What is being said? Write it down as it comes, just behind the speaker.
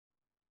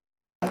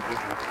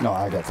No,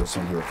 I got this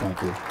one here.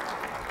 Thank you.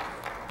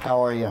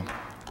 How are you?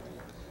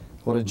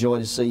 What a joy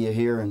to see you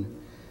here.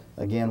 And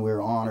again,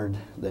 we're honored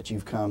that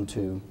you've come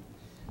to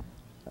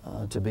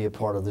be a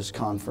part of this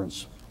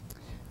conference.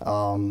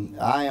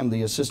 I am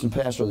the assistant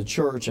pastor of the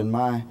church, and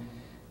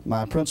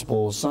my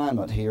principal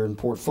assignment here in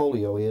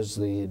portfolio is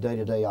the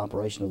day-to-day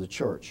operation of the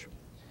church.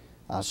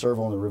 I serve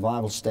on the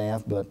revival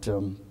staff, but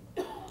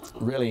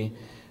really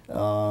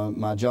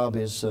my job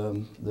is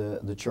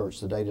the church,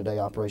 the day-to-day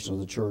operation of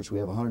the church. We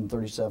have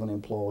 137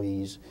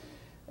 employees,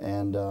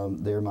 and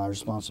they're my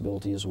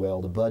responsibility as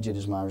well. The budget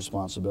is my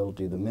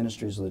responsibility. The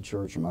ministries of the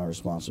church are my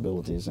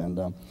responsibilities. And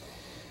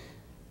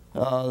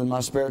in my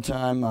spare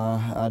time,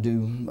 I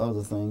do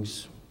other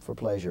things for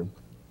pleasure.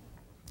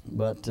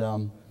 But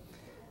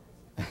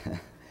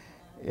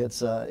it's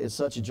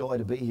such a joy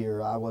to be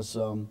here. I was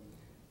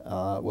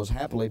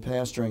happily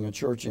pastoring a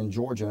church in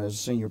Georgia as a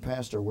senior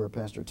pastor, where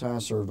Pastor Ty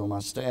served on my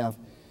staff,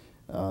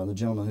 the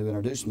gentleman who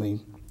introduced me,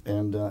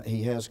 and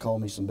he has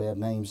called me some bad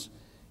names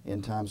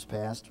in times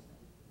past.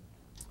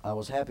 I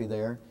was happy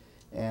there,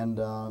 and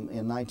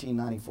in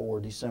 1994,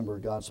 December,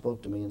 God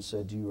spoke to me and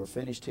said, "You are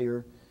finished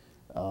here,"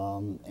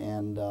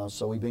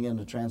 so we began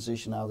to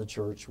transition out of the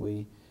church.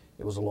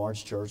 It was a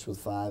large church with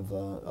 5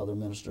 other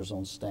ministers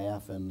on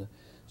staff, and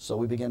so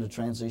we began to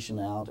transition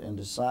out and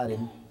decided,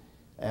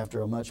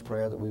 after much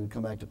prayer, that we would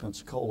come back to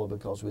Pensacola,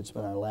 because we'd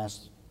spent our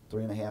last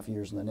 3.5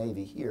 years in the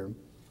Navy here,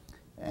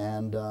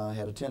 and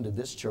had attended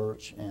this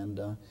church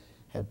and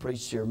had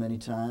preached here many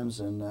times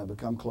and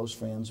become close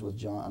friends with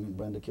John and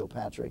Brenda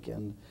Kilpatrick.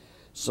 And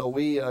so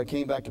we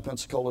came back to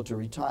Pensacola to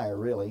retire,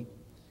 really.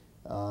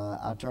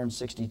 I turned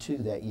 62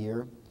 that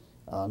year,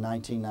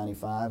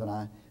 1995,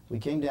 and we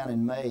came down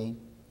in May,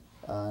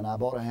 and I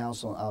bought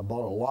a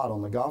lot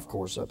on the golf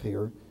course up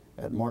here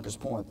at Marcus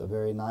Point, the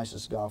very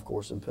nicest golf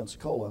course in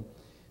Pensacola.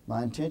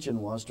 My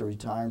intention was to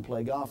retire and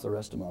play golf the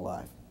rest of my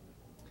life.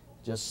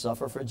 Just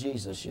suffer for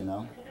Jesus, you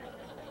know.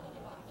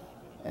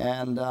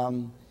 And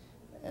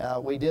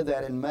we did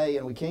that in May,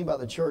 and we came by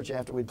the church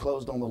after we'd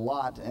closed on the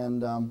lot,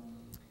 and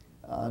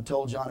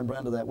told John and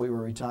Brenda that we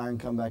were retiring,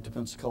 come back to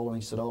Pensacola,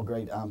 and he said, "Oh,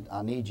 great,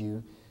 I need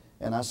you."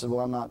 And I said,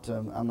 "Well,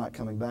 I'm not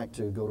coming back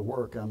to go to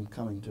work. I'm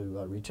coming to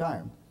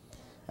retire."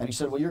 And he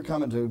said, "Well, you're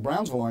coming to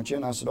Brownsville, aren't you?"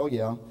 And I said, "Oh,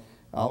 yeah.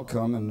 I'll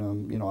come,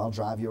 and you know, I'll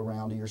drive you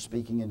around to your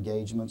speaking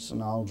engagements,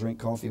 and I'll drink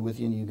coffee with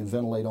you, and you can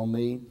ventilate on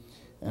me,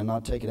 and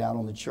not take it out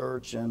on the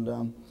church,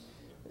 and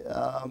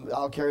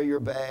I'll carry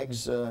your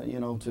bags, you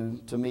know,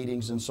 to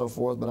meetings and so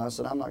forth." But I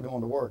said, "I'm not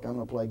going to work. I'm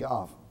going to play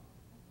golf."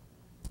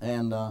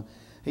 And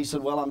he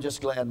said, "Well, I'm just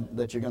glad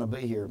that you're going to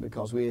be here,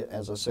 because we,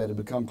 as I said, had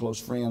become close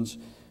friends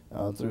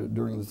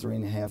during the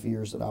 3.5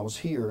 years that I was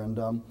here."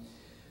 And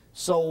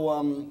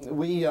so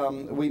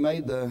we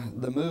made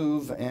the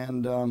move,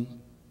 and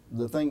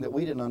the thing that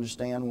we didn't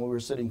understand when we were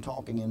sitting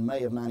talking in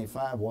May of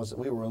 '95 was that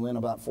we were within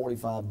about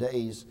 45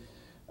 days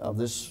of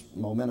this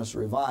momentous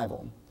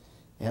revival.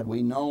 Had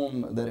we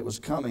known that it was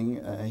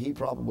coming, he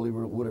probably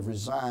would have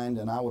resigned,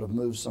 and I would have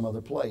moved some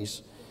other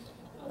place.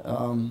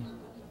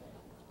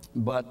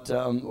 But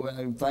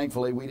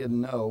thankfully we didn't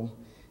know,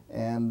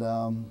 and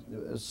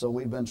so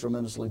we've been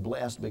tremendously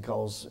blessed,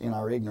 because in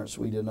our ignorance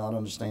we did not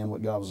understand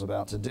what God was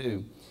about to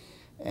do.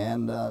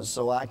 And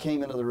so I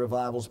came into the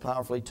revivals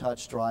powerfully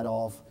touched right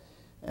off.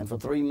 And for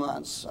 3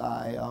 months,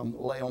 I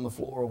lay on the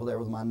floor over there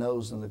with my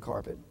nose in the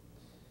carpet.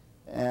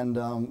 And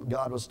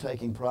God was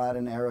taking pride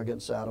and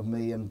arrogance out of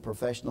me, and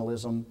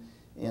professionalism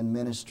in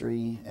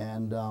ministry,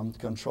 and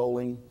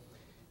controlling,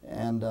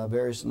 and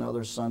various and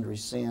other sundry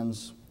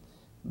sins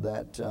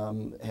that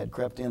had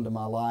crept into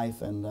my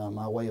life and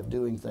my way of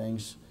doing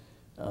things.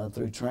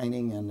 Through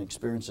training and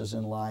experiences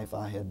in life,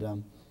 I had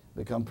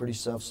become pretty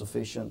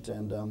self-sufficient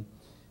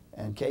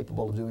and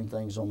capable of doing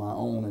things on my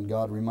own. And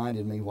God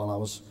reminded me, while I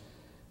was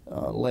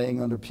laying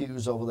under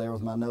pews over there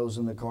with my nose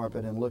in the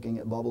carpet and looking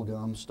at bubble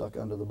gum stuck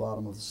under the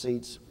bottom of the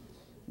seats,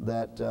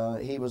 that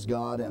He was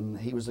God, and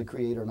He was the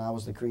Creator, and I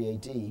was the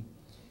createe.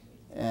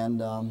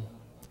 And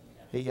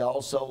He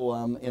also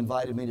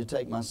invited me to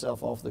take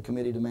myself off the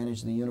committee to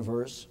manage the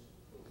universe.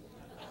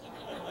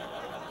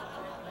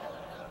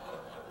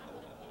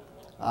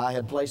 I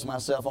had placed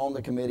myself on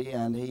the committee,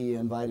 and He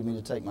invited me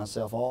to take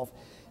myself off,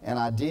 and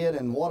I did,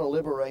 and what a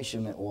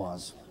liberation it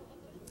was.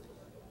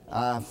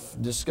 I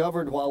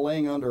discovered while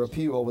laying under a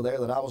pew over there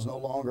that I was no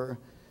longer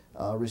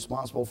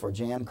responsible for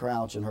Jan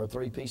Crouch and her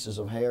 3 pieces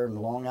of hair and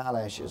long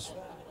eyelashes.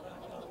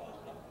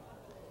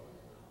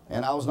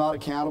 And I was not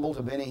accountable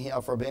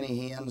to for Benny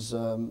Hinn's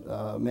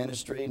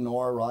ministry,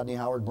 nor Rodney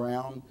Howard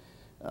Brown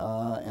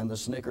and the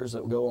snickers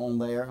that go on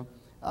there.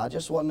 I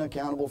just wasn't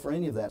accountable for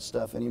any of that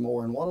stuff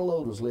anymore, and what a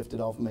load was lifted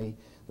off me,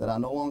 that I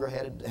no longer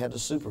had to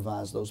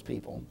supervise those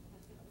people.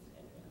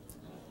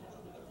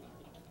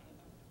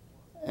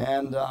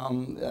 And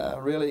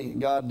really,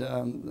 God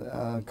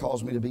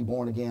caused me to be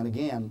born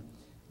again.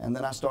 And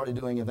then I started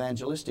doing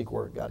evangelistic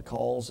work. Got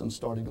calls and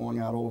started going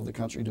out all over the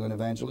country doing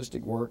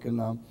evangelistic work.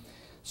 And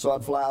so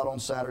I'd fly out on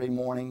Saturday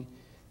morning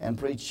and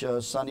preach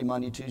Sunday,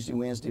 Monday, Tuesday,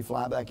 Wednesday,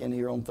 fly back in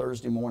here on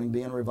Thursday morning,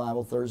 be in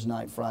revival Thursday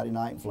night, Friday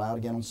night, and fly out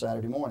again on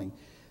Saturday morning.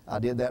 I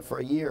did that for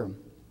a year.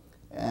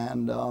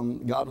 And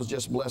God was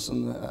just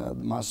blessing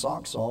my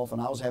socks off,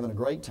 and I was having a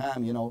great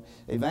time. You know,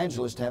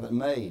 evangelists have it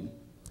made.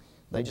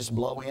 They just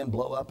blow in,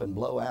 blow up, and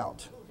blow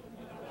out.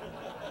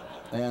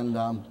 And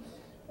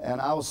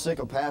I was sick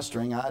of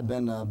pastoring. I had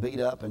been beat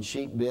up and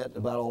sheep bit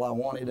about all I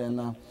wanted,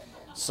 and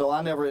so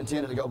I never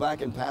intended to go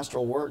back in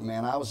pastoral work,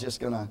 man. I was just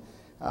gonna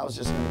get out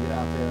there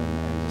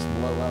and just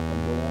blow up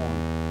and go on.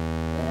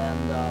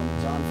 And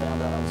John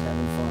found out I was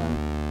having fun,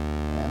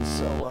 and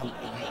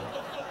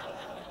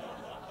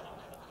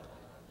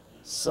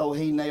so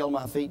he nailed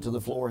my feet to the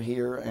floor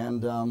here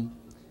and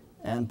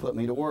put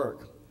me to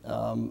work.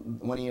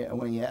 When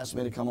he asked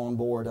me to come on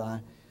board,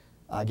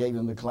 I gave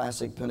him the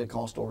classic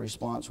Pentecostal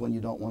response: when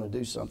you don't want to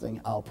do something,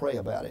 I'll pray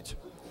about it.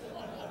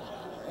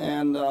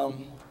 And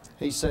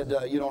he said,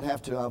 you don't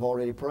have to, I've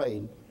already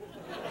prayed.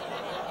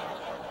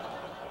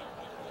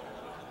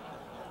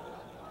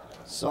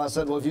 So I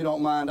said, well, if you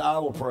don't mind, I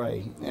will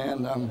pray.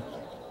 And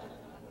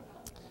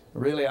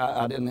really,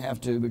 I didn't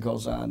have to,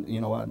 because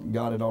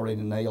God had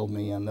already nailed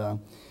me, and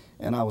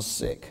I was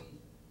sick,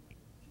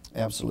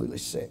 absolutely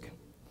sick.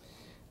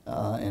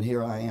 And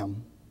here I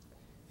am.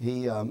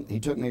 He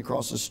took me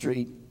across the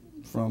street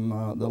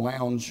from the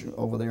lounge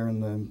over there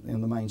in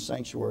the main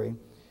sanctuary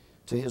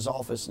to his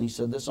office, and he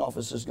said, this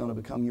office is going to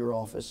become your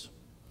office.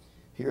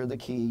 Here are the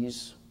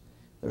keys.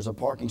 There's a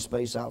parking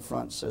space out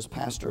front that says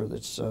pastor,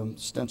 that's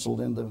stenciled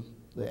in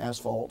the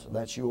asphalt.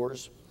 That's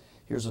yours.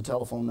 Here's a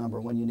telephone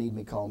number. When you need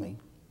me, call me.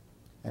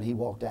 And he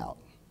walked out.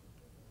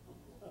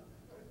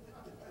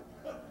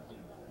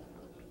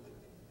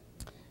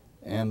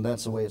 And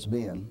that's the way it's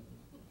been.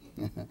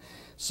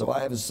 So I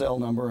have his cell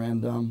number,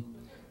 and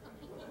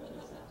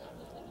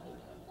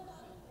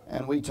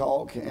we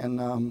talk,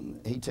 and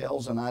he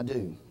tells and I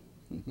do.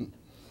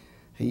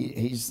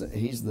 He's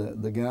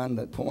the gun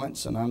that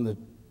points, and I'm the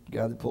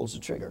guy that pulls the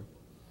trigger.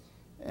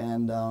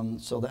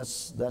 And so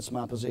that's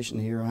my position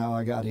here, how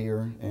I got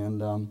here,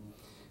 and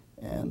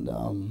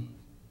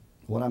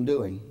what I'm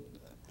doing.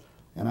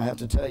 And I have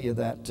to tell you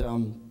that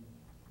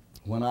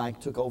when I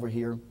took over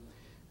here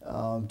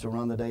to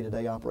run the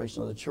day-to-day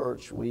operation of the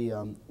church, we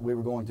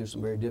were going through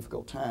some very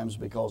difficult times,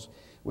 because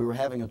we were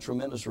having a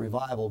tremendous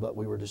revival, but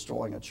we were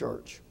destroying a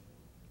church.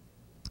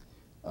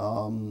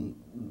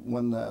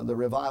 When the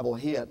revival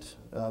hit,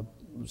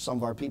 some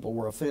of our people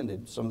were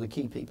offended, some of the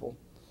key people,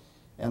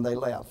 and they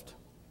left.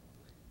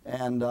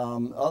 And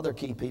other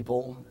key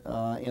people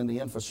in the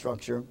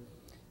infrastructure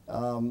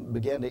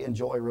began to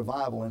enjoy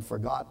revival and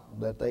forgot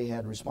that they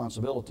had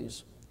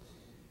responsibilities.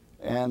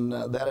 And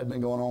that had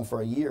been going on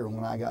for a year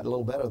when I got a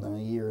little better than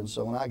a year. And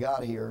so when I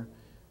got here,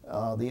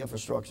 the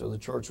infrastructure of the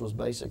church was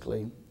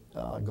basically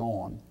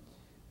gone.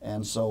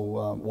 And so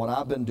what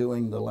I've been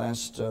doing the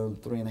last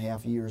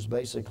 3.5 years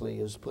basically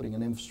is putting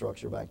an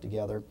infrastructure back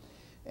together,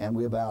 and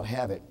we about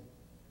have it.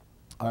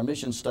 Our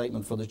mission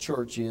statement for the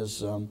church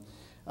is,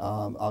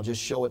 I'll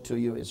just show it to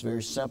you. It's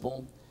very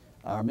simple.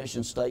 Our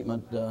mission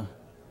statement,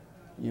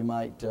 you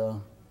might,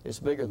 it's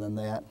bigger than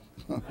that.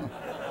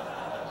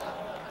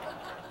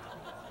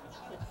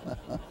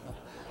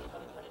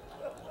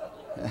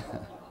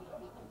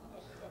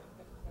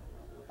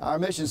 Our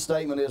mission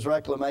statement is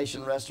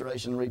reclamation,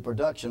 restoration, and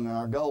reproduction, and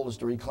our goal is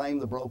to reclaim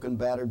the broken,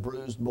 battered,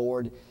 bruised,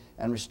 bored,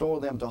 and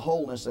restore them to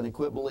wholeness, and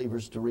equip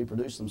believers to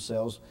reproduce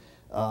themselves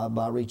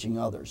by reaching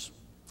others.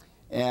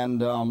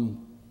 And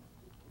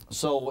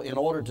so in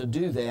order to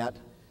do that,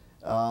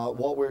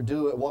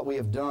 what we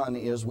have done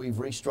is we've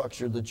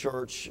restructured the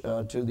church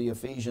to the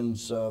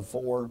Ephesians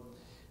 4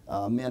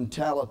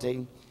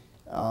 mentality,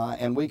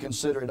 and we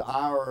consider it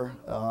our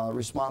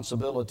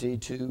responsibility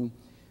to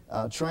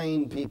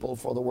train people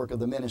for the work of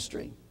the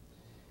ministry.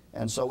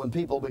 And so when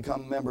people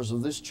become members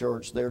of this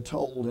church, they're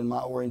told in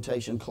my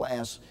orientation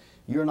class,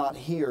 you're not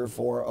here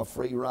for a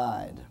free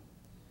ride.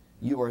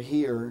 You are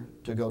here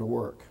to go to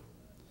work.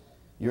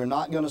 You're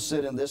not going to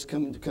sit in this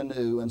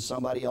canoe and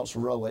somebody else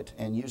row it,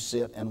 and you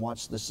sit and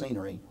watch the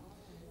scenery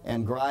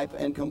and gripe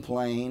and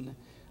complain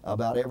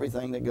about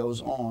everything that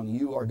goes on.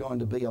 You are going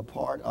to be a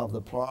part of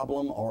the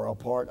problem or a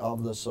part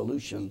of the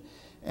solution.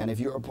 And if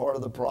you're a part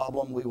of the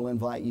problem, we will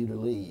invite you to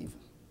leave.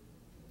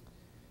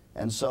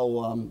 And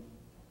so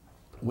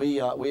we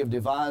have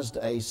devised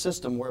a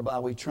system whereby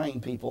we train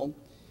people,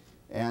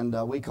 and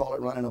we call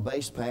it running a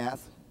base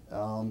path.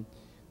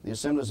 The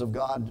Assemblies of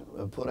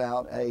God put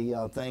out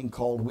a thing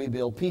called We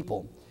Build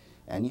People,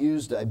 and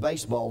used a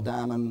baseball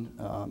diamond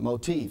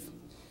motif.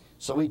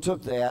 So we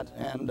took that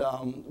and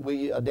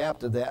we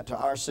adapted that to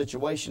our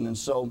situation. And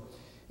so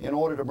in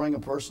order to bring a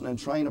person and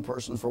train a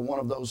person for one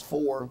of those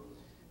 4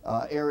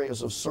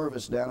 areas of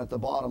service down at the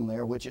bottom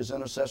there, which is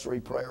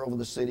intercessory prayer over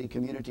the city,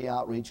 community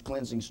outreach,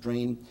 cleansing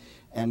stream,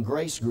 and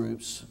grace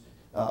groups,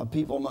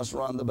 people must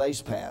run the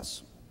base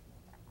paths.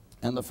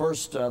 And the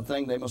first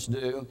thing they must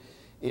do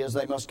is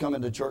they must come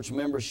into church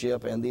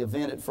membership, and the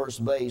event at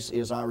first base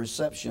is our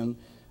reception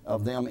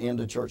of them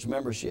into church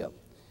membership.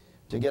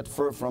 To get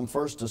from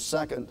first to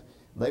second,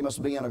 they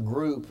must be in a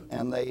group,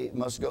 and they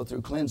must go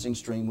through cleansing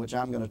stream, which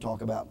I'm going to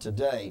talk about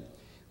today.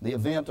 The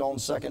event on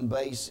second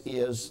base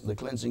is the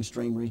Cleansing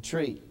Stream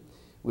Retreat.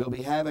 We'll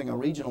be having a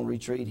regional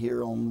retreat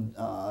here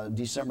on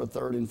December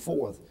 3rd and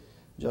 4th,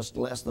 just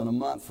less than a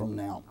month from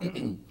now.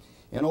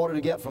 In order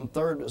to get from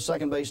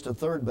second base to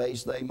third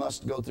base, they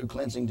must go through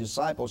cleansing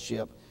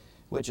discipleship,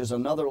 which is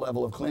another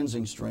level of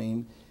cleansing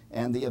stream.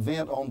 And the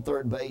event on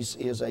third base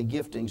is a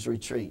giftings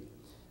retreat.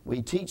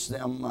 We teach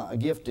them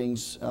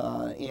giftings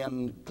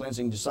in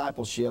cleansing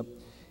discipleship,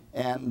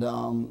 and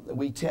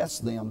we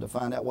test them to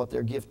find out what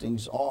their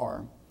giftings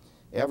are.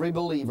 Every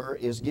believer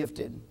is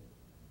gifted.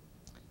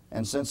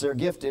 And since they're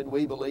gifted,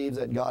 we believe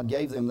that God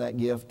gave them that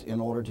gift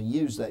in order to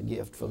use that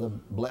gift for the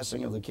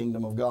blessing of the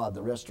kingdom of God,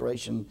 the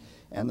restoration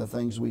and the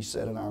things we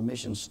said in our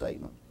mission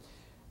statement.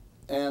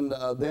 And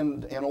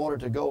then in order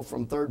to go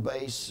from third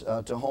base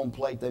to home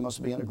plate, they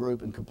must be in a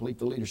group and complete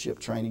the leadership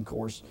training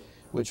course,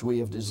 which we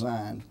have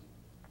designed.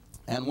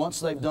 And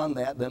once they've done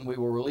that, then we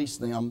will release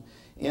them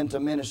into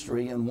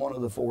ministry in one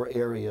of the 4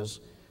 areas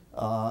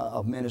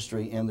of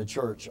ministry in the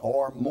church,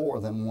 or more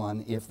than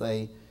one if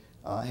they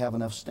have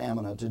enough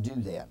stamina to do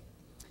that.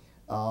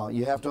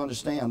 You have to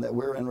understand that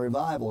we're in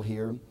revival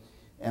here,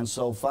 and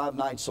so 5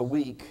 nights a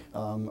week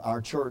our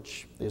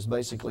church is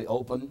basically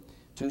open.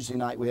 Tuesday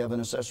night we have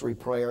intercessory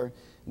prayer.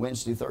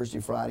 Wednesday,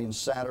 Thursday, Friday, and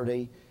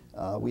Saturday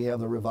we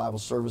have the revival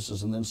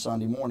services, and then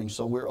Sunday morning.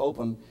 So we're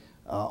open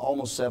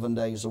almost 7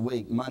 days a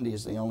week. Monday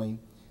is the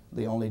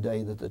only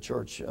day that the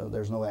church,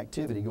 there's no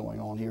activity going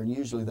on here, and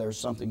usually there's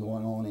something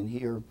going on in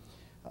here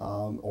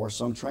or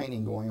some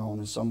training going on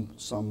in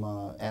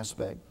some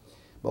aspect.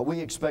 But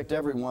we expect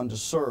everyone to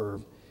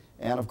serve.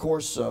 And of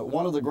course,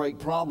 one of the great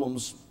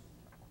problems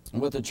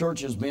with the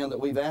church has been that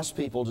we've asked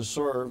people to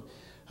serve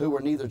who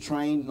are neither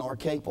trained nor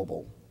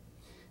capable.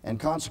 And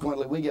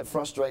consequently, we get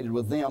frustrated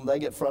with them, they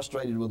get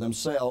frustrated with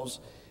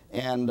themselves,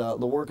 and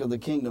the work of the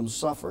kingdom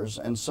suffers.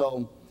 And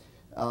so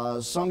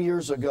some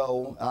years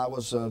ago, I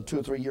was 2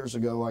 or 3 years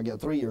ago,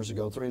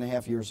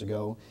 3.5 years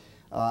ago,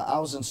 I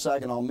was in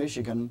Saginaw,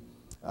 Michigan,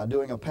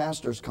 doing a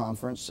pastor's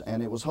conference,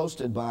 and it was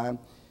hosted by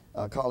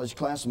a college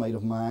classmate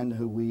of mine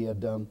who we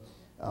had,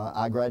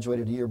 I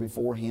graduated a year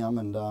before him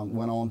and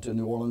went on to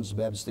New Orleans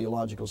Baptist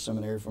Theological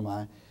Seminary for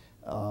my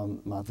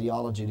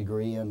theology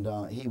degree,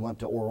 and he went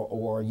to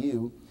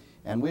ORU,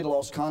 and we'd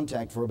lost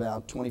contact for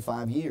about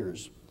 25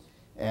 years.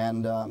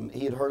 And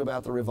he had heard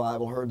about the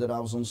revival, heard that I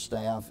was on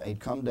staff. He'd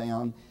come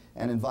down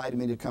and invited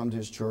me to come to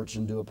his church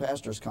and do a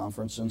pastor's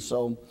conference. And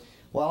so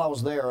while I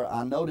was there,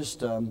 I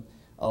noticed a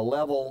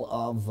level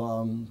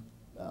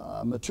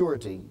of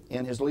maturity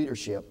in his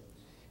leadership.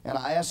 And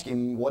I asked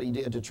him what he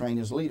did to train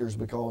his leaders,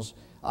 because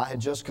I had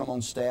just come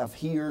on staff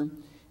here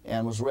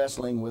and was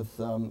wrestling with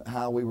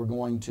how we were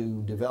going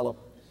to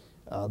develop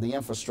the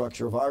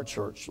infrastructure of our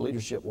church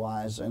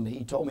leadership-wise. And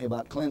he told me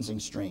about Cleansing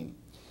Stream.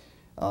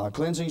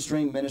 Cleansing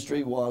Stream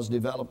Ministry was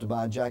developed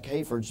by Jack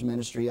Hayford's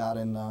ministry out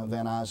in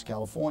Van Nuys,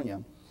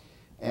 California.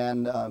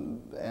 And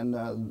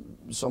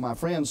so my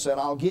friend said,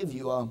 I'll give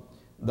you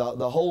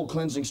the whole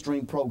Cleansing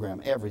Stream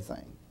program,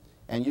 everything.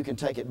 And you can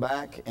take it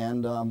back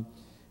and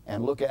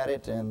look at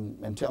it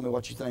and tell me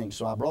what you think.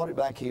 So I brought it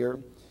back here,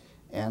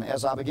 and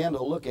as I began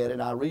to look at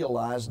it, I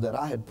realized that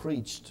I had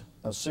preached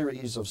a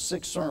series of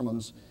 6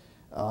 sermons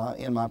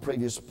in my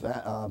previous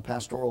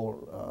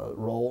pastoral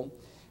role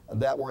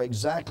that were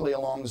exactly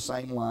along the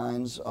same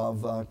lines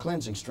of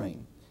Cleansing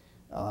Stream.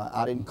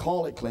 I didn't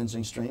call it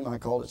Cleansing Stream, I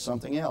called it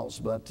something else,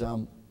 but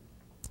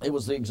it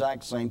was the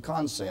exact same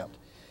concept.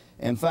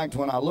 In fact,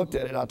 when I looked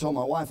at it, I told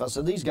my wife, I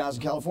said, these guys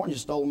in California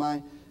stole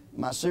my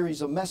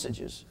series of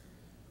messages.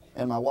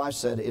 And my wife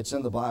said, it's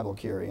in the Bible,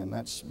 Carey, and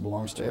that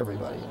belongs to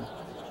everybody.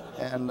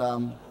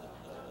 And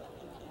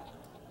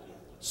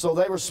so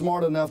they were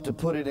smart enough to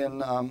put it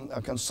in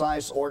a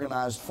concise,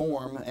 organized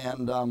form,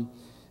 and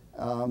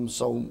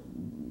so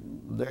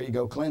there you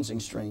go, Cleansing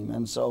Stream.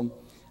 And so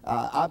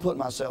I put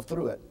myself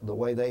through it, the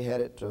way they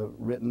had it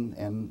written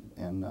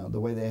and the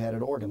way they had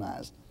it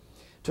organized.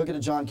 Took it to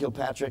John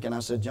Kilpatrick, and I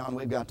said, John,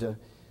 we've got to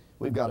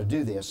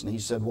do this. And he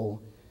said,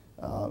 well,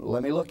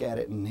 let me look at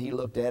it. And he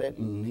looked at it,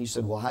 and he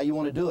said, well, how you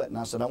want to do it? And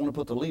I said, I want to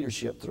put the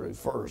leadership through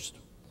first.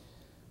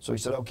 So he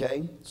said,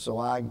 okay. So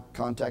I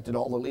contacted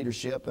all the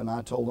leadership, and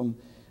I told them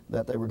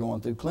that they were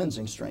going through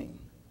Cleansing Stream.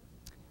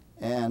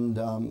 And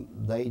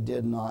they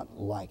did not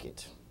like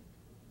it.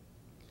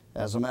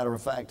 As a matter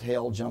of fact,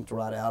 hell jumped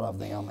right out of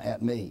them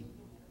at me,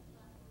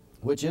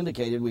 which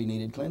indicated we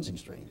needed Cleansing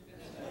Stream.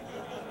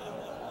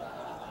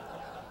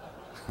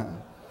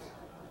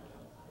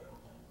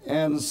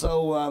 And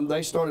so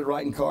they started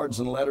writing cards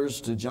and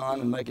letters to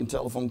John and making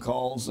telephone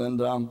calls.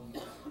 And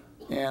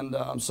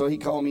so he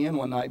called me in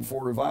one night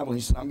before revival. He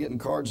said, I'm getting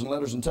cards and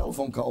letters and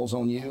telephone calls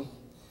on you.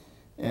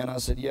 And I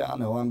said, yeah, I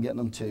know, I'm getting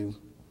them too.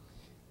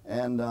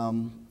 And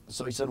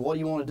so he said, what do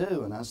you want to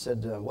do? And I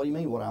said, what do you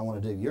mean what I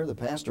want to do? You're the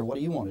pastor, what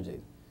do you want to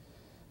do?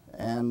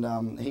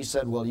 And he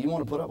said, well, you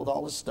want to put up with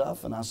all this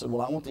stuff? And I said,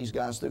 well, I want these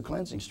guys through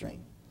Cleansing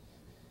Stream.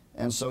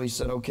 And so he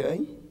said,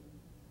 okay,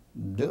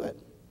 do it.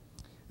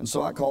 And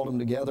so I called them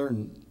together,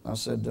 and I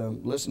said,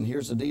 listen,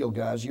 here's the deal,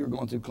 guys. You're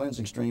going through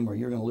Cleansing Stream or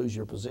you're going to lose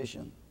your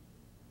position.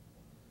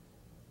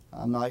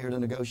 I'm not here to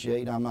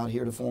negotiate. I'm not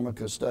here to form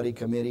a study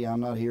committee.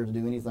 I'm not here to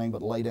do anything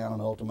but lay down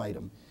an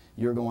ultimatum.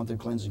 You're going through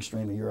cleansing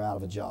stream and you're out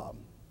of a job.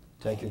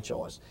 Take your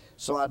choice.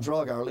 So I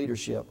drug our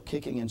leadership,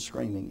 kicking and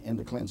screaming,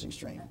 into cleansing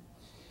stream.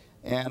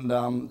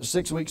 And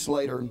 6 weeks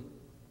later,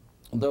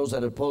 those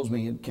that opposed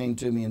me came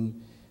to me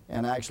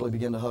and actually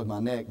began to hug my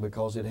neck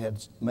because it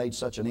had made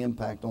such an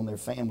impact on their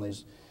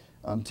families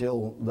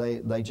until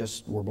they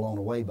just were blown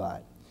away by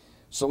it.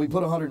 So we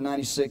put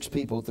 196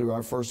 people through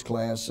our first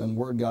class, and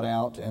word got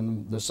out,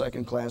 and the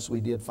second class we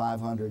did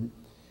 500.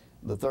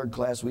 The third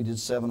class we did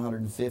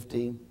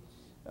 750.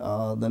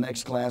 The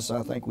next class,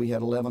 I think we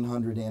had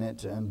 1,100 in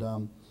it,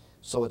 and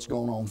so it's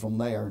going on from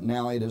there.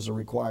 Now it is a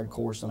required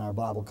course in our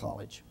Bible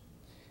college.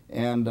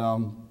 And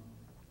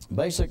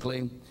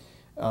basically,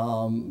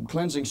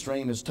 Cleansing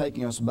Stream is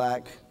taking us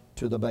back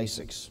to the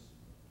basics.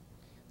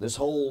 This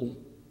whole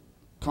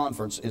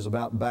conference is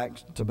about back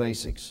to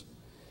basics.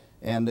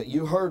 And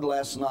you heard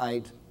last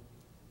night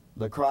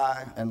the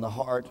cry and the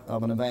heart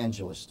of an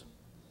evangelist.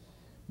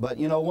 But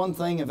you know, one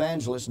thing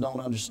evangelists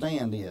don't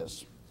understand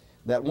is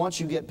that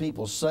once you get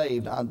people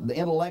saved,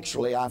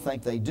 intellectually I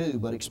think they do,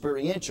 but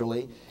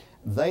experientially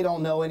they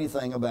don't know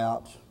anything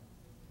about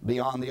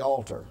beyond the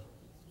altar.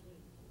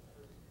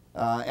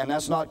 And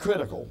that's not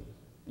critical.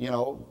 You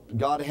know,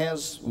 God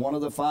has one of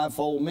the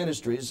fivefold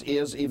ministries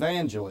is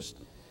evangelist.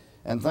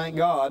 And thank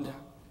God,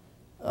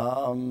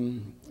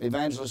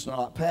 evangelists are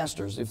not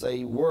pastors. If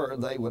they were,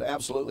 they would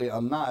absolutely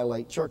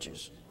annihilate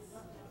churches.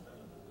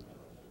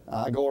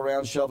 I go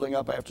around shoveling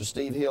up after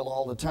Steve Hill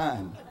all the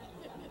time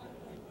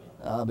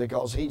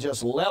because he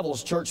just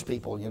levels church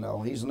people, you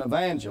know. He's an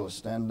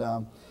evangelist.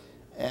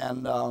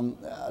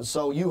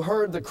 So you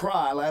heard the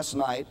cry last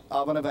night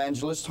of an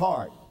evangelist's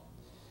heart.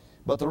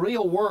 But the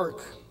real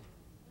work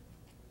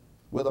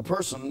with a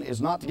person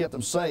is not to get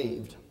them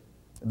saved.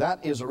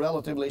 That is a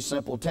relatively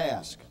simple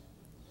task.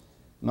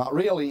 Not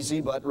real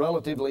easy, but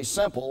relatively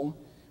simple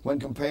when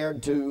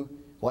compared to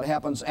what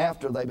happens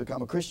after they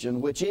become a Christian,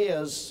 which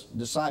is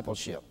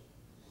discipleship.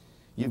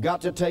 You've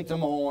got to take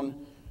them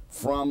on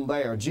from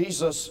there.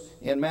 Jesus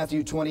in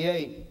Matthew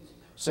 28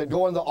 said,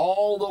 go into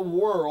all the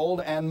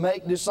world and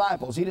make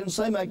disciples. He didn't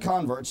say make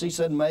converts. He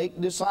said make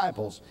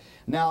disciples.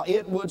 Now,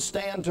 it would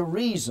stand to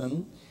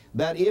reason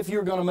that if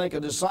you're going to make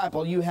a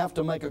disciple, you have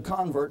to make a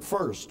convert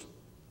first.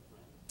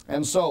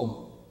 And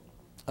so,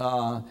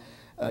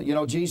 you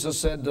know, Jesus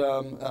said,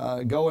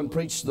 go and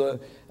preach the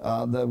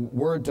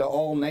word to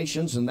all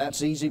nations, and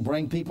that's easy.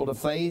 Bring people to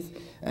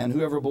faith, and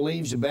whoever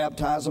believes, you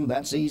baptize them.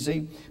 That's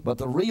easy. But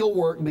the real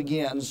work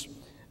begins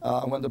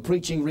when the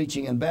preaching,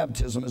 reaching, and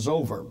baptism is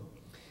over.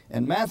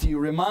 And Matthew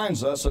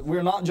reminds us that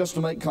we're not just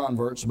to make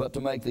converts, but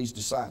to make these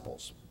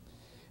disciples.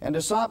 And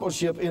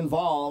discipleship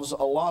involves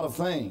a lot of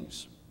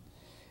things.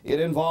 It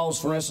involves,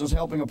 for instance,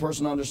 helping a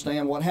person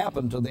understand what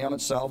happened to them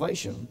at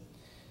salvation.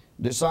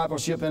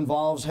 Discipleship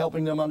involves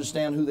helping them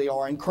understand who they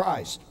are in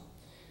Christ.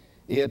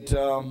 It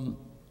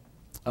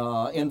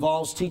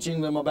involves teaching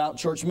them about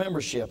church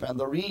membership and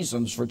the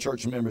reasons for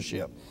church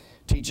membership.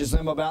 Teaches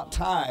them about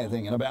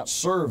tithing and about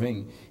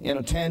serving in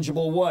a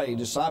tangible way.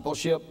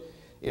 Discipleship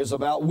is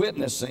about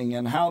witnessing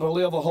and how to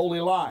live a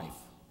holy life.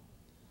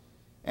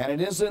 And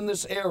it is in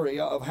this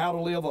area of how to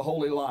live a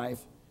holy life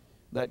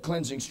that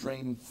Cleansing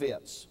Stream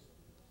fits.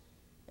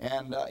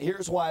 And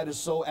here's why it is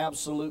so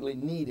absolutely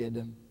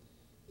needed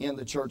in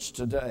the church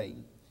today.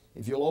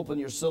 If you'll open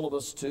your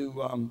syllabus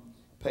to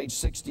page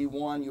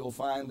 61, you'll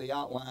find the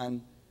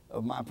outline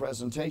of my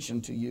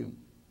presentation to you.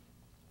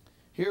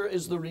 Here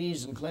is the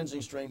reason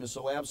Cleansing Stream is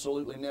so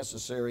absolutely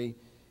necessary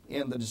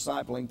in the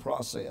discipling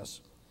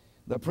process.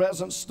 The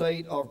present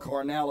state of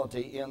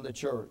carnality in the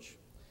church.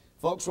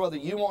 Folks, whether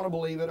you want to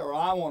believe it or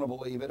I want to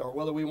believe it or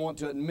whether we want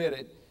to admit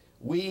it,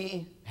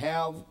 we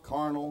have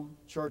carnal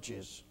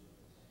churches.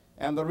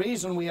 And the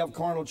reason we have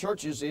carnal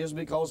churches is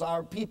because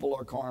our people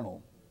are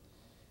carnal.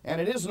 And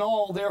it isn't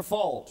all their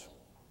fault.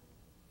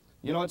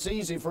 You know, it's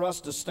easy for us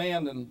to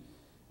stand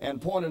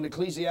and point an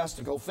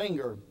ecclesiastical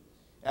finger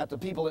at the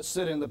people that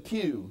sit in the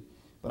pew.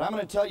 But I'm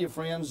going to tell you,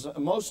 friends,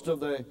 most of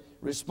the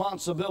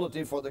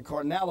responsibility for the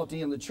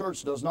carnality in the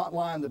church does not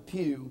lie in the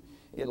pew.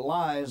 It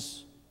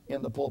lies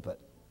in the pulpit.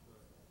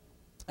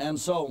 And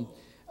so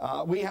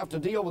we have to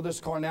deal with this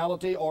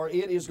carnality or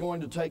it is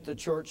going to take the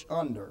church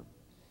under.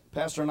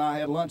 Pastor and I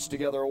had lunch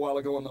together a while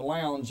ago in the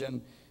lounge,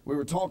 and we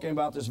were talking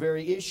about this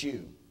very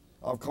issue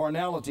of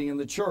carnality in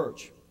the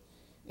church.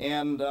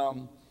 And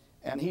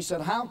he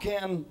said, how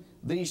can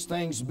these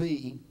things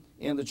be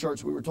in the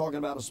church? We were talking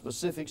about a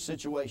specific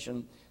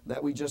situation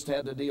that we just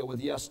had to deal with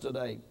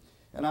yesterday.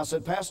 And I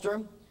said,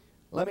 Pastor,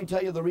 let me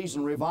tell you the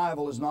reason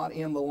revival is not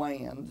in the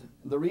land.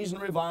 The reason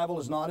revival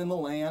is not in the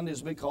land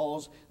is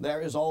because there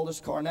is all this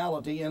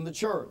carnality in the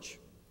church.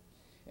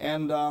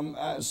 And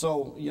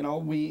so, you know,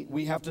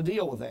 we have to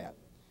deal with that.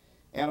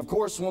 And of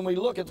course, when we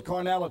look at the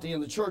carnality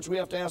in the church, we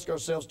have to ask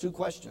ourselves two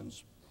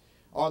questions.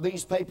 Are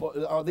these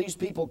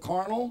people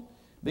carnal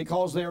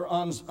because they're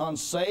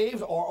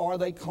unsaved, or are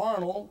they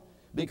carnal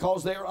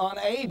because they're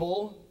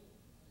unable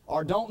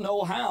or don't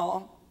know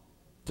how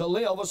to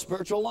live a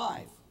spiritual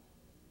life?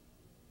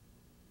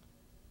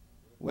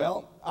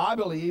 Well, I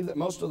believe that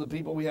most of the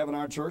people we have in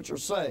our church are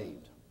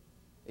saved,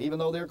 even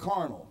though they're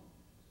carnal.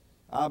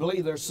 I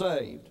believe they're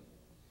saved.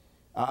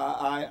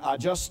 I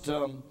just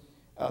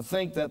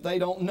think that they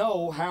don't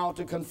know how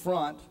to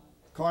confront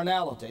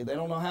carnality. They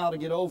don't know how to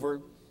get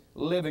over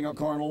living a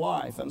carnal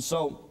life. And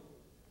so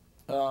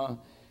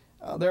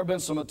there have been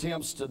some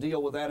attempts to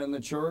deal with that in the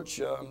church.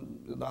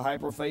 The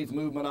hyper-faith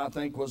movement, I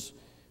think, was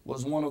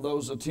one of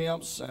those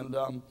attempts. And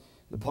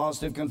the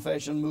positive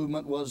confession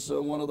movement was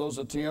one of those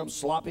attempts.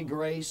 Sloppy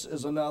grace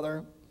is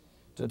another,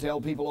 to tell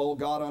people, oh,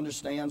 God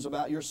understands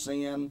about your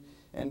sin,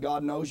 and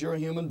God knows you're a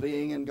human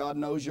being, and God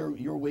knows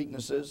your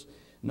weaknesses.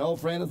 No,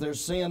 friend, if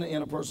there's sin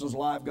in a person's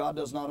life, God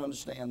does not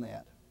understand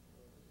that,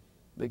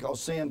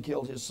 because sin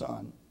killed his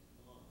son.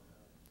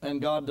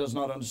 And God does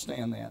not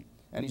understand that,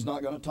 and he's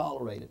not going to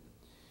tolerate it.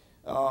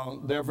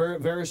 There are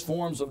various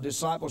forms of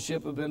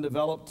discipleship have been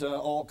developed,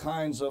 all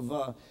kinds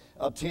of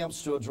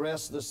attempts to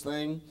address this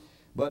thing.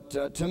 But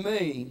to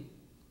me,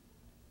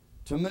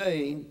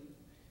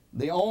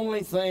 the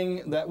only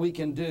thing that we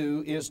can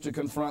do is to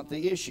confront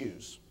the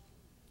issues.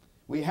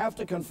 We have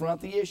to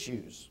confront the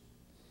issues.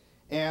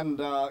 And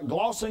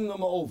glossing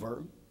them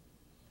over,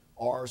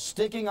 or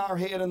sticking our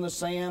head in the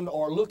sand,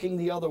 or looking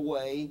the other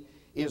way,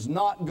 is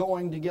not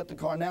going to get the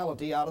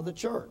carnality out of the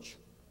church.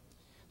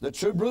 The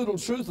true brutal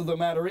truth of the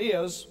matter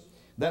is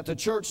that the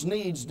church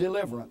needs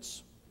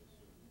deliverance.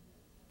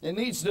 It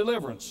needs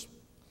deliverance.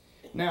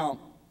 Now,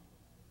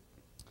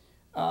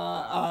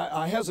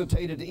 I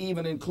hesitated to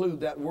even include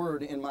that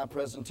word in my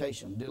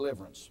presentation,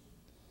 deliverance,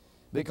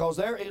 because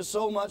there is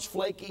so much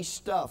flaky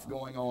stuff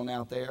going on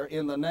out there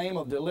in the name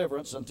of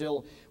deliverance,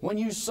 until when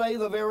you say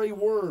the very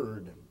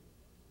word,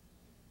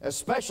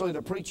 especially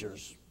to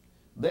preachers,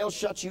 they'll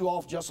shut you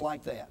off just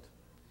like that.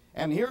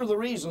 And here are the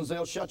reasons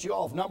they'll shut you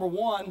off. Number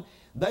one,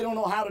 they don't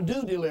know how to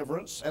do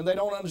deliverance, and they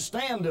don't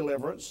understand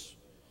deliverance.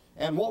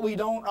 And what we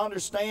don't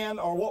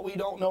understand, or what we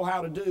don't know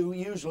how to do,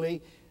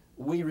 usually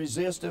we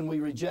resist and we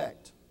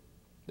reject.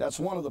 That's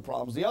one of the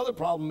problems. The other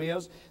problem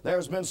is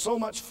there's been so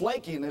much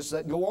flakiness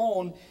that go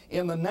on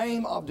in the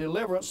name of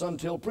deliverance,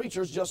 until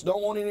preachers just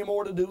don't want any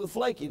more to do with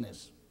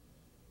flakiness.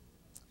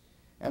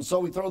 And so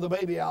we throw the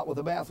baby out with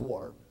the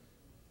bathwater.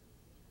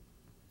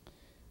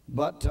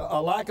 But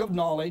a lack of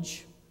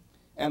knowledge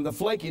and the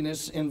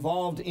flakiness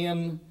involved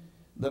in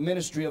the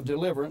ministry of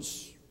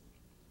deliverance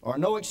are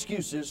no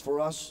excuses for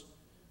us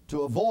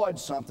to avoid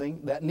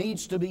something that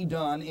needs to be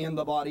done in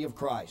the body of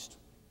Christ.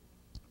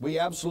 We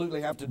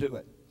absolutely have to do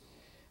it.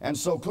 And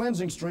so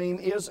Cleansing Stream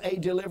is a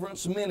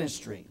deliverance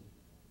ministry.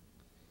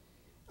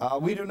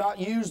 We do not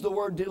use the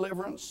word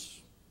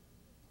deliverance.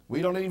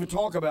 We don't even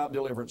talk about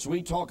deliverance.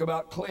 We talk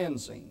about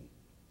cleansing.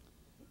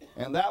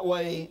 And that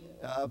way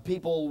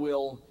people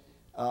will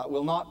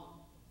not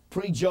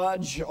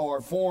prejudge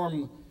or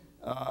form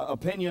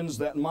opinions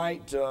that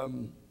might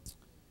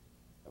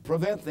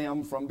prevent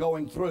them from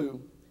going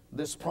through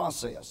this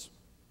process.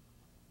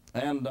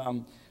 And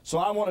so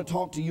I want to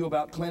talk to you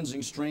about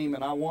Cleansing Stream,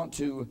 and I want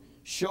to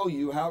show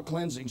you how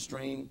Cleansing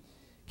Stream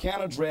can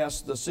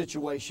address the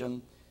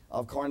situation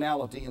of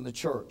carnality in the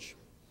church.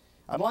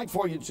 I'd like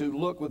for you to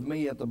look with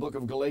me at the book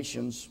of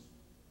Galatians.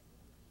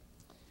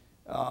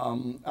 I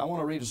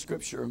want to read a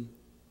scripture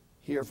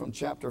here from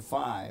chapter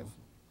 5.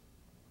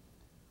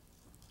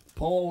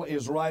 Paul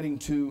is writing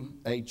to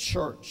a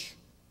church.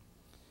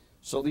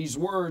 So these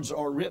words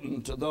are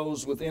written to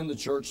those within the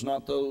church,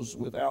 not those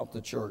without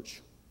the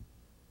church.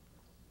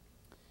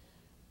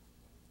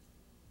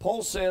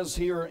 Paul says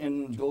here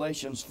in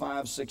Galatians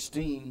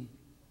 5:16,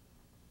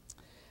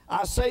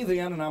 I say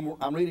then, and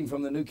I'm reading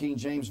from the New King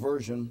James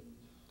Version,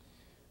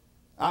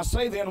 I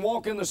say then,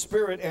 walk in the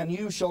Spirit, and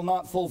you shall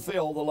not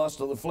fulfill the lust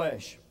of the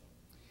flesh.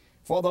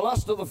 For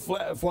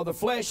the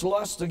flesh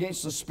lusts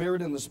against the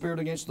Spirit, and the Spirit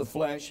against the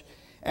flesh,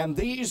 and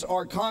these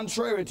are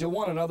contrary to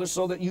one another,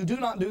 so that you do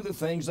not do the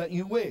things that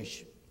you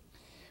wish.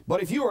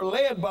 But if you are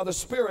led by the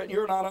Spirit,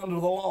 you're not under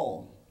the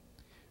law.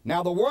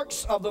 Now the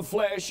works of the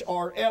flesh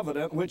are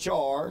evident, which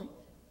are...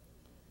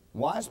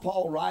 Why is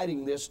Paul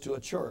writing this to a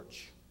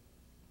church?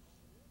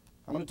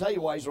 I'm going to tell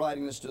you why he's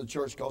writing this to the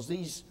church, because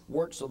these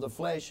works of the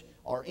flesh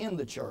are in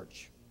the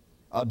church.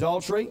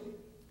 Adultery,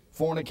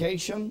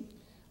 fornication,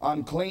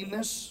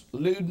 uncleanness,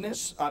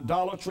 lewdness,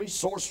 idolatry,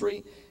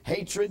 sorcery,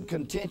 hatred,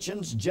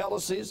 contentions,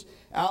 jealousies,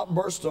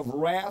 outbursts of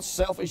wrath,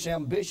 selfish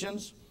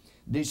ambitions,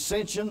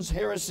 dissensions,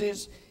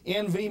 heresies,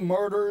 envy,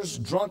 murders,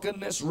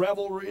 drunkenness,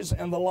 revelries,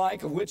 and the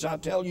like, of which I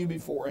tell you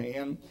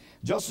beforehand,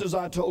 just as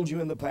I told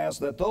you in the past,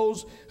 that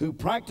those who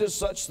practice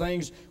such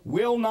things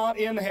will not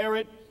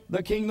inherit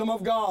the kingdom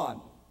of God.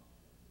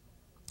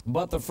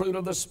 But the fruit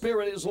of the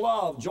Spirit is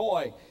love,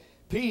 joy,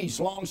 peace,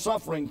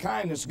 long-suffering,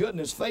 kindness,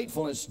 goodness,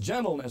 faithfulness,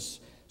 gentleness,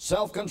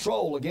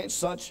 self-control. Against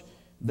such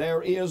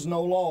there is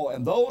no law.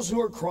 And those who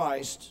are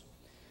Christ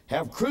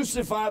have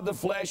crucified the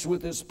flesh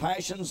with its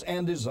passions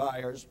and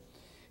desires.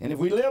 And if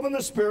we live in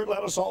the Spirit,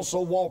 let us also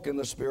walk in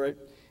the Spirit.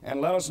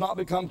 And let us not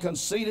become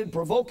conceited,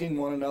 provoking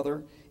one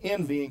another,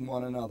 envying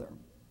one another.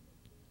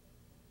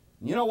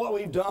 You know what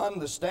we've done,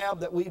 the stab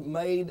that we've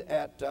made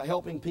at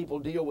helping people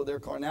deal with their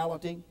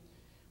carnality?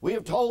 We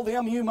have told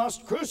them, you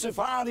must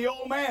crucify the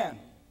old man.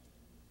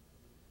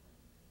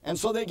 And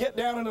so they get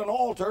down at an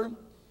altar,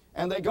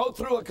 and they go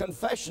through a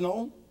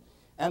confessional,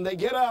 and they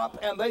get up,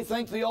 and they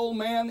think the old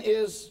man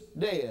is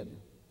dead,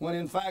 when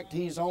in fact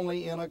he's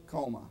only in a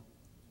coma.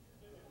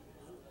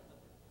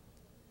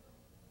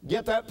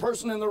 Get that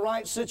person in the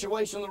right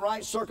situation, the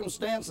right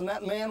circumstance, and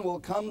that man will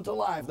come to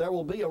life. There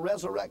will be a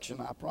resurrection,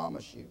 I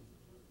promise you.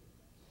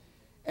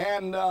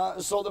 And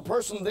so the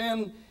person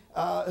then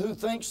who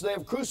thinks they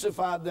have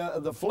crucified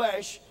the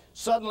flesh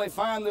suddenly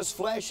find this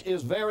flesh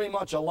is very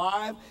much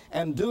alive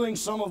and doing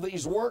some of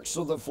these works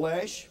of the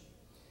flesh,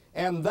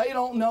 and they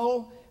don't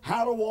know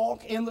how to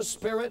walk in the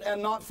Spirit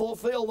and not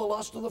fulfill the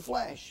lust of the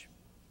flesh.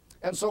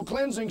 And so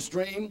Cleansing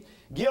Stream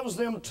gives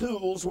them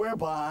tools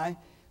whereby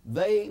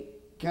they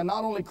can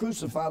not only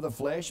crucify the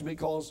flesh,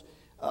 because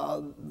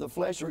the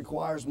flesh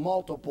requires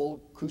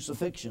multiple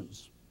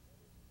crucifixions.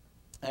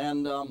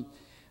 And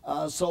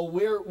so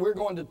we're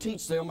going to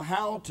teach them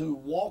how to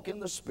walk in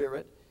the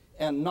Spirit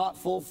and not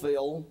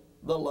fulfill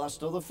the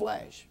lust of the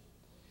flesh.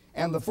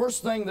 And the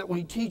first thing that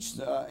we teach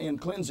in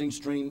Cleansing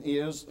Stream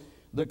is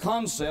the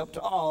concept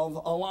of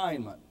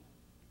alignment.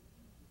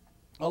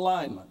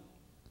 Alignment.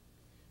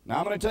 Now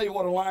I'm going to tell you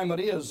what alignment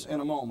is in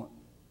a moment.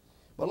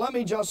 But let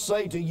me just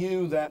say to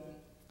you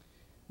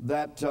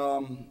that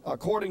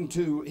according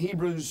to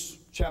Hebrews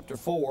chapter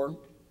 4,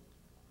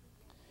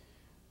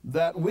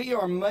 that we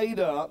are made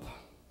up,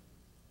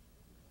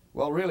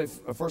 well really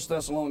 1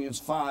 Thessalonians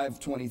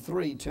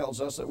 5:23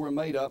 tells us that we're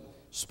made up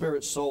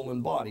spirit, soul,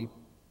 and body.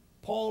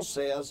 Paul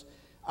says,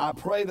 I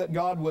pray that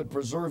God would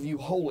preserve you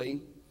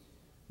wholly,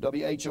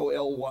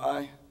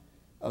 W-H-O-L-Y,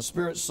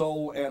 spirit,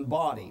 soul, and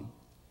body.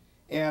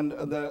 And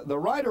the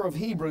writer of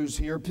Hebrews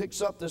here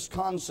picks up this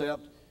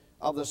concept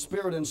of the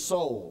spirit and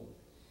soul.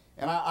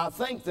 And I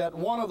think that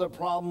one of the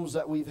problems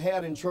that we've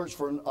had in church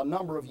for a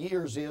number of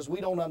years is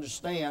we don't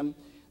understand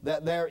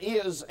that there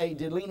is a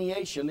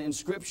delineation in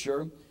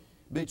Scripture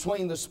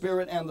between the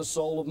spirit and the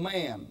soul of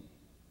man.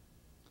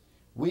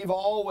 We've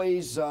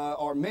always,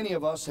 or many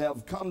of us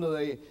have come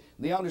to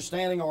the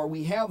understanding, or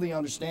we have the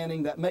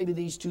understanding, that maybe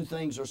these two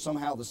things are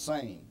somehow the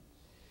same.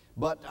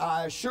 But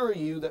I assure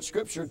you that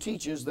Scripture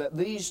teaches that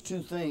these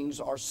two things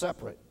are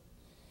separate.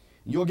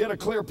 You'll get a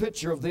clear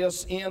picture of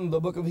this in the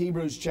book of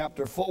Hebrews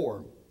chapter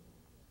 4.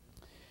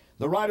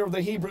 The writer of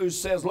the Hebrews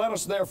says, let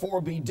us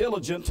therefore be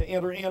diligent to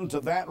enter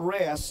into that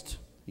rest.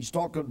 He's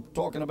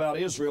talking about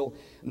Israel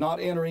not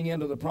entering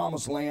into the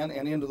promised land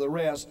and into the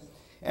rest.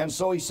 And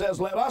so he says,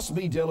 let us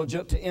be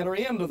diligent to enter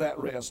into that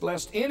rest,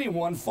 lest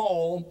anyone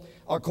fall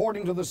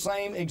according to the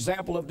same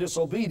example of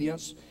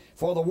disobedience.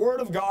 For the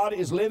word of God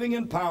is living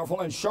and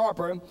powerful and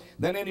sharper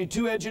than any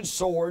two-edged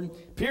sword,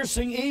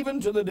 piercing even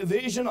to the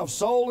division of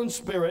soul and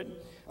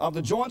spirit, of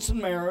the joints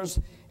and marrows,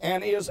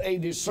 and is a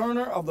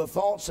discerner of the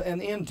thoughts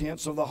and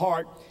intents of the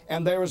heart.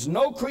 And there is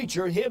no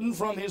creature hidden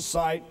from his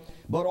sight,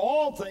 but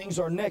all things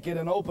are naked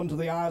and open to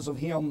the eyes of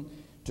him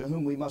to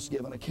whom we must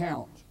give an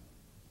account.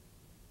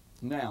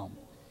 Now,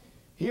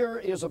 here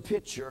is a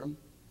picture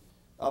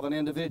of an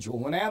individual.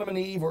 When Adam and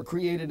Eve were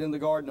created in the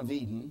Garden of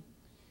Eden,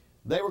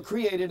 they were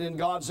created in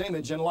God's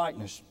image and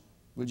likeness.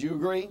 Would you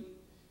agree?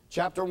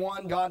 Chapter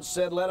 1, God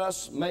said, let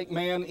us make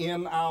man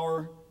in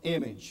our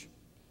image.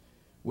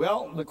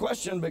 Well, the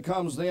question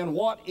becomes then,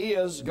 what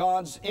is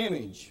God's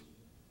image?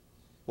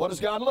 What does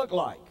God look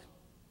like?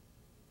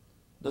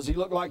 Does he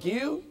look like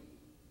you?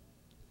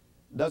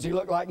 Does he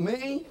look like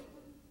me?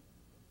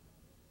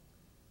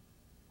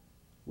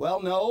 Well,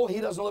 no,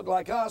 he doesn't look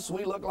like us.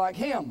 We look like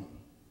him.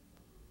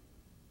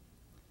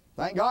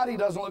 Thank God he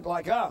doesn't look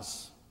like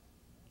us.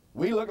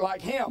 We look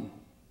like him.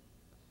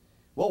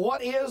 Well,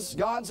 what is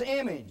God's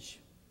image?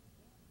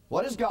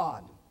 What is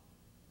God?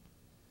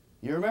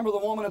 You remember the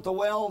woman at the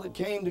well that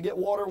came to get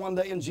water one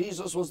day and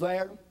Jesus was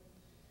there?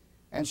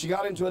 And she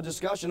got into a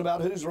discussion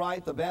about who's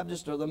right, the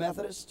Baptist or the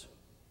Methodist?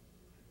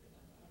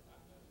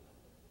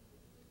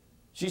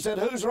 She said,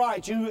 who's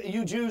right?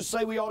 You Jews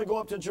say we ought to go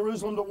up to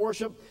Jerusalem to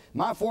worship.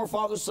 My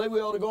forefathers say we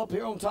ought to go up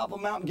here on top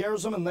of Mount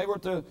Gerizim, and they were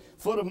at the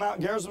foot of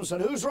Mount Gerizim and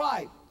said, who's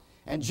right?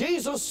 And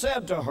Jesus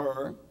said to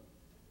her,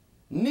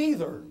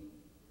 neither.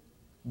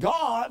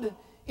 God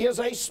is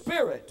a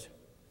spirit,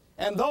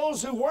 and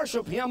those who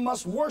worship him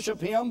must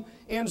worship him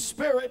in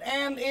spirit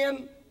and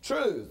in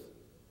truth.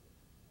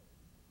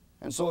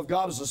 And so if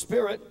God is a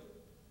spirit,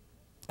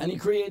 and he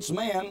creates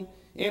man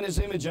in his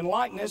image and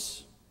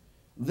likeness,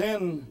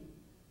 then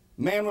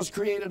man was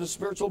created a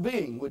spiritual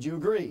being. Would you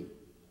agree?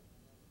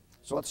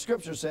 So what the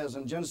Scripture says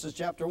in Genesis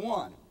chapter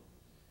 1.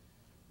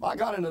 I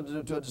got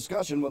into a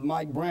discussion with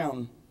Mike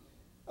Brown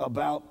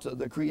about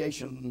the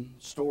creation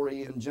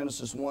story in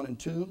Genesis 1 and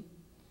 2.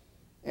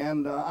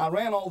 And I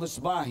ran all this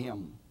by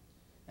him.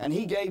 And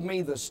he gave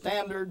me the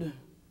standard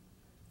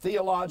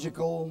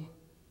theological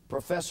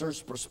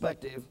professor's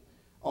perspective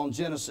on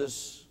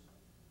Genesis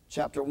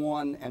chapter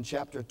 1 and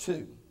chapter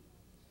 2.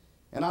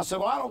 And I said,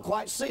 well, I don't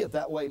quite see it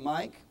that way,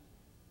 Mike.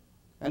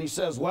 And he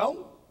says,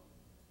 well,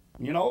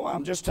 you know,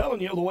 I'm just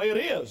telling you the way it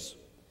is.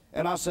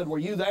 And I said, were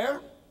you there?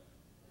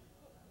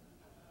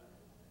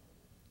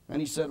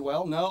 And he said,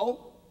 well,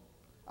 no.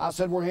 I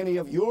said, were any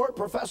of your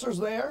professors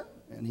there?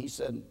 And he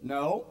said,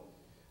 no.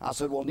 I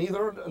said, well,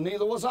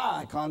 neither was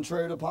I,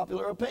 contrary to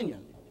popular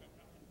opinion.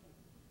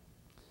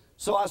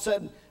 So I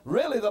said,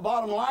 really, the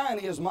bottom line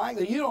is, Mike,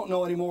 that you don't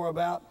know any more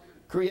about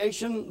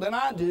creation than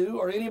I do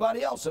or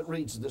anybody else that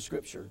reads the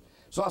Scripture.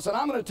 So I said,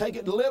 I'm going to take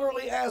it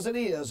literally as it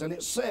is. And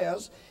it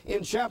says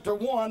in chapter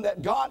 1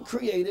 that God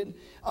created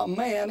a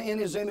man in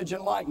his image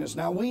and likeness.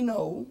 Now, we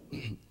know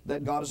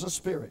that God is a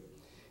spirit.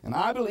 And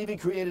I believe he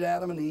created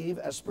Adam and Eve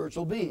as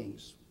spiritual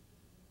beings,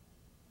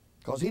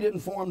 because he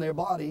didn't form their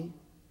body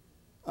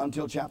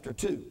until chapter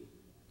 2.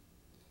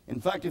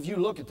 In fact, if you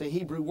look at the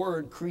Hebrew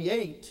word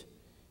create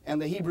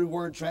and the Hebrew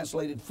word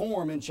translated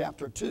form in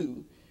chapter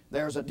 2,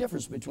 there's a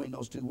difference between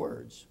those two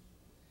words.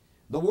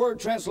 The word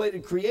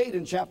translated create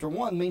in chapter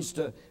 1 means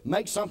to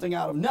make something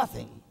out of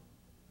nothing.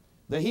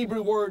 The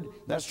Hebrew word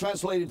that's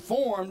translated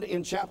formed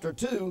in chapter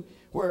 2,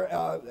 where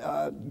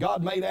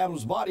God made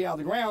Adam's body out of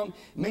the ground,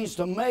 means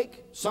to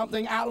make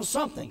something out of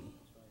something.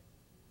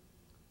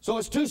 So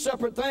it's two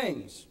separate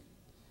things.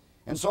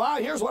 And so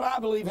here's what I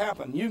believe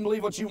happened. You can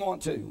believe what you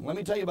want to. Let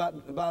me tell you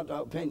about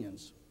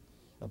opinions.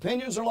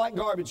 Opinions are like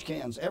garbage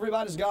cans.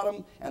 Everybody's got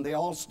them, and they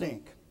all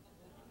stink.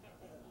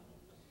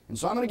 And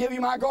so I'm going to give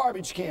you my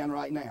garbage can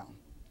right now.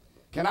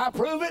 Can I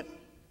prove it?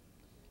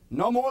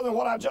 No more than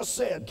what I just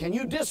said. Can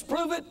you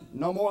disprove it?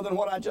 No more than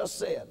what I just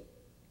said.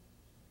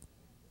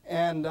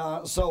 And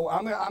so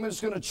I'm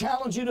just going to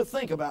challenge you to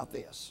think about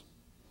this.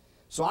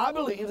 So I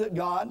believe that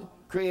God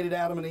created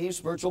Adam and Eve,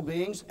 spiritual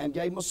beings, and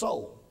gave them a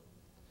soul,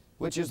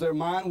 which is their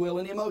mind, will,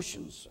 and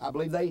emotions. I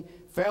believe they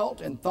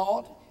felt and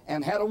thought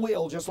and had a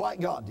will just like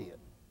God did,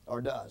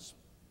 or does.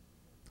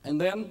 And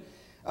then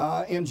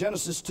in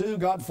Genesis 2,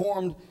 God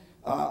formed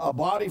a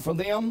body for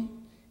them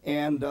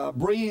and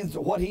breathed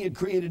what he had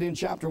created in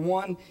chapter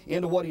 1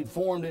 into what he'd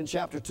formed in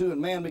chapter 2,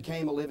 and man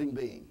became a living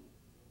being,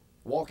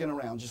 walking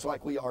around just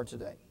like we are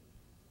today.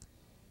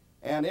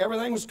 And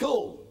everything was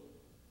cool.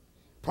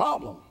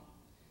 Problem.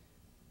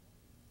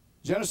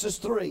 Genesis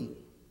 3,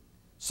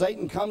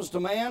 Satan comes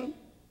to man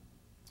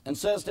and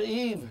says to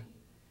Eve,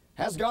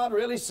 has God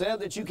really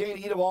said that you can't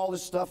eat of all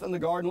this stuff in the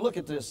garden? Look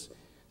at this.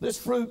 This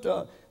fruit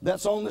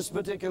that's on this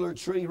particular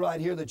tree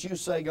right here that you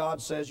say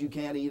God says you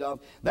can't eat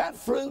of, that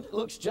fruit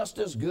looks just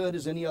as good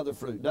as any other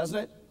fruit, doesn't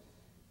it?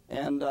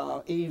 And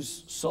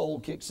Eve's soul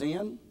kicks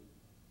in,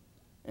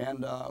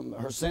 and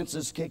her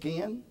senses kick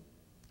in.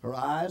 Her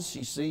eyes,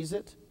 she sees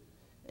it,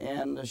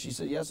 and she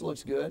said, yes, it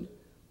looks good.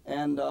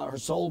 And her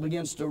soul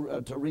begins to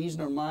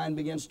reason, her mind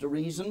begins to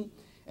reason,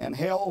 and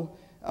hell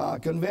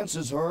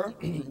convinces her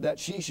that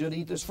she should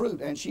eat this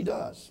fruit, and she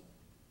does.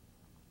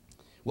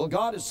 Well,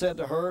 God has said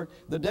to her,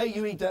 the day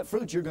you eat that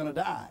fruit, you're going to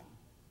die.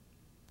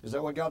 Is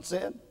that what God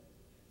said?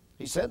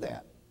 He said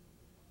that.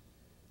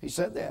 He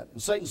said that.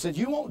 And Satan said,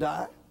 you won't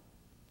die.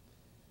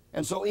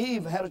 And so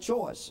Eve had a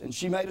choice, and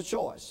she made a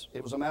choice.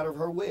 It was a matter of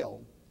her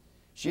will.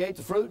 She ate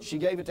the fruit, she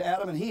gave it to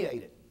Adam, and he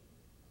ate it.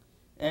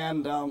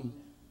 And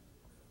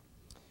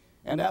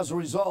as a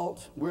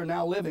result, we're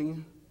now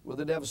living with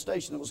the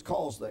devastation that was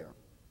caused there.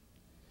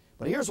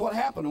 But here's what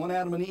happened when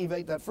Adam and Eve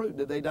ate that fruit.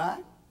 Did they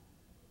die?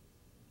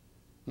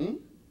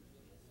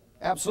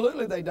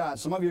 Absolutely they died.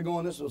 Some of you are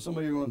going this way, some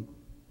of you are going,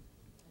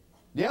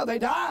 yeah, they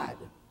died.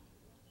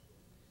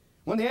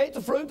 When they ate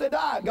the fruit, they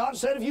died. God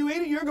said, if you eat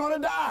it, you're going to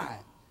die.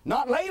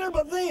 Not later,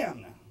 but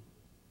then.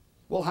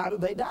 Well, how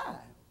did they die?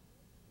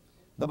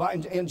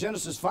 In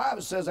Genesis 5,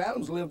 it says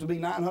Adam's lived to be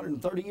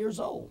 930 years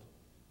old.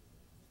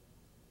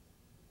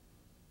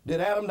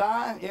 Did Adam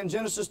die in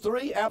Genesis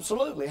 3?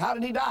 Absolutely. How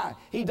did he die?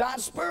 He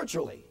died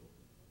spiritually.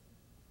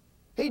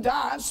 He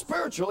died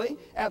spiritually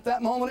at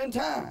that moment in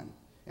time.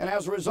 And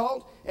as a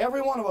result,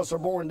 every one of us are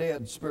born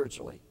dead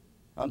spiritually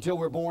until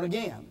we're born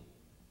again.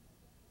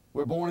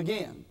 We're born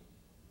again.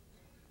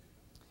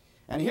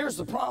 And here's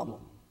the problem.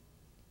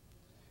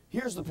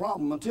 Here's the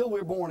problem. Until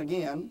we're born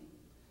again,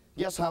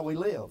 guess how we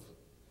live?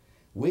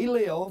 We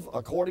live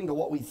according to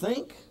what we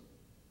think,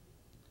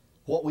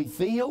 what we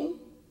feel,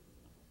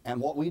 and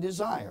what we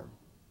desire.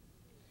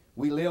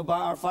 We live by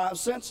our five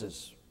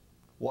senses.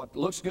 What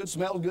looks good,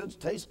 smells good,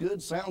 tastes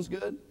good, sounds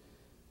good,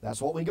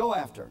 that's what we go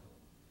after.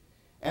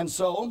 And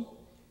so,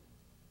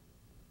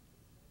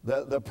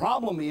 the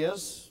problem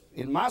is,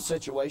 in my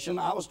situation,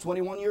 I was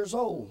 21 years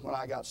old when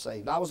I got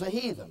saved. I was a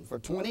heathen for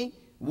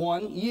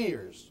 21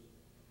 years.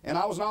 And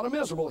I was not a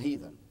miserable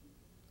heathen.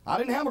 I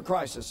didn't have a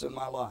crisis in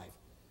my life.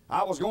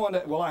 I was going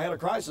to, well, I had a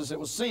crisis. It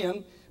was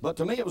sin, but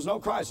to me it was no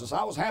crisis.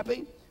 I was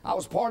happy. I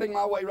was partying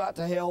my way right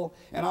to hell,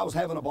 and I was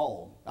having a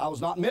ball. I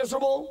was not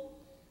miserable.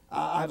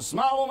 I had a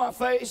smile on my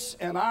face,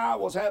 and I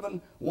was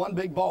having one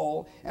big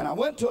ball. And I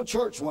went to a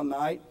church one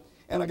night,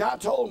 and a guy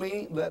told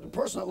me that the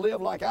person that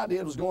lived like I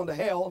did was going to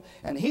hell,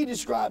 and he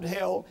described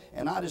hell,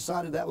 and I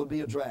decided that would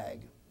be a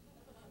drag.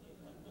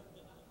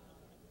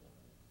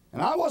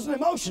 And I wasn't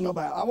emotional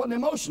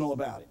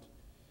about it.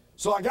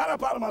 So I got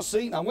up out of my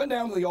seat, and I went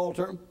down to the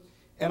altar,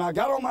 and I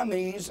got on my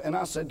knees, and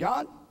I said,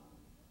 God,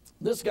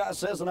 this guy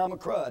says that I'm a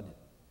crud.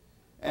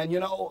 And, you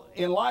know,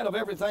 in light of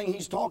everything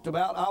he's talked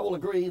about, I will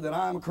agree that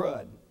I'm a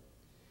crud.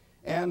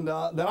 and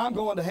that I'm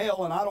going to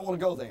hell and I don't want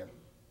to go there.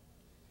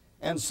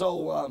 And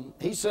so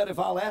he said, if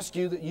I'll ask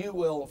you that you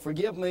will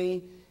forgive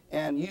me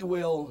and you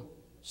will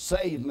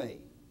save me.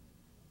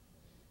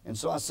 And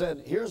so I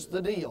said, here's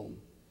the deal.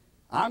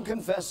 I'm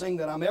confessing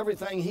that I'm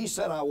everything he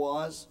said I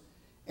was,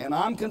 and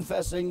I'm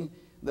confessing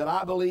that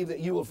I believe that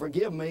you will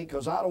forgive me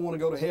because I don't want to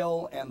go to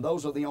hell, and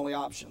those are the only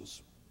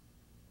options.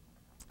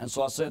 And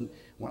so I said,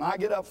 when I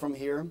get up from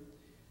here,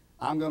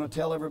 I'm going to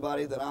tell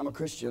everybody that I'm a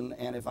Christian,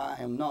 and if I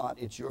am not,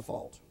 it's your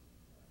fault.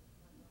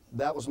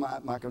 That was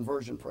my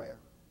conversion prayer.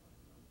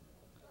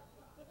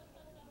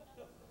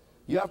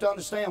 You have to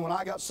understand, when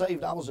I got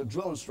saved, I was a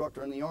drill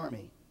instructor in the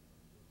Army.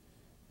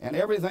 And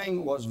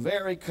everything was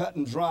very cut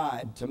and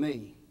dried to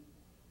me.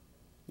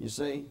 You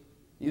see,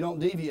 you don't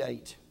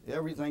deviate.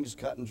 Everything's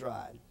cut and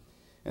dried.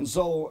 And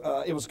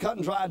so it was a cut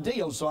and dried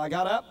deal. So I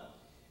got up,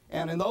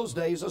 and in those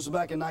days, this was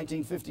back in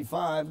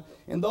 1955,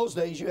 in those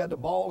days you had to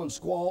bawl and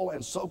squall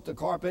and soak the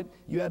carpet.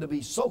 You had to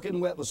be soaking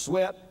wet with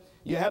sweat.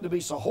 You had to be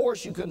so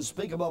hoarse you couldn't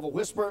speak above a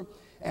whisper.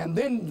 And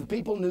then the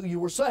people knew you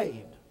were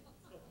saved.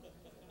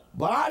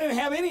 But I didn't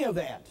have any of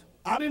that.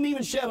 I didn't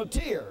even shed a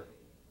tear.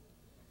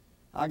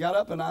 I got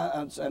up,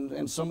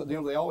 and some,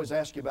 they always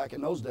ask you back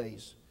in those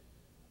days,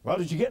 well,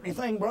 did you get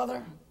anything,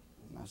 brother?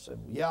 And I said,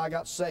 yeah, I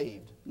got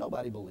saved.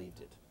 Nobody believed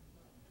it.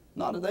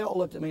 They all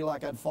looked at me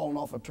like I'd fallen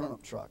off a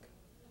turnip truck.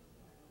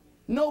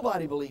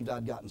 Nobody believed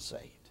I'd gotten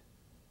saved.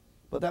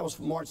 But that was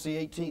March the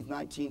 18th,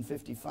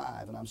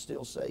 1955, and I'm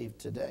still saved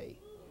today.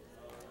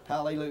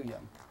 Hallelujah.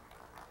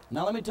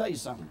 Now let me tell you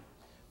something.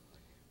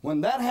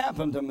 When that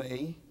happened to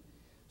me,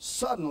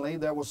 suddenly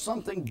there was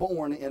something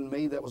born in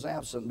me that was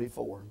absent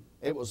before.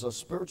 It was a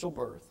spiritual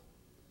birth.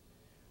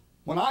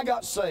 When I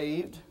got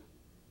saved,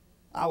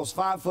 I was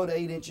 5 foot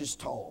 8 inches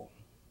tall.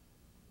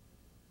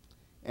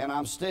 And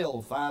I'm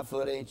still 5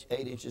 foot 8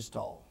 inches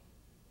tall.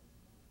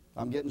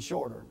 I'm getting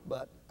shorter,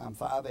 but I'm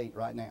 5'8"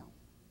 right now.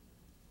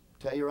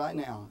 Tell you right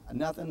now,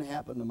 nothing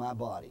happened to my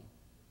body.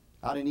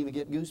 I didn't even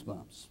get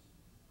goosebumps.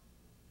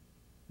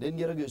 Didn't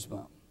get a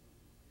goosebump.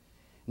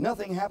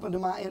 Nothing happened to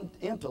my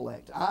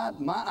intellect.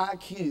 My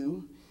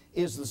IQ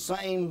is the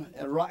same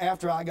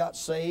after I got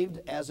saved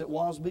as it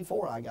was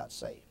before I got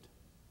saved.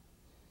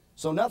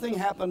 So nothing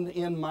happened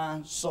in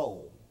my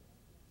soul.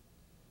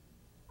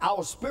 I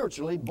was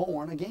spiritually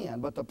born again.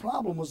 But the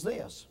problem was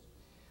this,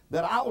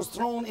 that I was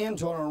thrown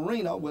into an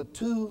arena with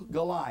 2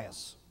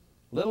 Goliaths.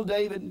 Little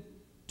David,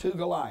 2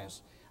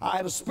 Goliaths. I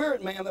had a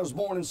spirit man that was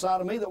born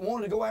inside of me that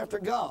wanted to go after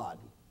God.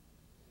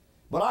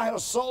 But I had a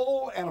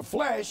soul and a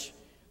flesh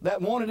that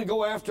wanted to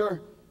go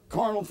after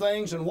carnal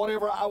things, and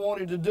whatever I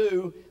wanted to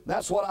do,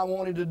 that's what I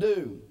wanted to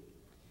do.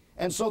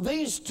 And so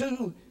these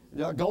 2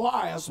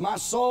 Goliaths, my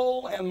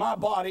soul and my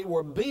body,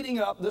 were beating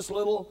up this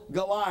little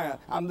Goliath.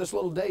 This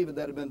little David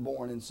that had been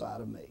born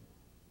inside of me.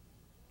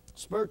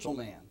 Spiritual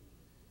man.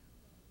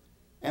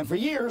 And for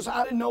years,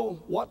 I didn't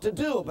know what to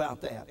do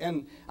about that.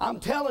 And I'm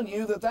telling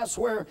you that that's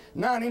where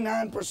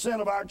 99%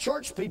 of our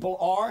church people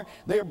are.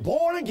 They're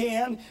born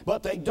again,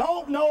 but they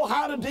don't know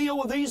how to deal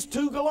with these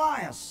 2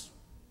 Goliaths.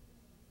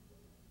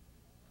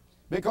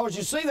 Because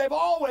you see, they've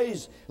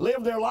always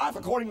lived their life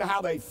according to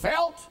how they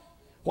felt,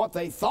 what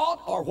they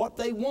thought, or what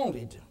they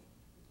wanted.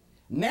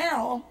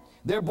 Now,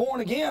 they're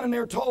born again and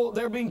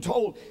they're being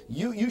told,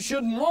 you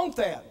shouldn't want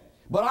that.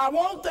 But I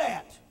want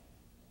that.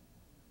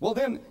 Well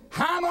then,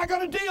 how am I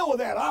going to deal with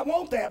that? I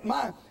want that.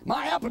 My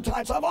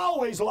appetites, I've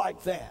always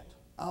liked that.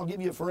 I'll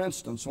give you, for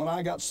instance, when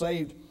I got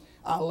saved,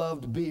 I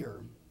loved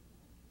beer.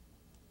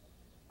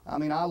 I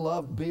mean, I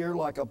loved beer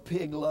like a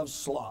pig loves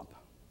slop.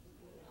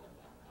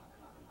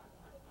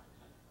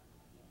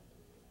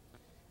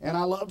 And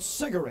I loved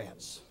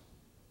cigarettes.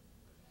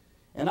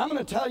 And I'm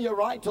going to tell you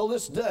right till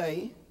this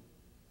day,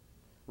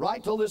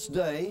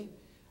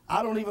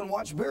 I don't even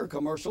watch beer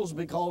commercials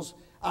because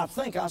I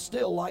think I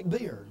still like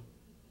beer.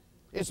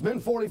 It's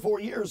been 44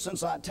 years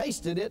since I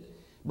tasted it,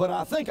 but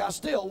I think I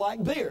still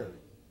like beer.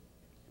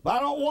 But I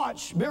don't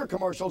watch beer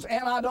commercials,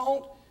 and I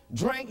don't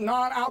drink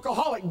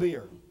non-alcoholic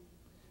beer.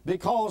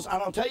 Because,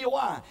 and I'll tell you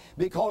why,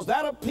 because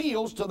that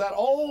appeals to that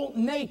old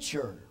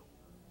nature.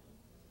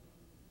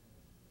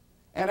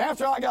 And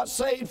after I got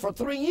saved, for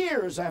 3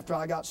 years after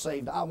I got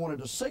saved, I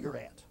wanted a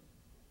cigarette.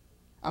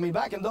 I mean,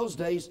 back in those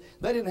days,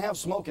 they didn't have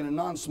smoking and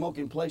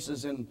non-smoking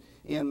places in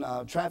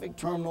traffic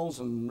terminals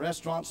and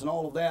restaurants and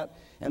all of that.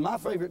 And my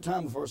favorite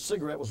time for a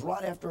cigarette was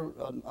right after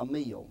a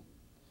meal.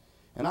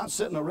 And I'd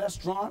sit in a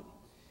restaurant,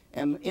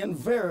 and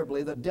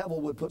invariably the devil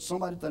would put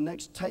somebody at the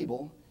next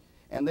table,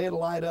 and they'd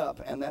light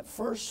up, and that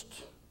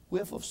first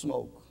whiff of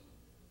smoke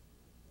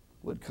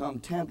would come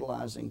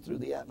tantalizing through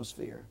the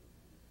atmosphere,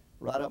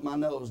 right up my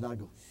nose, and I'd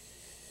go.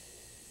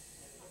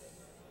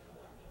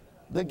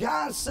 The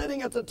guy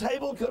sitting at the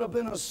table could have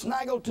been a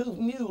snaggletooth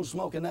mule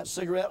smoking that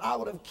cigarette. I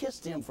would have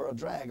kissed him for a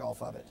drag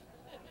off of it.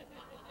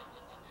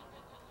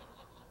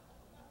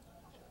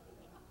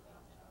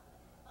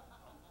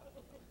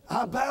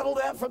 I battled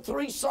that for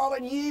 3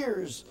 solid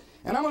years.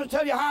 And I'm going to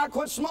tell you how I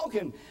quit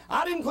smoking.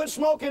 I didn't quit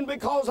smoking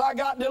because I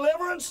got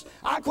deliverance.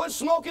 I quit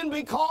smoking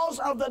because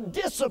of the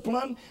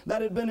discipline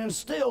that had been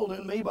instilled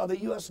in me by the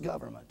U.S.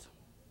 government.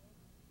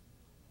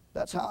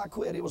 That's how I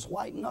quit. It was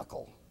white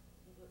knuckle.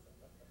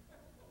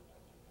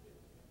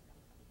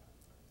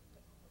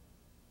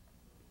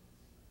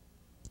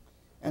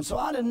 And so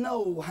I didn't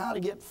know how to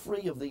get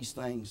free of these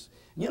things.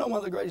 You know, one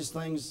of the greatest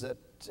things that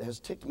has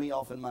ticked me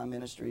off in my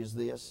ministry is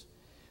this,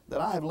 that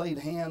I have laid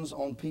hands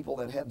on people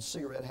that had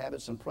cigarette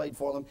habits and prayed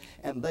for them,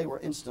 and they were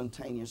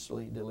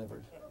instantaneously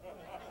delivered.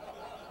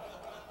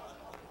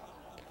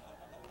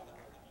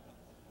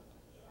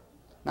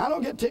 Now, I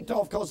don't get ticked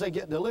off because they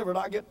get delivered.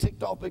 I get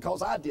ticked off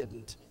because I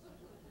didn't.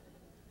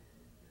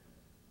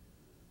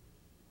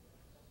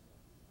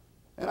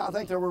 And I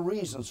think there were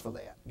reasons for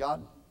that.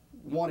 God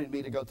wanted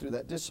me to go through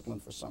that discipline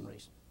for some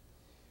reason.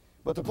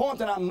 But the point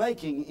that I'm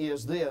making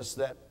is this,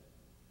 that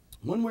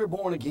when we're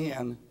born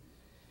again,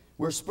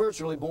 we're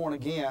spiritually born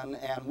again,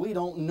 and we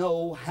don't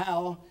know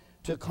how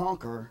to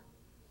conquer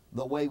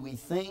the way we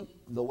think,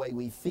 the way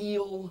we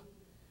feel,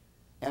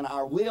 and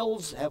our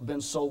wills have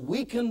been so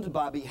weakened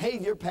by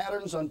behavior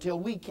patterns until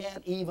we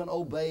can't even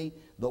obey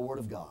the Word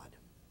of God.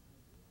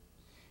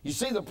 You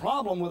see, the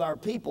problem with our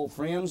people,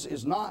 friends,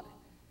 is not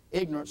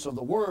ignorance of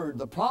the Word.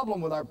 The problem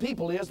with our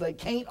people is they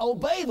can't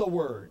obey the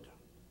Word.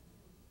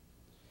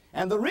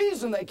 And the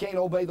reason they can't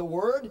obey the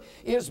Word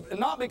is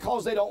not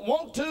because they don't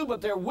want to, but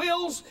their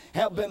wills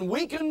have been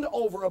weakened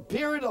over a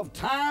period of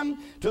time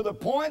to the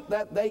point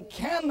that they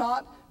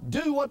cannot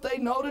do what they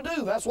know to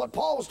do. That's what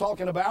Paul was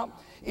talking about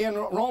in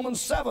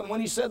Romans 7 when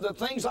he said, the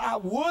things I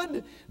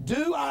would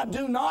do, I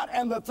do not,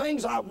 and the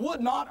things I would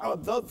not are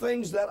the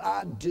things that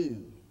I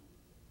do.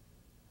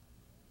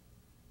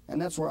 And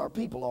that's where our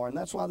people are, and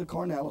that's why the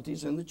carnality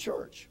is in the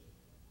church.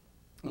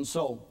 And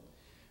so,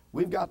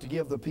 we've got to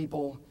give the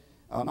people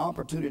an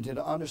opportunity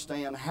to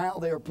understand how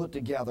they are put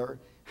together,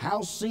 how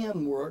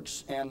sin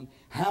works, and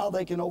how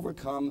they can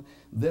overcome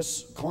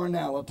this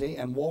carnality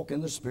and walk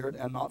in the Spirit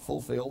and not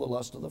fulfill the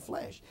lust of the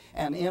flesh,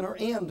 and enter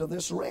into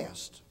this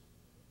rest.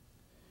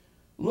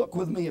 Look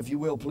with me, if you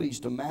will, please,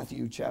 to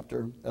Matthew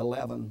chapter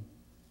 11.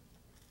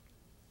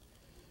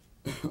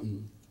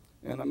 And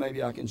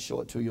maybe I can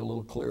show it to you a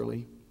little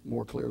clearly.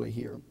 More clearly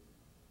here.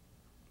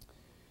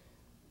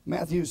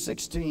 Matthew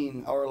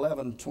 16 or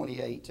 11,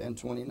 28 and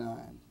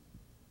 29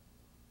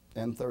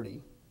 and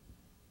 30.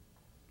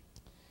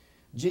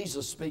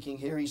 Jesus speaking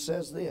here, he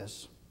says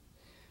this,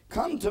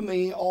 come to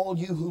me, all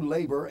you who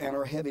labor and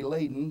are heavy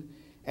laden,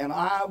 and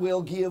I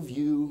will give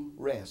you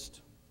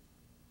rest.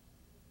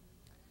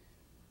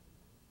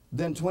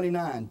 Then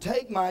 29,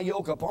 take my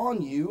yoke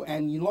upon you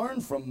and you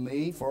learn from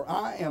me, for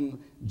I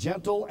am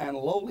gentle and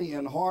lowly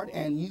in heart,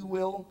 and you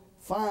will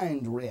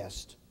find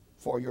rest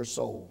for your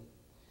soul.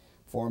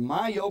 For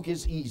my yoke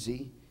is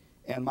easy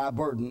and my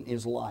burden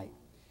is light.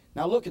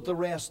 Now look at the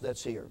rest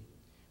that's here.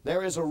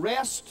 There is a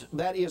rest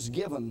that is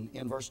given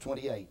in verse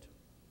 28.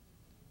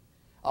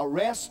 A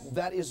rest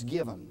that is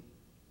given.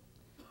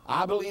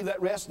 I believe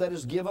that rest that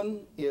is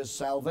given is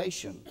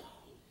salvation.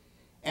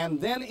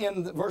 And then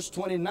in verse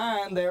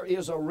 29, there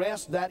is a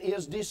rest that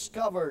is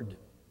discovered.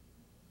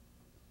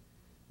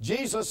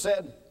 Jesus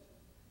said,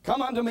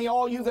 come unto me,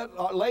 all you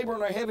that labor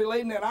and are heavy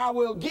laden, and I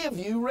will give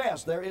you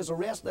rest. There is a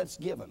rest that's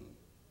given.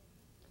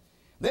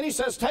 Then he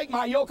says, take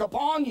my yoke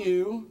upon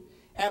you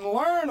and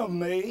learn of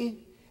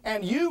me,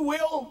 and you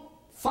will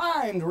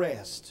find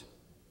rest.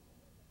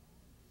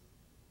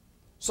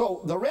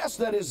 So the rest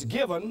that is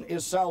given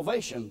is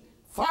salvation.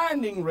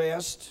 Finding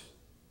rest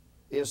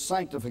is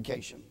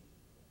sanctification.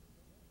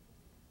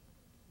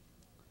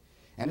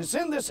 And it's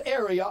in this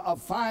area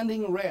of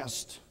finding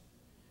rest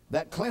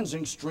that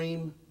cleansing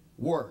stream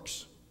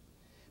works.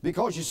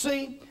 Because you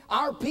see,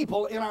 our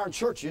people in our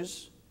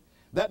churches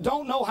that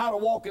don't know how to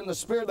walk in the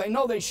Spirit, they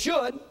know they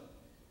should.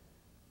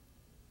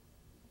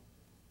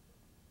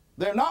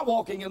 They're not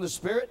walking in the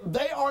Spirit.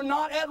 They are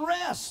not at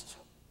rest.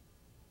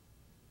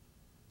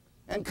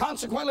 And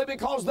consequently,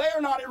 because they're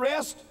not at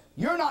rest,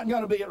 you're not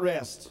going to be at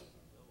rest.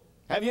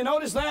 Have you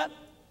noticed that?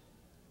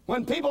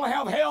 When people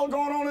have hell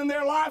going on in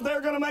their life,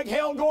 they're going to make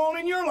hell go on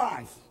in your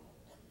life.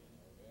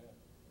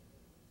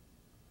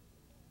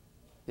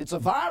 It's a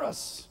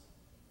virus.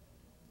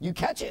 You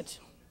catch it.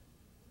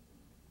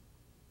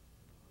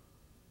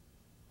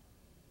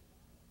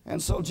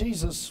 And so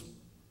Jesus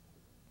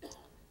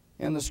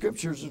and the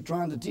Scriptures are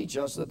trying to teach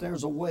us that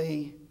there's a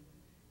way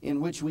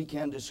in which we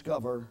can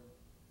discover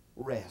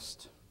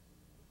rest.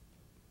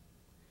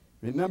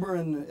 Remember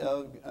in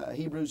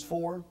Hebrews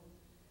 4,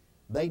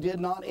 they did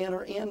not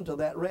enter into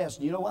that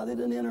rest. You know why they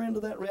didn't enter into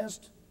that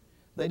rest?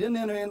 They didn't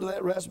enter into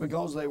that rest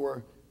because they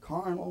were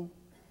carnal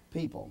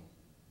people.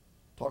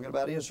 Talking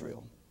about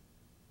Israel.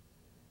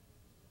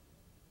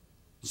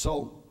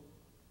 So,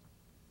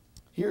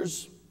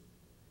 here's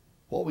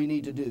what we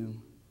need to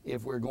do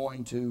if we're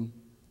going to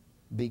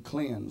be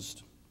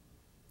cleansed,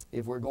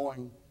 if we're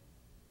going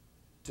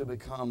to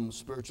become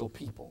spiritual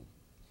people.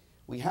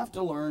 We have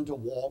to learn to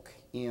walk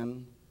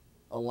in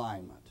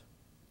alignment.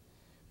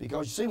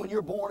 Because you see, when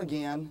you're born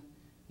again,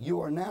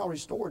 you are now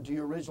restored to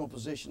your original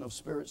position of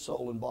spirit,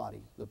 soul, and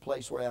body, the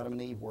place where Adam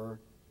and Eve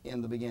were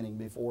in the beginning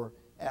before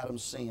Adam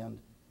sinned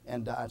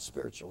and died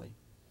spiritually.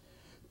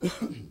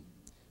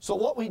 So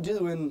what we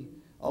do in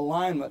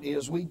alignment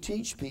is we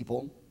teach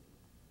people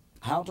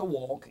how to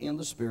walk in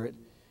the Spirit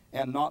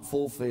and not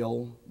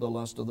fulfill the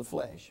lust of the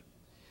flesh.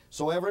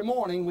 So every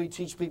morning we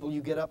teach people,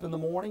 you get up in the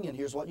morning and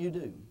here's what you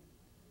do.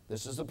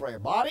 This is the prayer.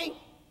 Body,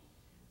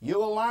 you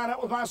will line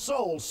up with my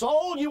soul.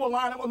 Soul, you will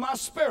line up with my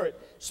spirit.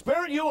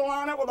 Spirit, you will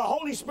line up with the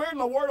Holy Spirit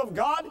and the Word of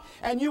God,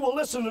 and you will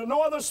listen to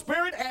no other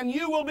spirit, and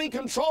you will be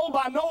controlled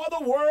by no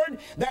other word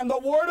than the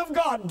Word of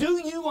God.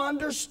 Do you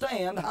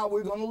understand how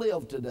we're going to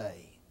live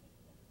today?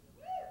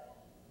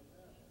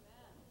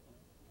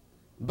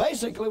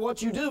 Basically,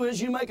 what you do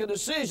is you make a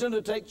decision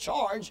to take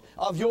charge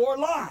of your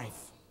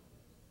life.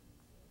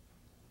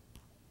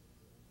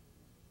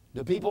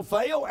 Do people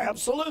fail?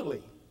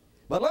 Absolutely.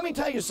 But let me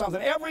tell you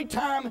something. Every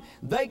time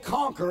they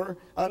conquer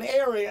an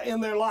area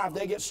in their life,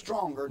 they get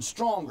stronger and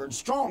stronger and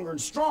stronger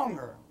and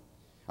stronger.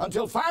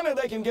 Until finally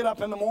they can get up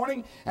in the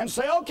morning and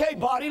say, okay,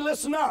 body,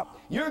 listen up.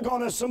 You're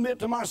going to submit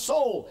to my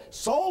soul.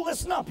 Soul,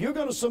 listen up. You're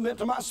going to submit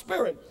to my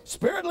spirit.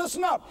 Spirit,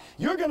 listen up.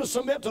 You're going to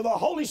submit to the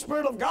Holy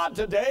Spirit of God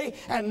today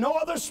and no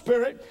other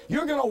spirit.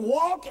 You're going to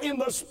walk in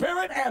the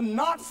Spirit and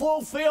not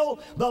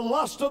fulfill the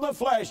lust of the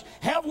flesh.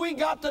 Have we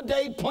got the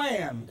day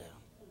planned?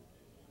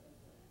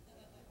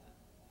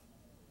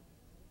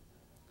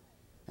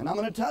 And I'm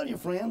going to tell you,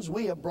 friends,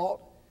 we have brought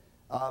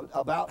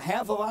about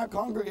half of our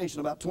congregation,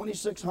 about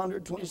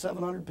 2,600,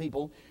 2,700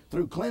 people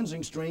through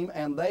Cleansing Stream,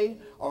 and they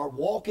are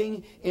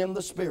walking in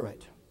the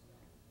Spirit.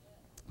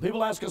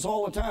 People ask us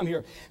all the time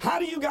here, how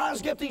do you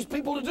guys get these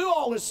people to do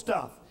all this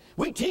stuff?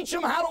 We teach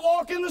them how to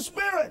walk in the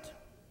Spirit.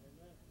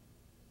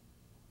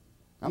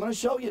 I'm going to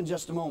show you in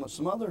just a moment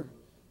some other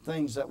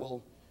things that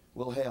will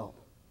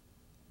help.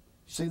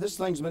 See, this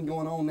thing's been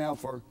going on now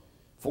for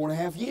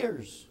 4.5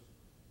 years.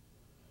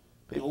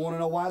 People want to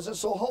know, why is it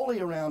so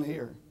holy around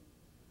here?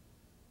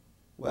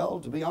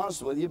 Well, to be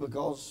honest with you,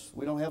 because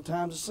we don't have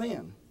time to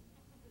sin.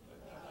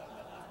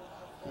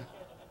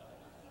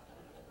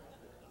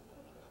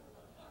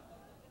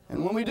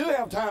 And when we do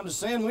have time to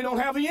sin, we don't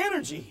have the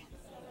energy.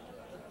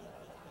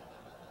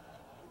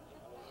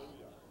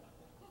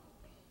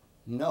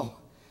 No,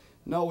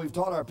 we've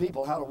taught our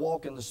people how to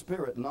walk in the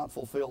Spirit and not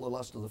fulfill the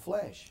lust of the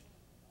flesh.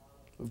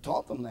 We've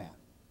taught them that.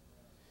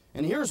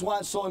 And here's why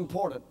it's so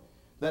important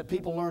that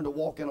people learn to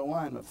walk in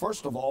alignment.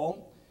 First of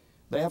all,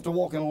 they have to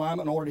walk in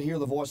alignment in order to hear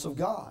the voice of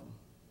God.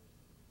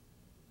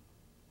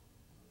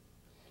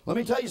 Let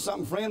me tell you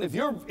something, friend.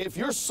 If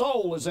your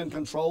soul is in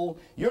control,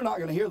 you're not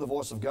going to hear the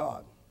voice of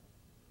God.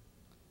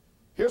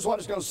 Here's what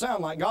it's going to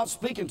sound like. God's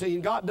speaking to you,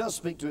 and God does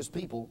speak to His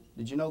people.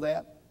 Did you know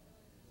that?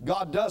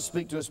 God does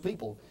speak to His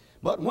people.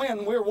 But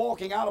when we're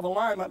walking out of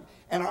alignment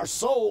and our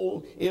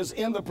soul is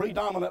in the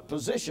predominant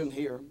position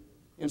here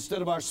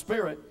instead of our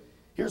spirit,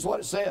 here's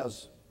what it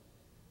says.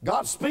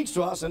 God speaks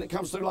to us and it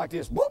comes through like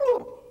this.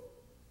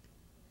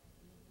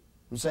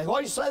 You say, what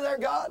do you say there,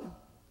 God?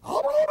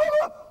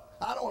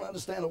 I don't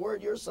understand a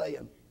word you're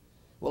saying.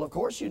 Well, of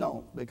course you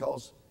don't,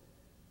 because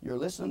you're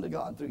listening to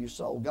God through your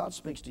soul. God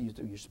speaks to you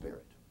through your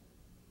spirit.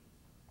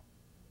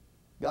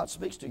 God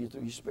speaks to you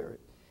through your spirit.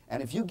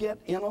 And if you get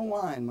in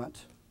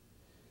alignment,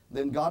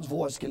 then God's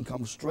voice can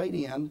come straight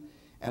in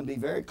and be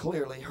very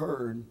clearly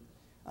heard.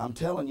 I'm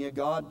telling you,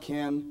 God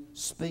can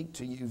speak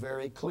to you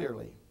very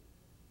clearly.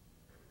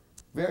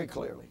 Very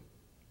clearly.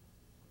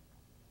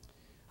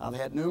 I've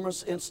had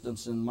numerous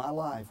instances in my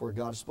life where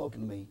God has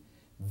spoken to me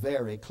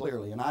very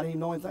clearly. And I didn't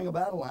even know anything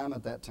about alignment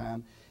at that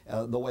time,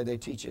 the way they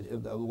teach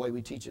it, the way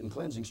we teach it in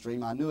Cleansing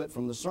Stream. I knew it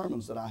from the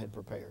sermons that I had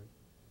prepared.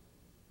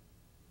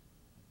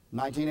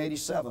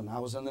 1987, I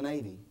was in the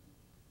Navy.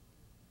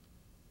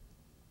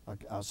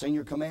 A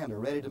senior commander,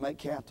 ready to make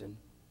captain.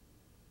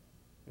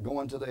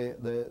 Going to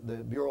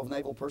the Bureau of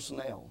Naval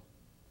Personnel.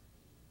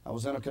 I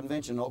was in a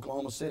convention in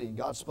Oklahoma City.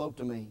 God spoke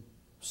to me,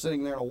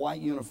 sitting there in a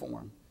white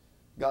uniform.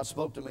 God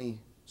spoke to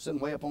me, sitting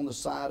way up on the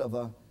side of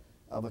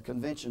a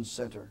convention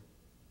center.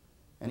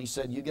 And He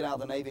said, you get out of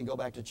the Navy and go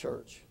back to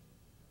church.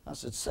 I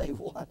said, say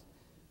what?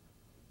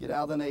 Get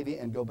out of the Navy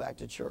and go back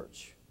to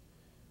church.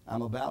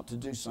 I'm about to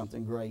do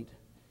something great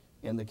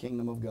in the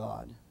kingdom of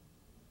God,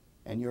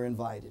 and you're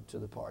invited to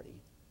the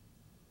party.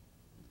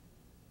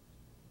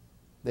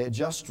 They had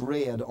just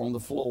read on the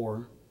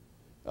floor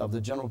of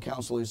the General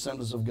Council of the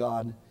Assemblies of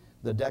God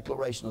the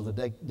declaration of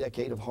the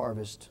decade of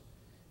harvest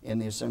in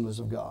the Assemblies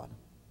of God.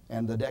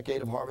 And the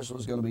decade of harvest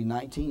was going to be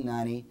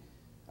 1990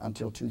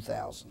 until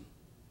 2000.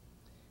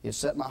 It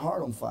set my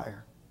heart on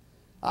fire.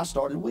 I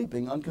started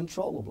weeping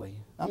uncontrollably.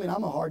 I mean,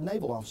 I'm a hard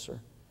naval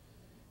officer.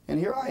 And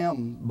here I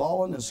am,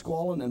 bawling and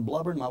squalling and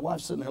blubbering. My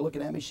wife's sitting there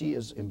looking at me. She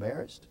is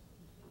embarrassed.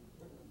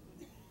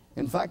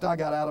 In fact, I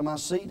got out of my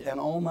seat and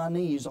on my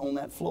knees on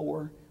that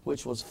floor,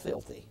 which was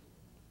filthy.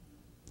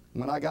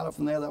 When I got up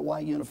from there, that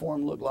white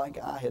uniform looked like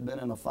I had been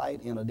in a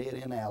fight in a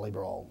dead-end alley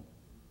brawl.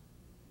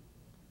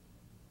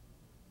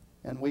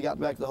 And we got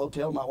back to the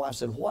hotel. My wife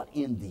said, what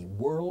in the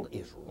world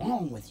is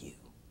wrong with you?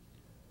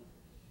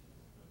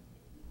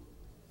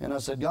 And I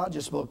said, God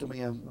just spoke to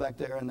me back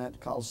there in that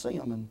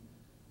Coliseum and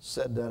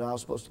said that I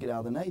was supposed to get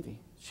out of the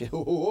Navy. She said,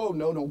 oh,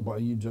 no, don't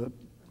buddy, you just.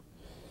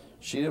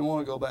 She didn't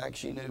want to go back.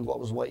 She knew what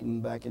was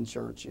waiting back in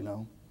church, you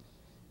know.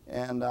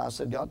 And I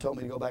said, God told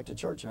me to go back to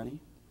church, honey.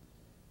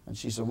 And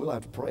she said, we'll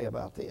have to pray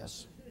about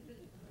this.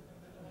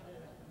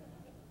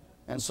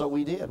 And so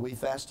we did. We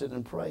fasted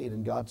and prayed,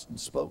 and God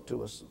spoke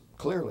to us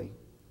clearly.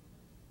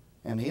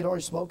 And He had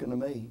already spoken to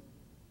me.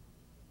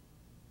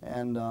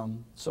 And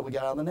so we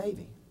got out of the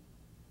Navy.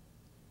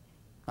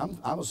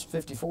 I was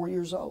 54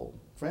 years old.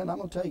 Friend, I'm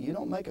going to tell you, you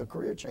don't make a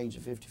career change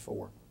at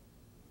 54.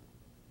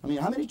 I mean,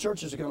 how many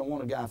churches are going to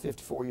want a guy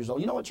 54 years old?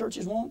 You know what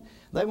churches want?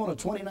 They want a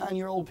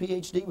 29-year-old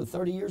PhD with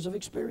 30 years of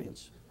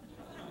experience.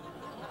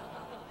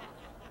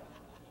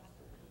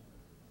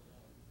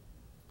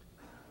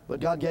 But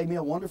God gave me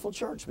a wonderful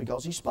church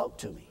because He spoke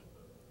to me.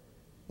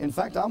 In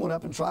fact, I went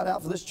up and tried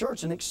out for this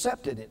church and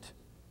accepted it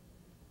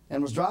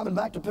and was driving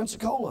back to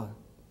Pensacola.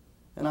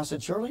 And I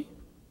said, Shirley,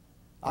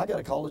 I got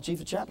to call the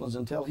chief of chaplains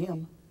and tell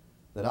him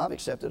that I've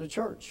accepted a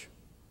church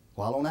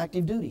while on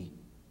active duty.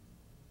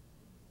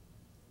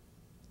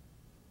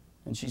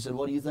 And she said,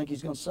 what do you think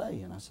he's going to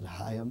say? And I said,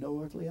 I have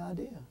no earthly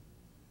idea.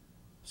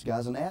 This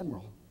guy's an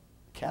admiral,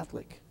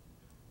 Catholic.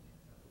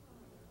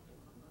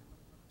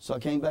 So I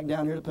came back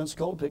down here to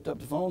Pensacola, picked up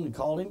the phone and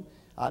called him.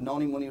 I'd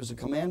known him when he was a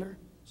commander.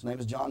 His name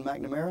is John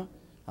McNamara.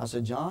 I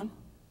said, John,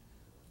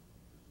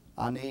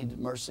 I need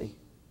mercy.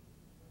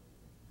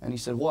 And he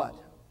said, what?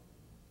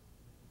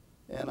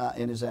 And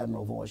in his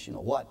admiral voice, you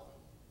know, what?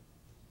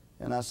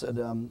 And I said,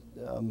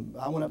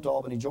 I went up to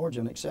Albany,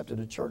 Georgia and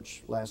accepted a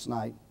church last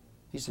night.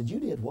 He said, you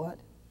did what?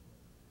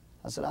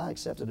 I said, I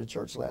accepted a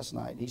church last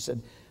night. He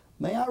said,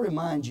 may I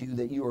remind you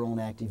that you are on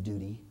active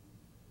duty?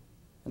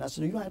 And I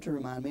said, you don't have to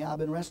remind me. I've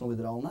been wrestling with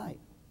it all night.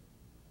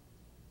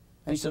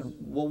 And he said,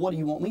 well, what do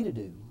you want me to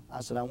do?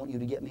 I said, I want you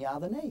to get me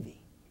out of the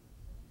Navy.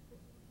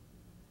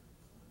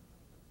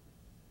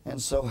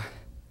 And so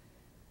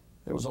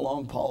there was a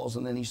long pause,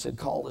 and then he said,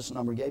 call this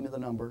number. Gave me the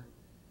number.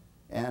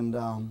 And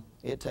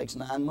it takes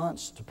 9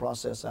 months to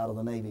process out of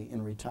the Navy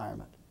in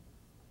retirement.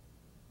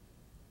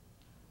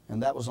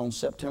 And that was on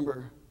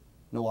October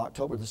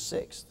the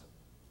 6th.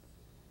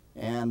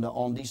 And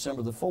on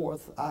December the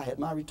 4th, I had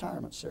my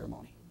retirement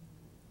ceremony.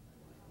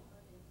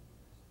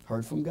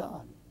 Heard from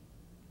God.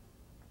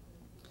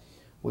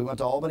 We went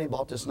to Albany,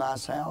 bought this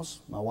nice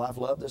house. My wife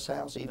loved this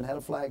house, even had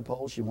a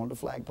flagpole. She wanted a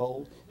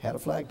flagpole, had a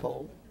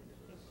flagpole.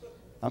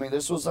 I mean,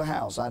 this was the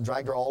house. I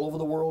dragged her all over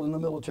the world in the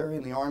military,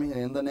 in the Army,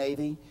 and in the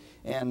Navy.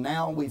 And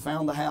now we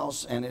found the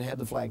house, and it had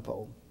the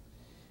flagpole.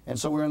 And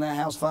so we were in that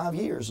house 5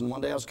 years. And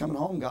one day I was coming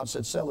home, God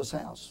said, sell this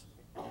house.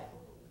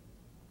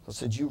 I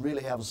said, you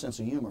really have a sense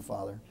of humor,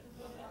 Father.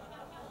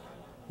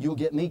 You'll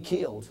get me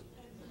killed.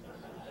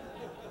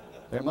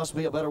 There must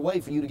be a better way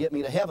for you to get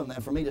me to heaven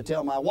than for me to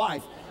tell my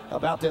wife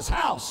about this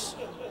house.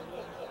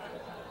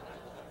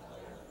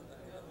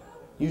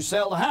 You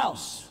sell the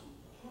house.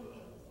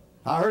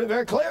 I heard it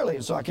very clearly.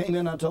 And so I came in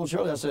and I told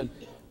Shirley, I said,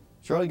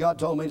 Shirley, God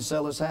told me to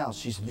sell this house.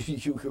 She said,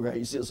 you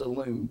crazy as a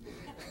loon.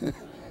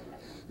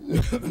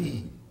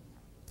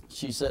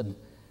 She said,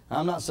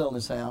 I'm not selling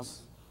this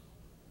house.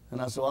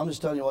 And I said, well, I'm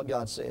just telling you what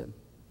God said.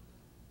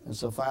 And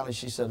so finally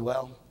she said,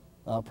 well,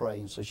 I'll pray.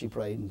 And so she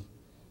prayed. And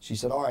she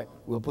said, all right,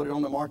 we'll put it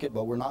on the market,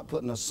 but we're not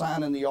putting a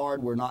sign in the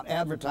yard. We're not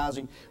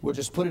advertising. We'll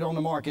just put it on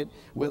the market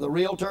with a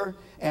realtor.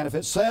 And if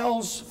it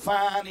sells,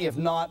 fine. If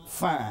not,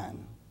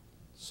 fine.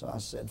 So I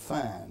said,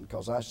 fine,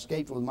 because I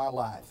escaped with my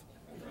life.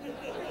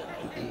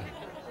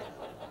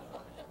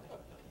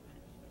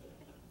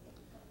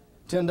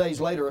 10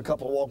 days later, a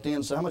couple walked in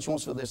and said, how much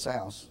wants for this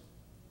house?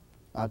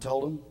 I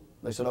told them.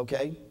 They said,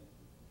 okay.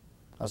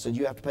 I said,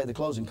 you have to pay the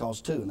closing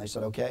costs too. And they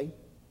said, okay.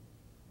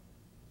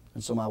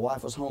 And so my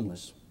wife was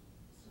homeless.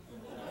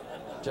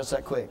 Just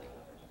that quick.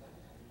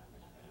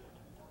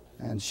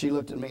 And she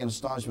looked at me in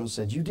astonishment and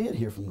said, you did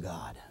hear from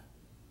God.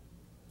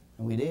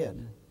 And we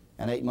did.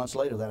 And 8 months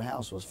later, that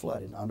house was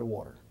flooded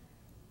underwater.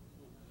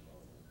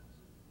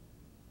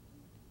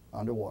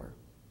 Underwater.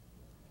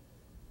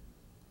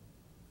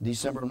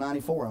 December of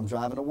 '94, I'm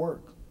driving to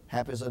work,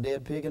 happy as a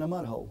dead pig in a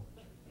mud hole.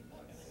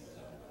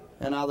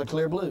 And out of the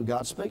clear blue,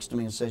 God speaks to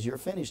me and says, you're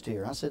finished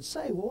here. I said,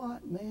 say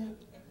what, man?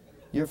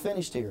 You're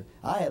finished here.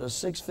 I had a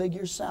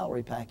 6-figure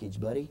salary package,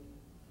 buddy.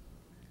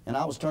 And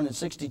I was turning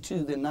 62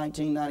 then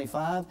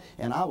 1995,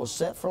 and I was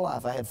set for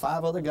life. I had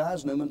 5 other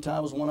guys. Newman Ty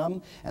was one of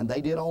them, and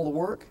they did all the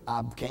work.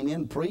 I came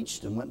in,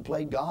 preached, and went and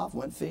played golf,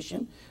 went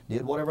fishing,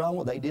 did whatever I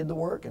wanted. They did the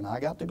work, and I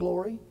got the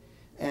glory.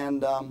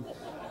 And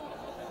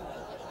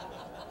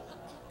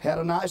had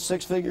a nice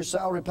 6-figure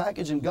salary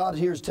package, and God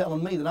here is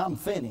telling me that I'm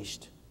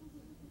finished.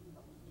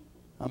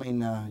 I mean,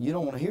 you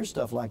don't want to hear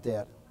stuff like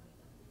that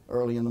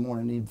early in the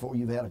morning before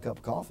you've had a cup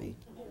of coffee.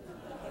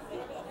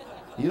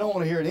 You don't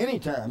want to hear it any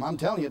time. I'm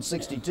telling you, it's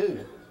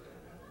 62.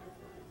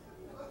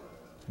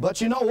 But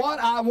you know what?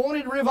 I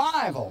wanted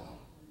revival.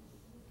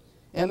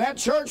 And that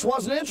church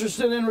wasn't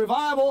interested in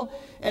revival,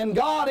 and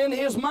God in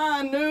His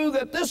mind knew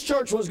that this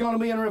church was going to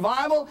be in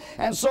revival,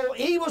 and so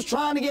He was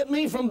trying to get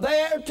me from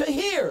there to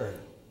here.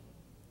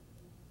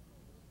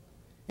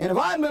 And if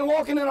I hadn't been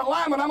walking in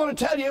alignment, I'm going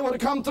to tell you, it would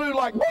have come through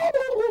like, blah, blah,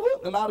 blah,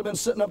 blah, and I'd have been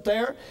sitting up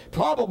there,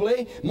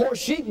 probably more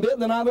sheep bit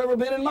than I've ever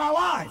been in my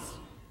life.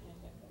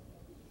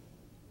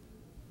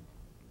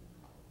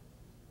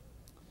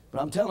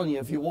 But I'm telling you,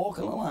 if you walk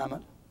in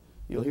alignment,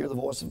 you'll hear the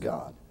voice of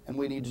God. And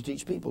we need to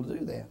teach people to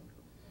do that.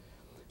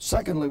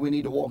 Secondly, we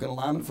need to walk in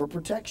alignment for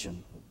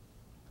protection.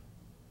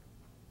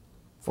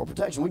 For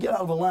protection. We get out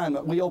of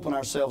alignment, we open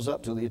ourselves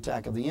up to the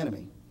attack of the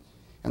enemy.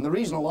 And the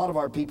reason a lot of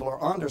our people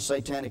are under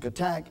satanic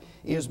attack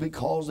is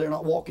because they're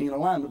not walking in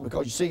alignment.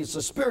 Because you see, it's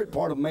the spirit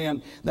part of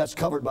man that's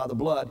covered by the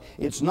blood.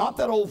 It's not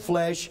that old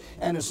flesh,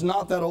 and it's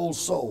not that old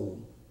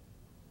soul.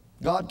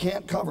 God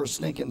can't cover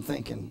stinking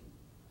thinking.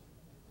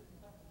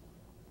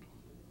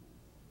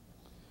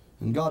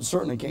 And God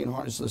certainly can't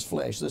harness this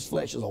flesh. This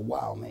flesh is a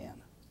wild man.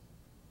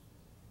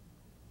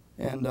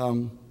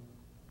 And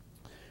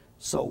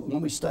so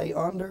when we stay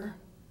under,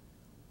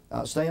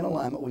 stay in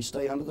alignment, we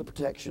stay under the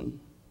protection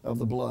of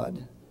the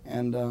blood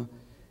and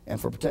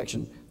for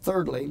protection.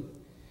 Thirdly,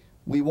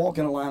 we walk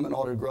in alignment in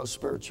order to grow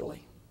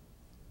spiritually.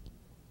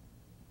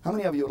 How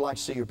many of you would like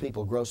to see your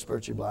people grow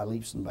spiritually by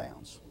leaps and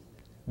bounds?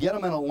 Get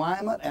them in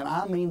alignment, and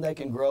I mean they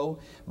can grow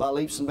by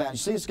leaps and bounds.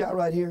 You see this guy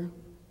right here?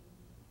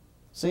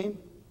 See him?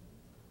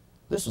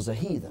 This was a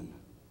heathen.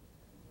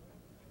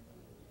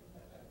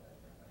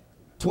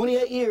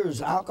 28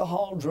 years,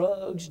 alcohol,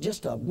 drugs,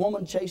 just a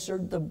woman chaser,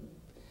 the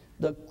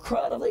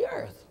crud of the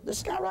earth.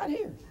 This guy right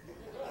here.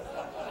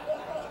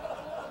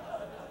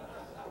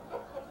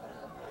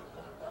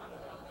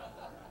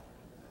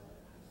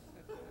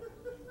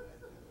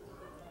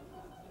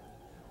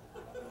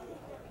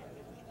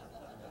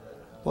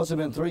 What's it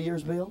been, 3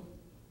 years, Bill?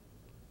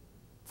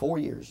 4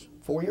 years.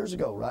 4 years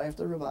ago, right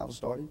after the revival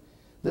started,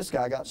 this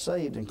guy got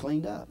saved and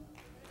cleaned up.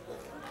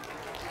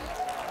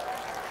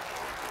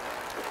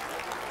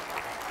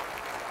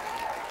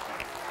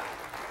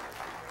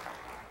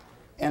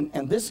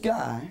 And this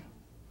guy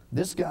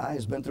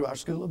has been through our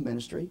school of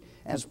ministry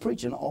and is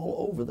preaching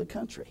all over the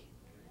country.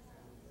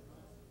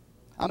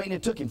 I mean,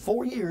 it took him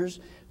 4 years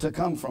to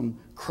come from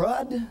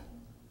crud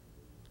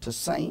to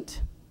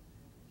saint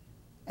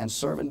and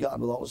serving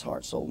God with all his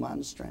heart, soul, mind,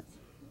 and strength.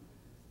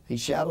 He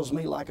shadows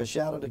me like a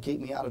shadow to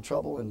keep me out of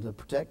trouble and to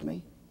protect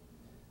me.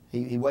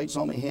 He waits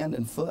on me hand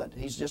and foot.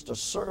 He's just a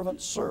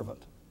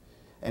servant.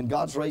 And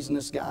God's raising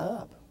this guy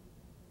up.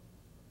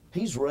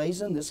 He's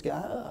raising this guy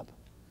up.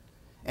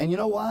 And you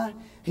know why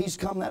he's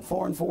come that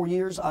far in 4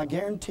 years? I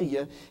guarantee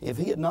you, if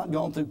he had not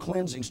gone through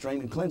cleansing stream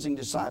and cleansing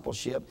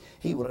discipleship,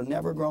 he would have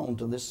never grown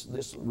to this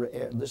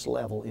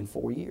level in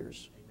 4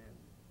 years. Amen.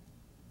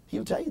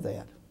 He'll tell you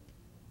that.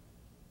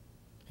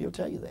 He'll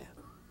tell you that.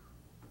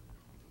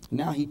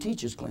 Now he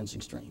teaches cleansing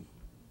stream.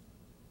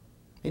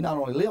 He not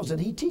only lives it,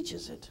 he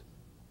teaches it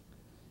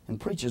and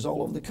preaches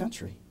all over the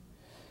country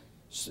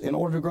in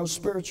order to grow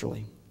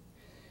spiritually.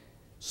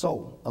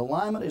 So,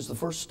 alignment is the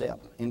first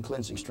step in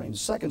cleansing stream. The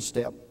second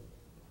step,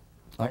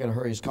 I got to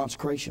hurry, is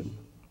consecration.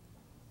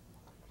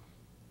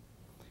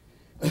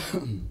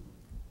 The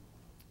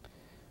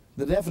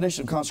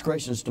definition of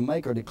consecration is to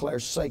make or declare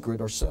sacred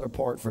or set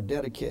apart for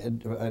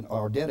dedicated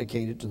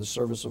to the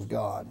service of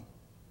God.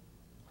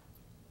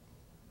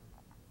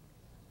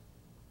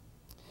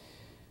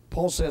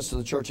 Paul says to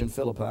the church in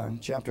Philippi,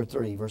 chapter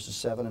 3, verses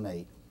 7 and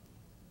 8.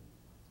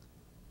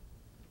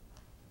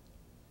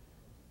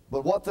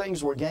 But what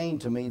things were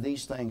gained to me,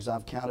 these things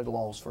I've counted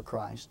loss for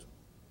Christ.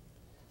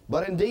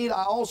 But indeed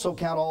I also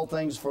count all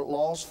things for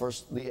loss for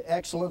the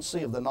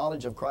excellency of the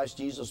knowledge of Christ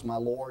Jesus my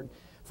Lord,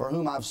 for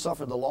whom I've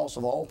suffered the loss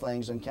of all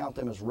things and count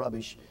them as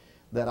rubbish,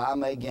 that I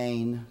may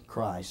gain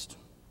Christ.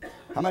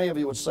 How many of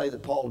you would say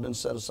that Paul had been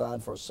set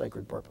aside for a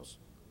sacred purpose?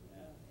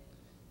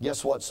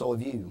 Guess what? So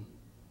have you.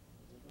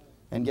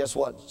 And guess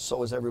what?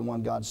 So is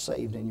everyone God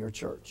saved in your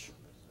church.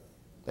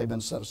 They've been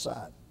set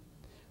aside.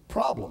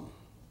 Problem.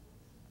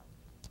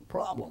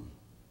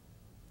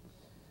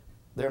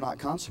 They're not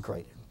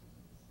consecrated.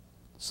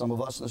 Some of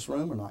us in this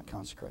room are not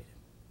consecrated.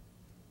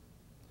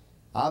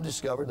 I've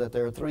discovered that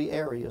there are 3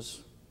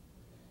 areas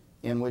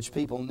in which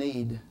people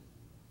need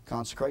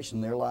consecration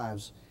in their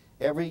lives.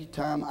 Every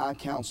time I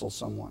counsel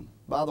someone.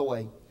 By the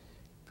way,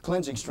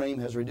 Cleansing Stream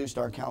has reduced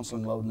our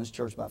counseling load in this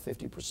church by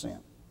 50%.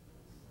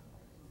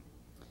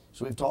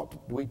 So we've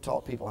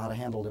taught people how to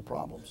handle their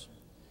problems.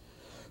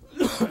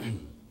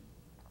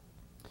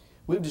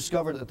 We've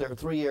discovered that there are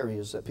 3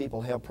 areas that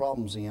people have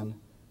problems in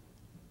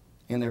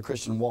their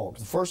Christian walk.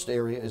 The first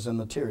area is in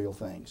material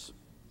things.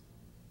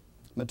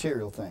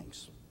 Material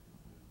things.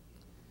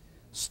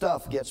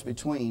 Stuff gets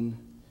between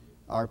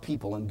our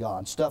people and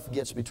God. Stuff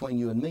gets between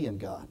you and me and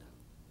God.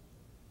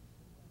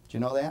 Do you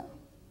know that?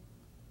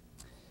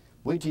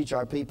 We teach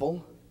our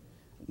people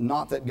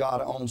not that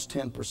God owns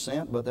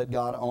 10%, but that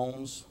God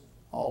owns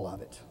all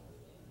of it.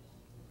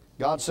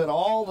 God said,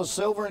 all the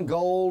silver and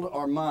gold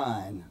are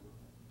mine.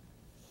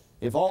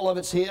 If all of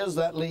it's His,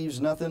 that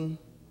leaves nothing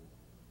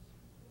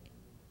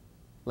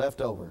left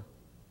over.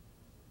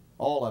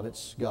 All of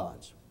it's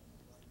God's.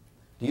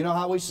 Do you know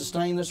how we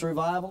sustain this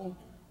revival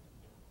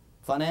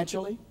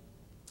financially?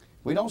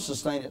 We don't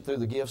sustain it through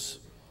the gifts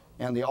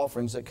and the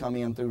offerings that come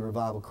in through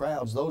revival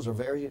crowds, those are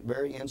very,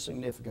 very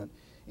insignificant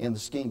in the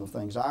scheme of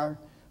things. Our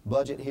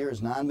budget here is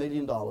 $9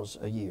 million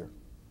a year.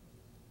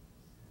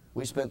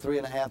 We spent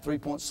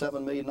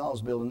 $3.7 million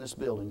building this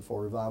building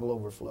for Revival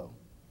Overflow.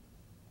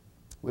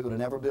 We would have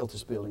never built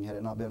this building had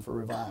it not been for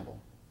revival.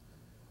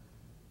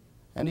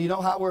 And do you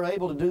know how we're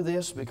able to do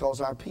this? Because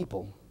our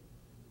people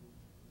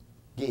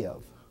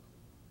give.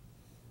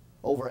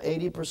 Over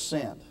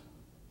 80%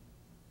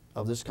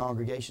 of this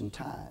congregation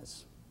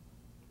tithes.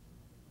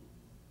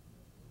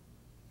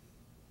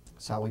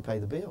 That's how we pay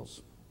the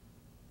bills.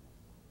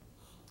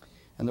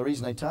 And the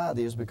reason they tithe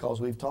is because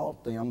we've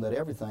taught them that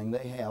everything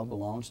they have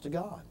belongs to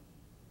God.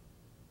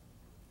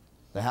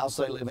 The house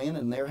they live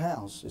in their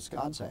house. It's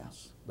God's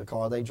house. The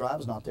car they drive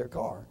is not their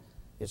car.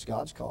 It's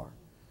God's car.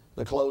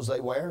 The clothes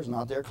they wear is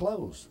not their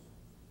clothes.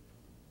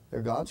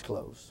 They're God's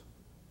clothes.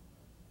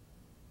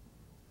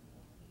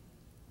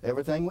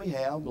 Everything we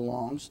have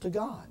belongs to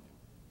God.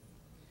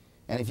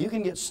 And if you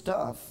can get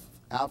stuff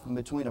out from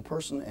between a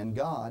person and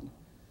God,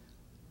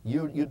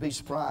 you'd be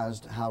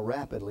surprised how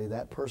rapidly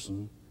that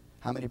person,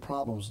 how many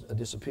problems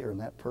disappear in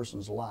that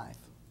person's life.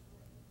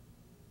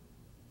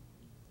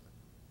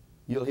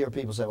 You'll hear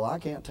people say, well, I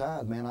can't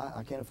tithe, man.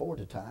 I can't afford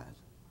to tithe.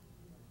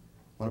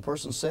 When a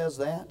person says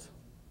that,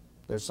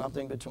 there's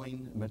something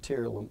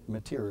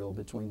material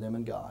between them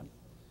and God.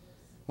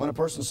 When a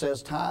person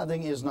says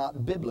tithing is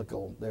not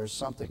biblical, there's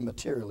something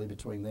materially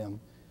between them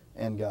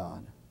and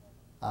God.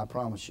 I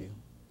promise you.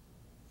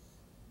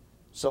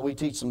 So we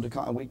teach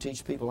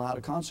people how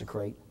to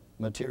consecrate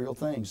material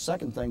things.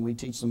 Second thing we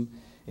teach them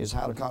is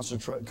how to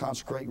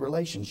consecrate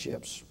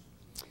relationships.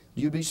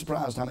 You'd be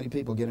surprised how many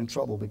people get in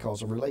trouble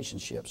because of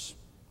relationships.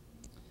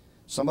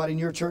 Somebody in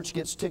your church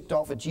gets ticked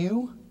off at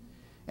you,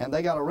 and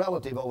they got a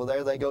relative over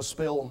there they go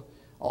spill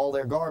all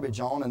their garbage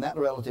on, and that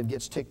relative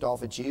gets ticked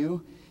off at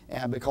you,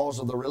 and because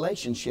of the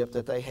relationship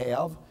that they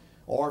have,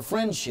 or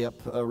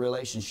friendship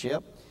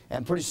relationship,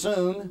 and pretty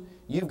soon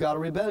you've got a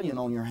rebellion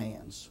on your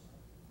hands.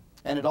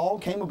 And it all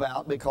came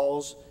about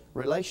because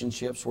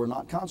relationships were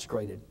not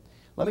consecrated.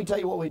 Let me tell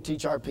you what we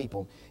teach our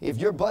people. If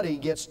your buddy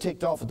gets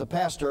ticked off at the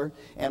pastor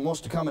and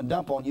wants to come and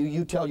dump on you,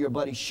 you tell your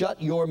buddy,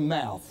 shut your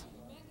mouth.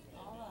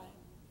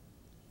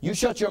 You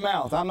shut your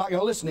mouth. I'm not going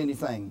to listen to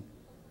anything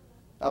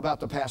about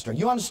the pastor.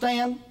 You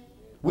understand?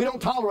 We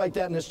don't tolerate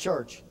that in this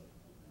church.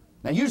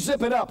 Now you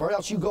zip it up or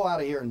else you go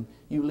out of here and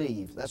you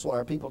leave. That's what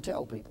our people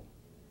tell people.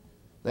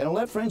 They don't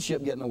let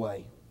friendship get in the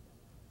way.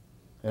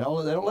 They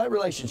don't let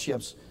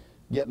relationships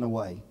get in the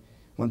way.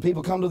 When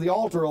people come to the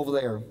altar over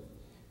there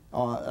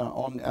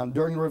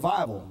during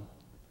revival,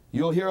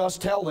 you'll hear us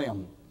tell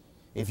them,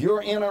 if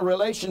you're in a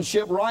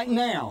relationship right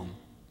now,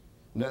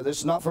 no, this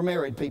is not for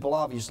married people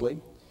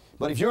obviously,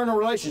 but if you're in a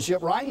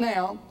relationship right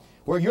now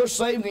where you're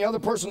saved and the other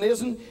person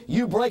isn't,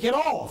 you break it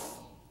off.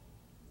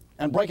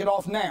 And break it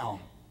off now.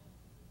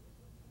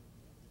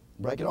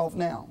 Break it off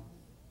now.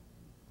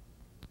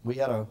 We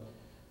had a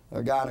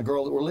guy and a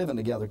girl that were living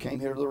together, came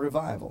here to the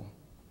revival.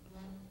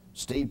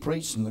 Steve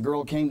preached and the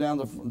girl came down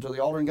to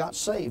the altar and got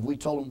saved. We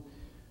told them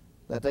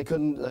that they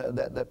couldn't,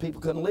 that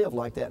people couldn't live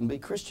like that and be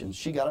Christians.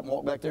 She got up and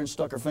walked back there and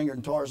stuck her finger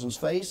in Tarzan's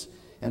face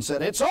and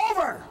said, "It's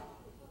over!"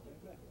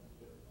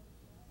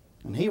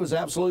 And he was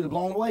absolutely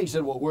blown away. He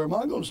said, "Well, where am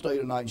I going to stay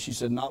tonight?" And she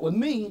said, "Not with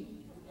me."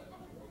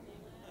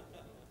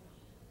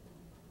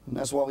 And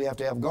that's why we have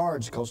to have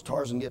guards, because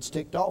Tarzan gets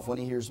ticked off when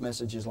he hears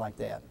messages like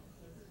that.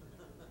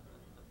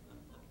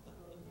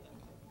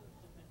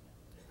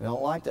 They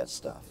don't like that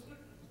stuff.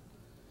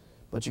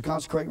 But you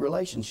consecrate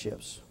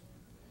relationships.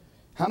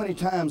 How many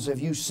times have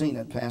you seen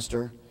it,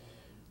 Pastor,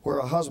 where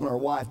a husband or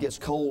wife gets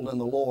cold in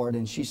the Lord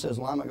and she says,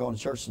 "Well, I'm not going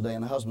to church today,"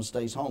 and the husband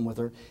stays home with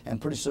her,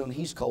 and pretty soon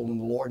he's cold in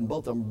the Lord and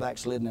both of them are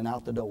backslidden and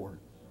out the door?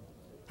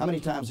 How many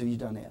times have you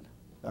done that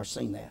or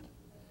seen that?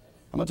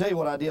 I'm going to tell you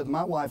what I did.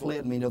 My wife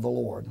led me to the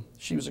Lord.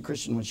 She was a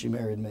Christian when she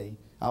married me.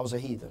 I was a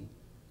heathen.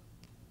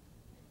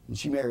 And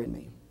she married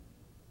me.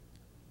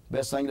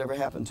 Best thing that ever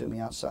happened to me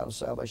outside of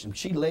salvation.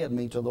 She led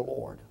me to the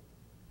Lord.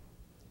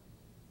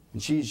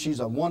 And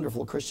she's a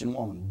wonderful Christian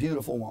woman,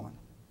 beautiful woman.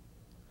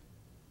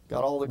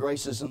 Got all the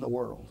graces in the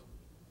world.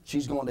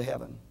 She's going to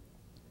heaven.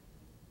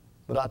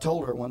 But I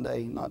told her one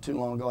day, not too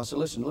long ago, I said,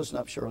 listen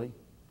up, Shirley.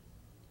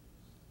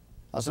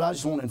 I said, I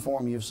just want to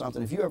inform you of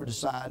something. If you ever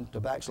decide to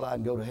backslide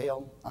and go to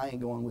hell, I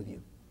ain't going with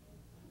you.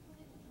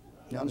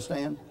 You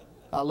understand?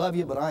 I love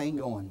you, but I ain't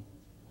going.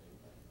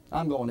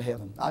 I'm going to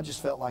heaven. I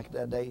just felt like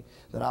that day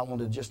that I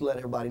wanted to just let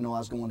everybody know I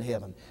was going to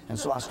heaven. And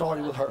so I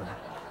started with her.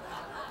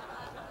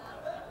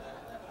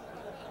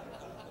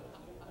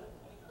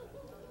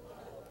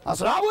 I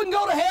said, I wouldn't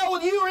go to hell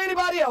with you or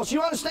anybody else.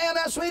 You understand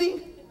that,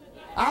 sweetie?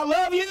 I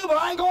love you, but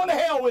I ain't going to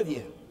hell with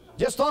you.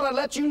 Just thought I'd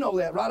let you know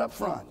that right up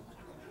front.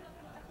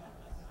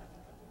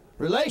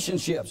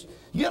 Relationships.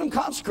 You get them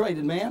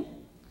consecrated, man.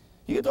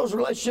 You get those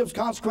relationships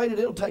consecrated,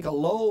 it'll take a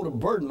load of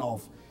burden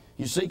off.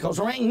 You see, because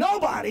there ain't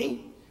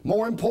nobody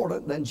more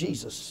important than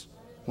Jesus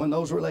when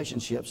those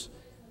relationships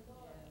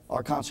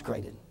are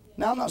consecrated.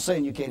 Now, I'm not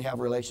saying you can't have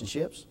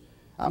relationships.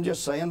 I'm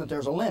just saying that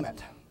there's a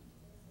limit.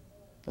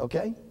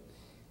 Okay?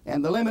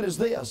 And the limit is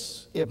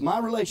this: if my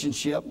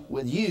relationship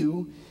with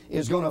you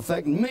is going to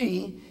affect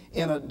me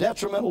in a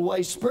detrimental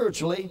way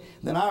spiritually,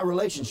 then our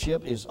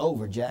relationship is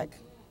over, Jack.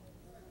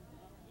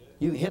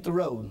 You can hit the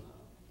road.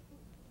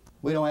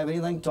 We don't have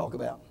anything to talk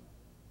about.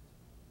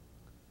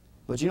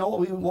 But you know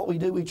what we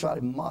do? We try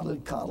to model,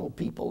 coddle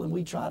people, and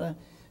we try to,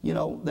 you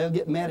know, they'll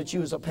get mad at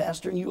you as a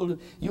pastor, and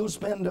you'll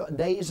spend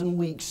days and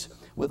weeks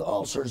with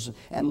ulcers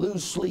and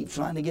lose sleep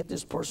trying to get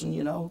this person,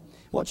 you know.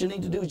 What you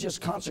need to do is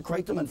just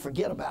consecrate them and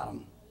forget about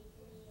them.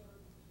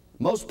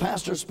 Most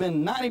pastors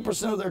spend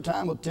 90% of their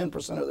time with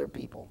 10% of their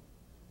people.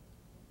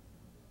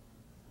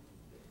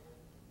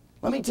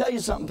 Let me tell you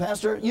something,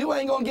 Pastor. You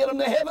ain't going to get them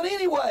to heaven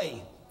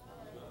anyway.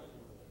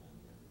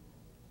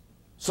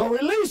 So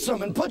release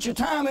them and put your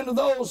time into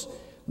those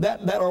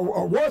that are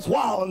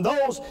worthwhile, and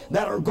those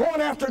that are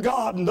going after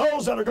God, and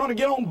those that are going to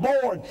get on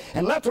board,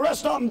 and let the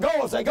rest of them go.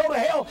 If they go to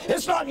hell,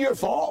 it's not your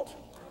fault.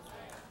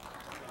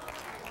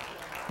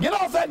 Get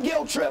off that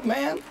guilt trip,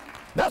 man.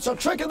 That's a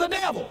trick of the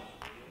devil.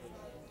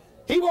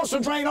 He wants to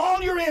drain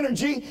all your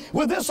energy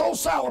with this old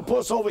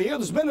sourpuss over here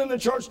that's been in the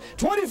church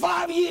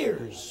 25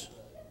 years.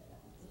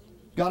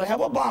 Got to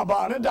have a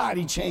baba and a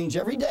diety change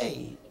every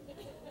day.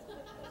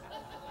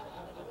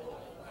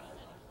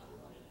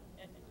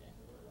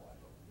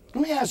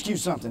 Let me ask you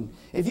something.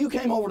 If you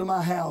came over to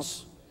my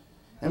house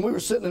and we were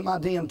sitting in my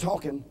den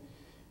talking,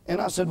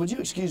 and I said, would you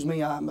excuse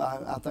me,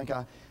 I think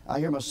I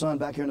hear my son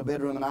back here in the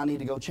bedroom and I need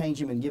to go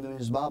change him and give him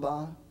his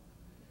baba.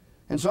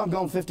 And so I'm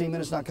gone 15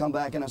 minutes and I come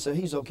back and I said,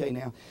 he's okay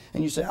now.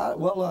 And you say,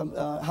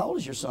 well, how old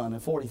is your son?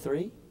 At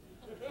 43?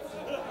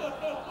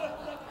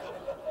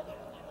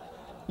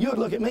 You would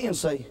look at me and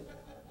say,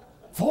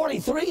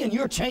 43 and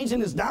you're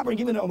changing his diaper and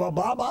giving him a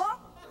baba?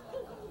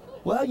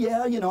 Well,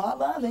 yeah, you know, I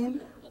love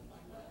him.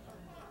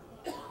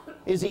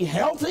 Is he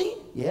healthy?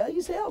 Yeah,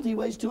 he's healthy. He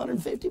weighs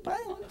 250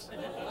 pounds.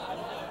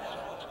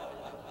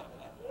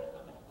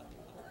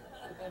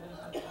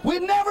 We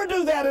never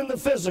do that in the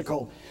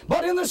physical,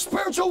 but in the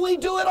spiritual we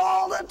do it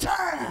all the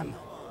time.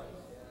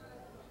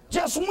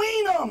 Just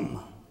wean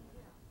them.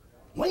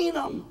 Wean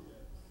them.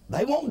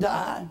 They won't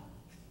die.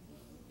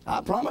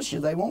 I promise you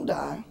they won't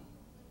die.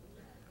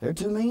 They're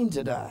too mean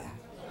to die.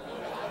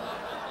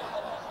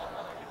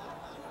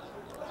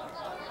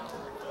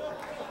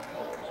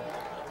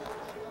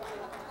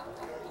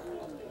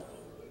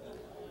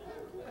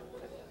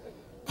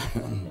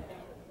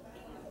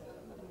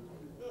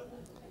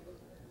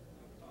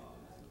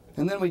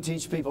 And then we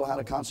teach people how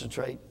to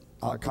consecrate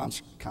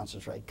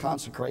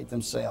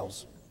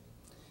themselves.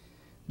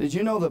 Did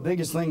you know the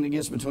biggest thing that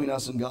gets between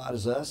us and God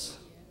is us?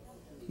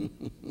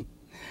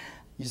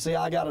 You see,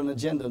 I got an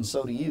agenda and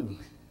so do you.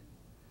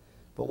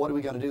 But what are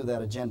we going to do with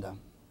that agenda?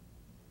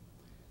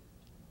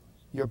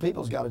 Your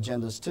people's got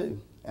agendas too,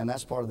 and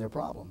that's part of their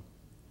problem.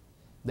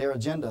 Their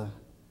agenda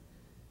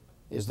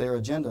is their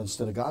agenda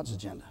instead of God's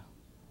agenda.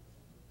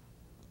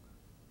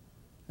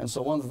 And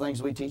so one of the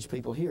things we teach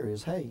people here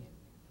is, hey,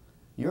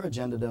 your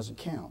agenda doesn't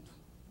count.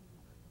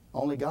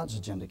 Only God's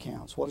agenda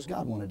counts. What does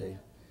God want to do?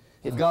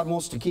 If God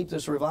wants to keep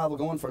this revival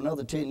going for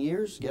another 10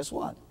 years, guess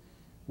what?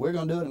 We're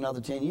going to do it another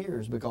 10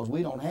 years because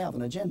we don't have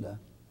an agenda.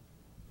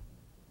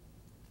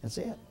 That's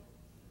it.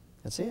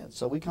 That's it.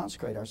 So we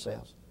consecrate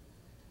ourselves.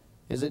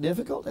 Is it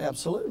difficult?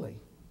 Absolutely.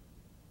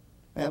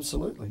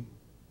 Absolutely.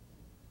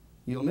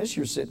 You'll miss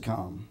your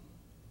sitcom.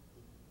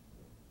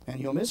 And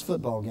you'll miss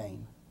football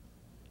game.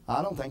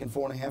 I don't think in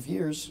 4.5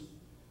 years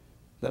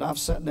that I've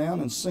sat down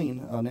and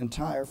seen an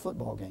entire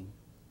football game.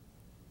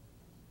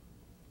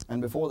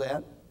 And before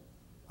that,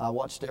 I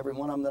watched every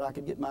one of them that I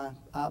could get my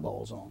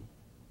eyeballs on.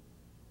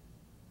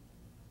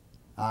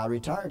 I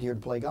retired here to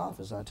play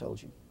golf, as I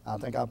told you. I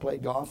think I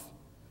played golf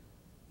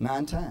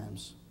 9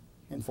 times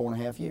in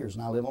 4.5 years,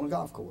 and I live on a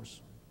golf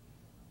course.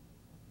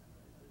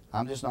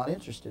 I'm just not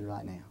interested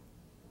right now.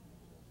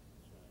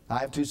 I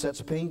have 2 sets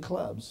of ping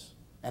clubs,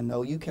 and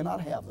no, you cannot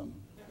have them.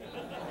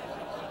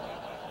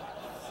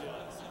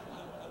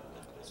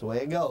 That's the way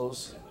it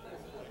goes.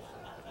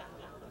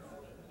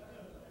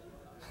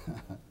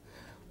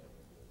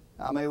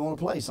 I may want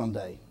to play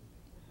someday,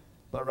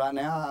 but right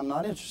now I'm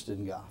not interested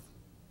in golf.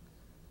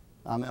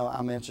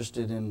 I'm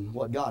interested in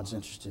what God's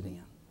interested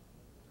in.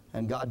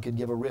 And God could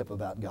give a rip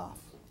about golf.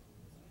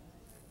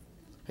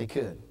 He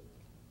could.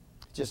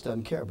 He just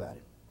doesn't care about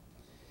it.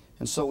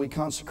 And so we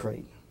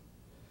consecrate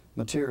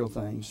material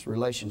things,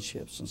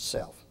 relationships, and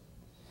self.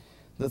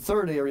 The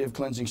third area of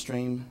cleansing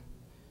stream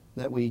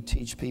that we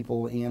teach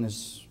people in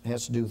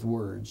has to do with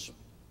words.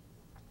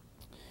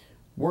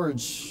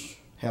 Words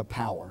have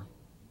power.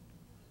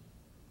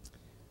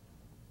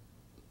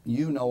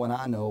 You know and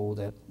I know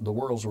that the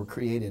worlds were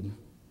created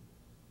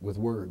with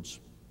words.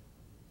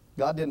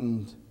 God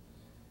didn't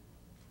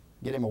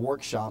get him a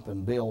workshop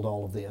and build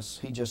all of this.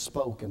 He just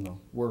spoke and the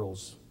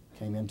worlds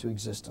came into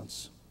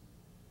existence.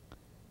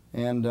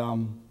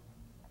 And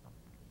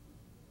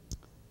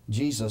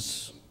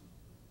Jesus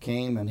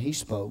came and he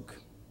spoke.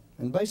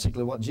 And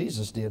basically what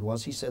Jesus did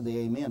was he said the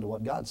amen to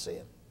what God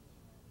said.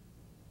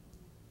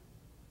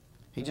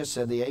 He just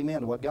said the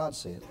amen to what God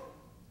said.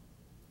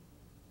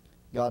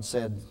 God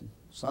said,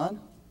 son,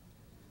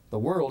 the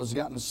world has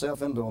gotten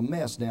itself into a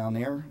mess down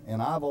there,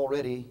 and I've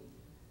already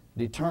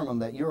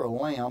determined that you're a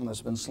lamb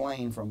that's been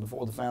slain from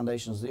before the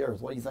foundations of the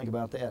earth. What do you think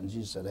about that? And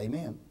Jesus said,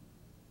 amen.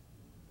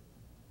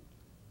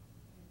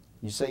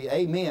 You see,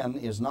 amen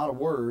is not a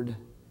word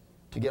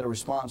to get a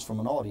response from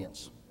an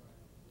audience.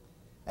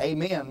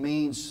 Amen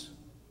means,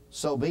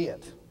 so be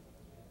it.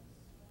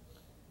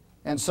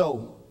 And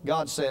so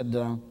God said,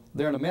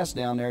 they're in a mess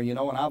down there, you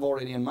know, and I've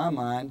already in my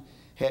mind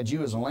had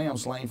you as a lamb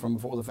slain from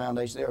before the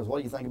foundation of the earth. What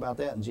do you think about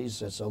that? And Jesus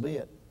said, so be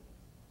it.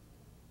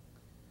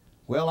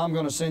 Well, I'm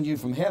going to send you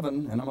from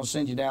heaven, and I'm going to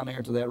send you down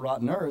there to that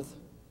rotten earth,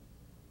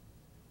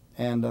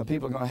 and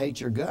people are going to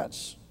hate your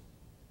guts.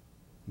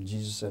 And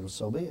Jesus said, well,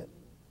 so be it.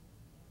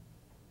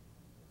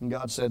 And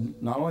God said,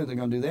 not only are they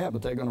going to do that,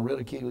 but they're going to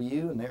ridicule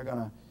you, and they're going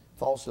to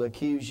falsely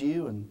accuse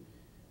you,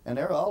 and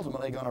they're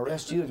ultimately going to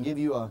arrest you and give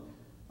you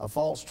a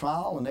false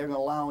trial, and they're going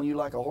to lie on you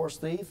like a horse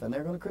thief, and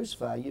they're going to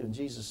crucify you. And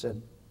Jesus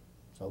said,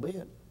 so be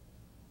it.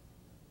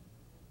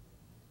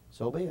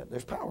 So be it.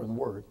 There's power in the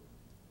Word.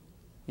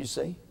 You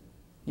see?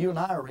 You and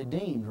I are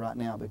redeemed right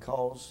now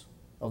because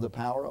of the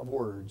power of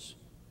words.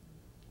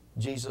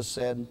 Jesus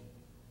said,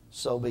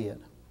 so be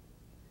it.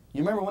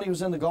 You remember when he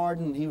was in the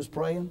garden and he was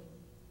praying?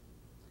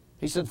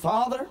 He said,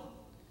 Father,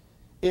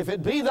 if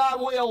it be thy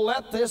will,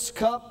 let this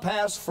cup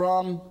pass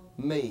from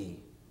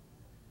me.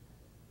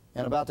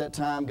 And about that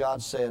time,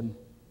 God said,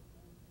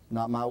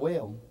 not my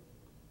will.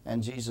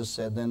 And Jesus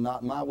said, then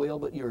not my will,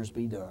 but yours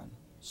be done.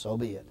 So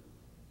be it.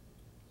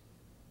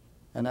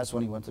 And that's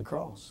when he went to the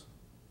cross.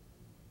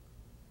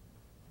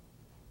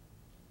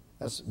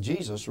 That's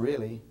Jesus,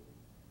 really.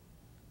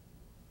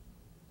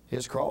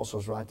 His cross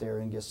was right there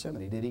in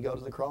Gethsemane. Did he go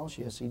to the cross?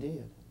 Yes, he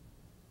did.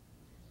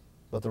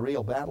 But the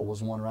real battle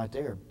was won right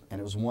there.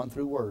 And it was won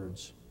through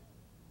words.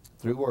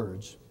 Through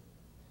words.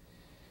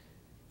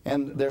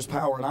 And there's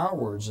power in our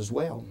words as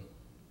well.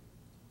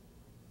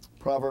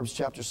 Proverbs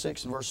chapter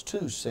 6 and verse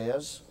 2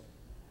 says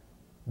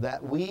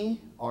that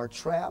we are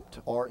trapped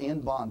or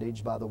in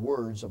bondage by the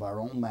words of our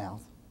own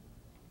mouth.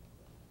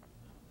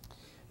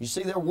 You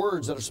see, there are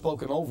words that are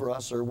spoken over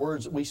us, or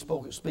words that we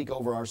speak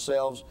over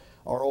ourselves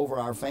or over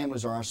our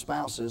families or our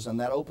spouses, and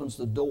that opens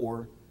the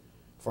door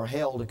for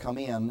hell to come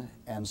in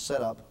and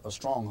set up a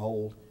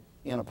stronghold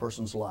in a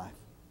person's life.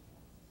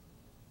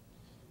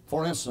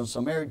 For instance,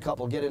 a married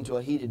couple get into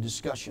a heated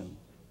discussion.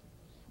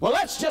 Well,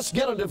 let's just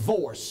get a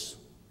divorce.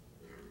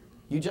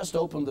 You just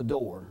opened the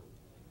door.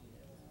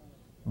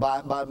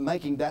 By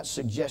making that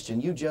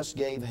suggestion, you just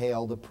gave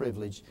hell the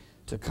privilege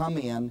to come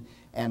in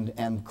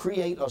and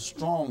create a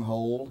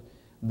stronghold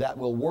that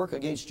will work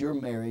against your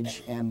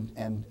marriage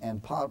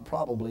and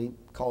probably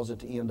cause it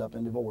to end up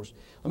in divorce.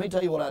 Let me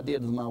tell you what I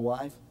did with my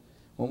wife.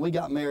 When we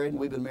got married,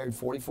 we've been married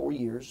 44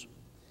 years,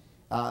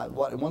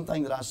 one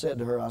thing that I said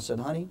to her, I said,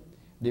 honey,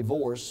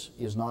 divorce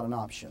is not an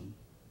option.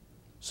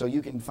 So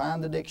you can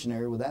find the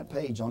dictionary with that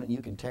page on it and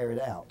you can tear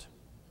it out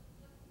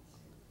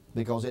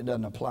because it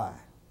doesn't apply.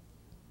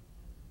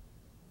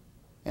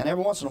 And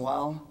every once in a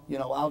while, you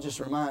know, I'll just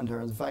remind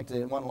her of the fact that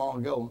it wasn't long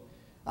ago.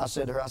 I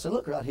said to her, I said,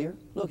 look right here,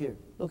 look here,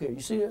 look here.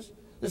 You see this?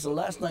 This is the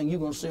last thing you're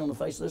going to see on the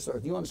face of this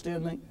earth. You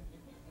understand me?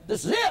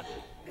 This is it.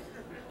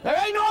 There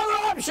ain't no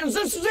other options.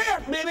 This is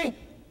it, baby.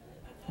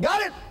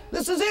 Got it?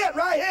 This is it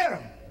right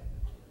here.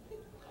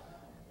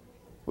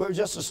 We're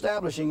just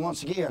establishing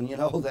once again, you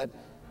know, that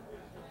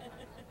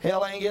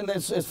hell ain't getting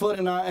its foot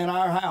in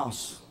our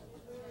house.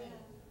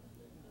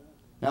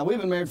 Now, we've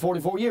been married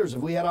 44 years.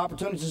 If we had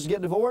opportunities to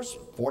get divorced,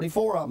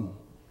 44 of them.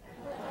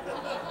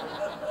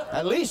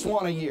 At least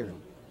one a year.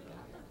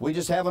 We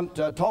just haven't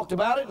talked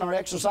about it nor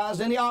exercised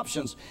any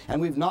options.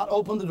 And we've not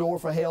opened the door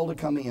for hell to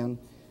come in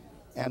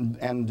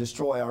and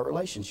destroy our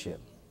relationship.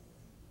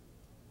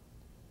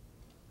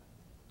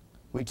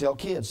 We tell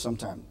kids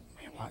sometimes,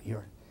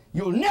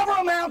 you'll never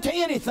amount to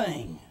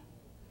anything.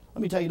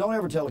 Let me tell you, don't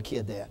ever tell a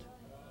kid that.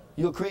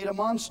 You'll create a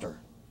monster.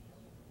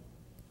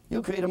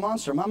 You'll create a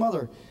monster. My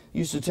mother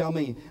used to tell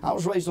me, I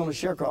was raised on a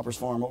sharecropper's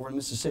farm over in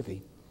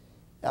Mississippi.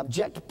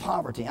 Abject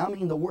poverty. I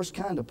mean the worst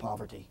kind of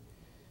poverty.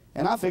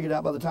 And I figured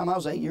out by the time I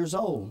was 8 years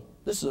old,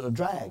 this is a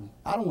drag.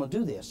 I don't want to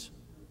do this.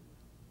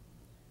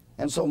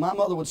 And so my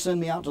mother would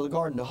send me out to the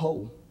garden to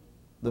hoe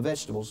the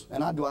vegetables,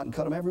 and I'd go out and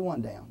cut them every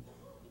one down.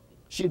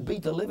 She'd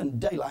beat the living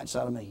daylights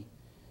out of me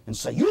and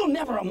say, you'll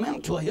never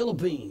amount to a hill of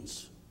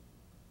beans.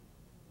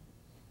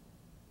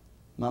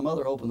 My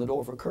mother opened the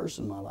door for a curse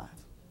in my life.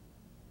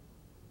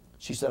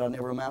 She said I'd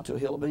never amount to a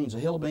hill of beans. A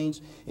hill of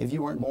beans, if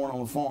you weren't born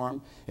on a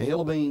farm, a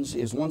hill of beans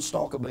is one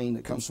stalk of bean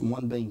that comes from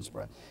one bean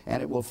sprout.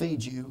 And it will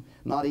feed you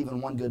not even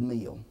one good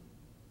meal.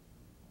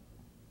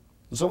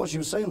 And so what she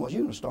was saying was,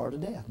 you're going to starve to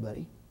death,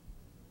 buddy.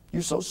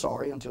 You're so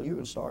sorry until you're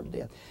going to starve to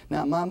death.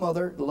 Now, my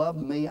mother loved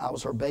me. I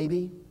was her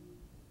baby.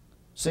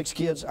 6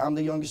 kids, I'm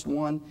the youngest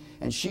one,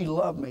 and she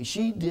loved me.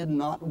 She did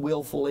not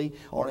willfully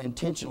or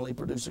intentionally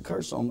produce a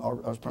curse on,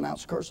 or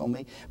pronounce a curse on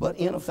me, but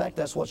in effect,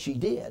 that's what she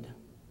did.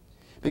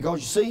 Because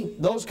you see,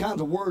 those kinds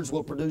of words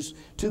will produce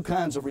 2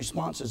 kinds of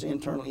responses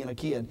internally in a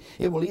kid.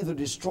 It will either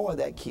destroy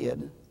that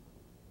kid's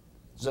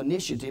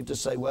initiative to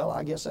say, well,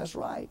 I guess that's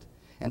right.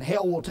 And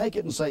hell will take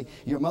it and say,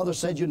 your mother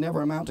said you'd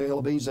never amount to a hill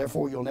of beans,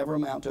 therefore you'll never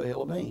amount to a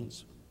hill of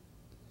beans.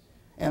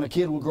 And a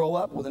kid will grow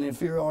up with an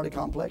inferiority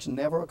complex and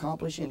never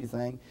accomplish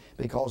anything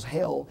because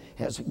hell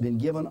has been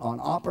given an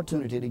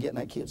opportunity to get in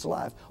that kid's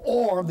life.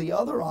 Or the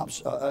other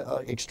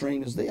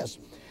extreme is this,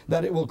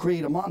 that it will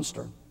create a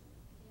monster.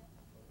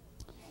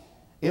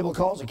 It will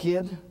cause a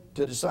kid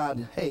to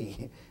decide,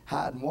 hey,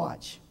 hide and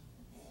watch.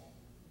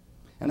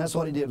 And that's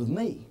what he did with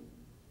me.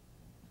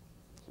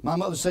 My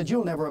mother said,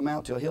 you'll never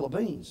amount to a hill of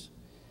beans.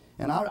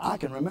 And I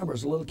can remember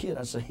as a little kid,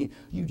 I'd say,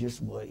 you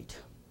just wait.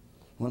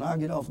 When I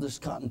get off this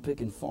cotton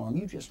picking farm,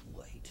 you just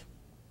wait.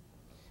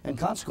 And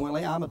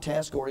consequently, I'm a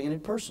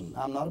task-oriented person.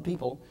 I'm not a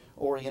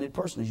people-oriented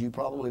person, as you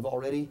probably have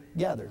already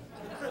gathered.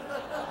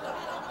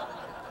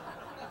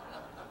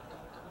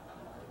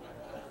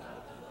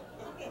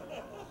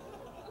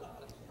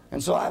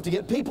 And so I have to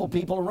get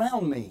people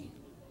around me.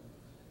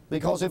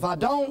 Because if I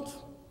don't,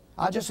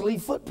 I just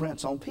leave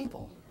footprints on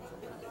people.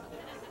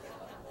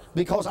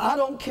 Because I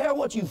don't care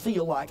what you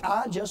feel like.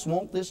 I just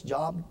want this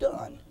job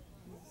done.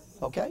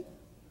 Okay?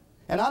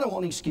 And I don't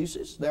want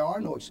excuses. There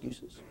are no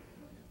excuses.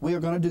 We are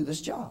going to do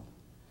this job.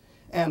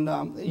 And,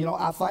 you know,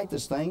 I fight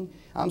this thing.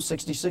 I'm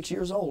 66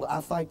 years old.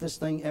 I fight this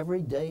thing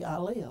every day I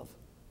live.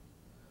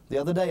 The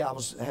other day I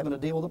was having to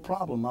deal with a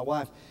problem. My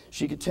wife,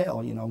 she could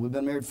tell, you know, we've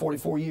been married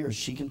 44 years.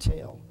 She can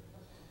tell.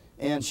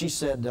 And she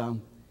said,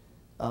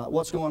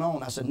 what's going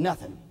on? I said,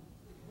 nothing.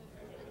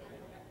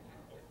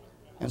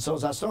 And so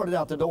as I started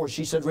out the door,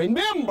 she said,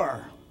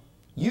 remember,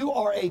 you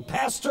are a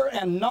pastor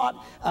and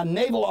not a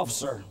naval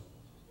officer.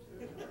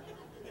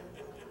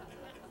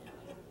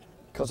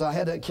 Because I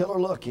had that killer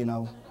look, you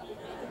know.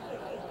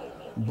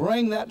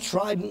 Bring that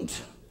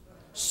Trident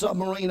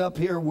submarine up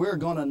here. We're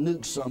going to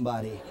nuke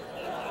somebody.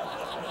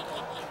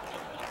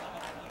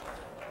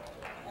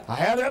 I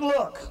had that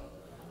look.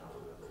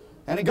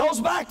 And it goes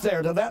back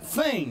there to that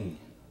thing.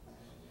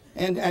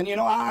 And you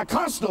know, I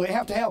constantly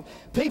have to have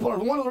people.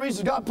 And one of the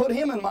reasons God put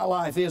him in my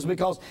life is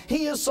because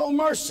he is so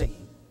mercy.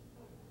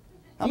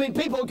 I mean,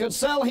 people could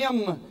sell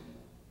him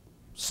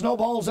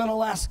snowballs in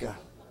Alaska.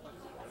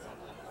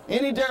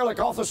 Any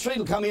derelict off the street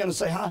will come in and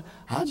say,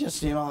 I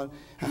just, you know,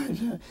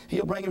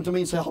 he'll bring him to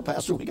me and say, oh,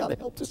 Pastor, we got to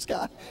help this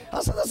guy.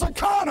 I said, that's a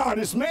con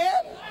artist, man.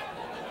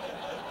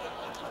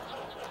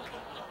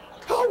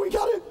 Oh,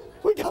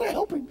 we got to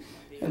help him.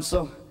 And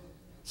so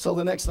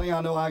the next thing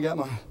I know, I got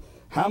my,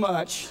 how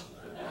much?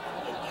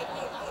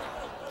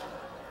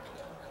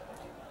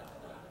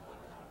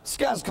 This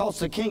guy's cost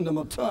the kingdom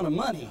a ton of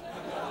money.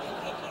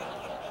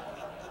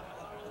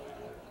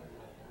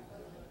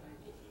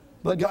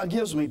 But God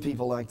gives me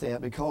people like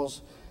that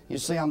because, you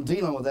see, I'm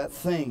dealing with that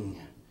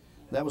thing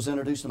that was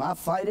introduced to me. I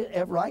fight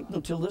it right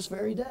until this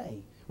very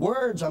day.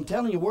 Words, I'm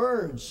telling you,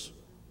 words.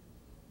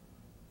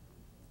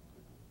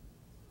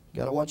 You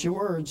got to watch your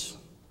words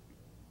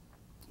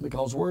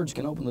because words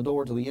can open the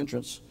door to the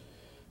entrance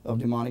of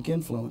demonic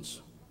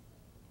influence.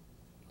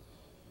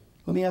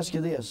 Let me ask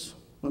you this.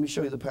 Let me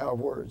show you the power of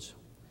words.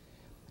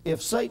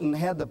 If Satan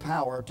had the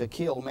power to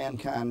kill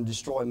mankind and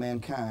destroy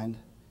mankind,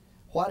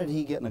 why did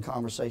he get in a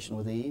conversation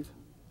with Eve?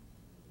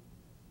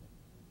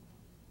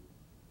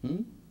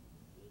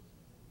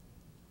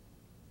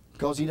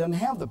 Because he doesn't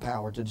have the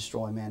power to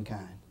destroy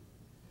mankind.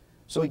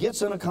 So he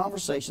gets in a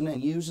conversation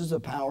and uses the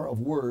power of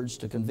words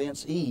to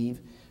convince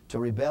Eve to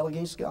rebel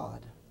against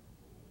God.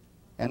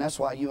 And that's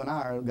why you and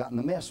I have gotten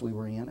the mess we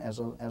were in as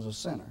a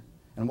sinner.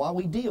 And why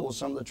we deal with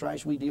some of the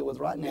trash we deal with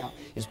right now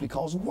is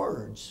because of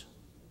words.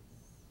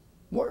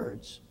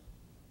 Words.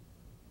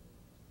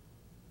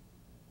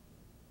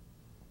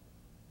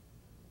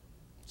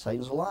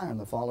 Satan's a liar and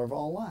the father of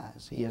all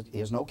lies. He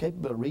has no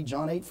capability. Read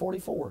John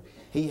 8:44.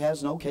 He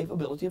has no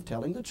capability of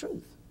telling the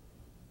truth.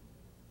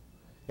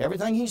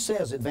 Everything he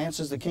says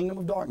advances the kingdom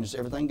of darkness.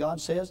 Everything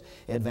God says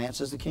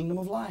advances the kingdom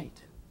of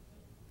light.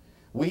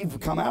 We've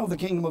come out of the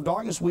kingdom of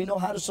darkness. We know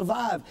how to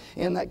survive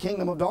in that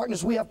kingdom of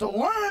darkness. We have to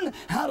learn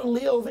how to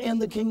live in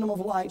the kingdom of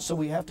light, so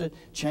we have to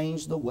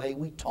change the way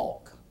we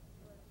talk.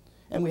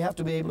 And we have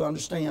to be able to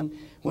understand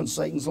when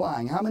Satan's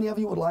lying. How many of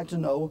you would like to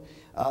know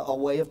a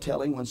way of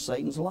telling when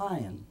Satan's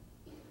lying?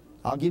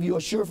 I'll give you a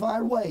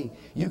surefire way.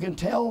 You can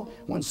tell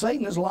when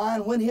Satan is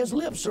lying when his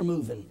lips are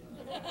moving.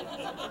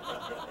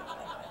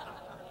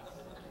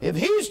 If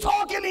he's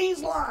talking,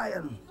 he's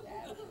lying.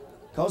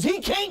 Because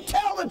he can't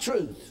tell the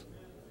truth.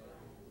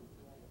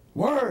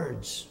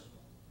 Words.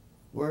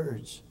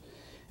 Words.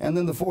 And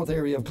then the fourth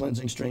area of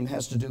cleansing stream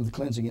has to do with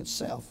cleansing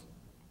itself.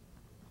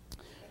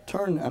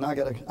 Turn, and I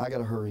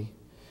gotta hurry.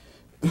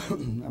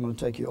 I'm going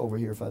to take you over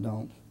here if I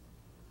don't.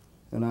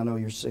 And I know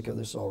you're sick of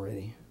this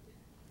already.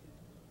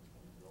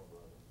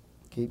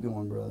 Keep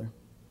going, brother.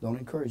 Don't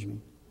encourage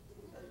me.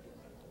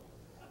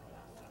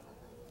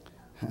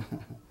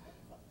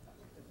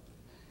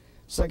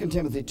 2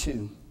 Timothy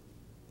 2.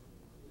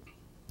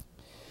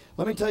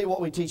 Let me tell you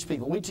what we teach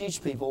people. We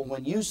teach people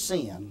when you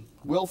sin,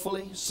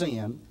 willfully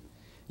sin,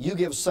 you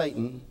give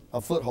Satan a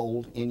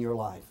foothold in your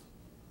life.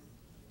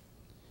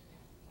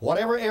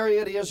 Whatever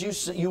area it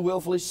is you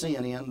willfully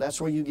sin in,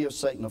 that's where you give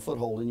Satan a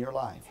foothold in your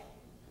life.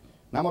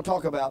 Now I'm going to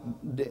talk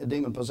about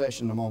demon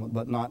possession in a moment,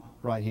 but not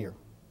right here.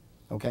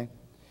 Okay?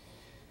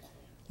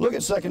 Look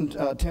at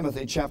 2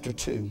 Timothy chapter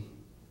 2.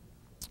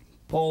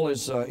 Paul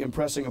is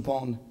impressing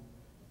upon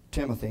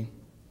Timothy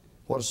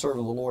what a servant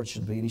of the Lord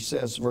should be. And he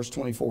says, verse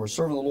 24, a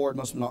servant of the Lord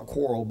must not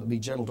quarrel, but be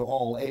gentle to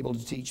all, able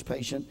to teach,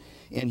 patient,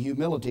 in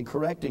humility,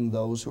 correcting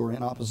those who are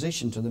in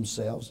opposition to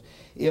themselves,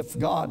 if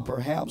God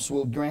perhaps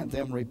will grant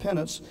them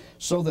repentance,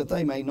 so that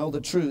they may know the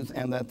truth,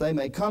 and that they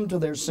may come to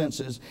their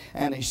senses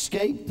and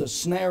escape the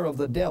snare of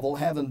the devil,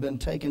 having been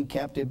taken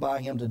captive by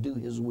him to do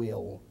his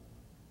will.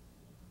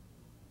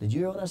 Did you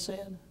hear what I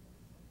said?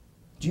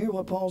 Did you hear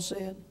what Paul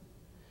said?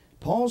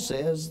 Paul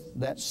says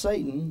that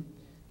Satan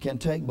can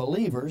take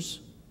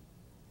believers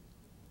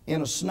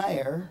in a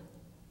snare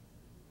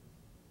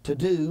to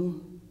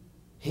do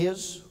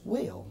his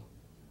will.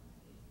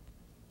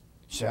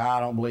 You say, I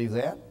don't believe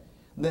that.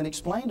 Then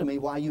explain to me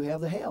why you have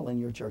the hell in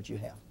your church you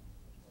have.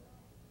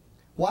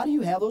 Why do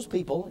you have those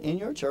people in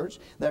your church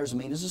that are as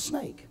mean as a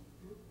snake?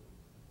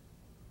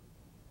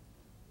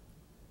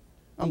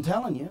 I'm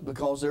telling you,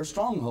 because there are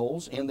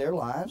strongholds in their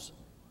lives,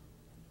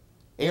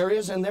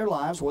 areas in their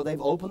lives where they've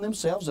opened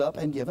themselves up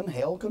and given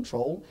hell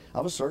control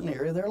of a certain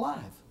area of their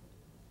life.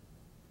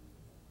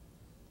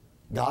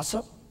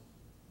 Gossip,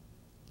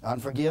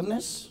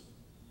 unforgiveness.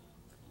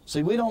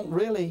 See, we don't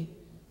really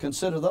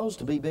consider those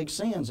to be big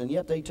sins, and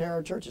yet they tear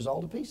our churches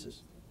all to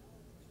pieces.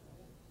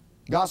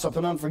 Gossip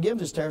and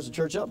unforgiveness tears the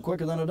church up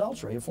quicker than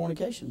adultery or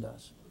fornication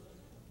does.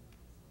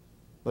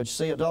 But you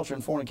see, adultery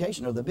and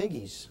fornication are the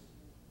biggies.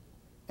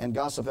 And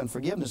gossip and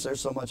forgiveness, there's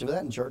so much of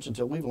that in church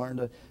until we've learned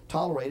to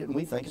tolerate it and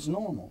we think it's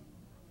normal.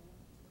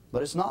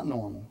 But it's not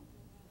normal.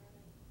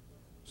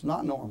 It's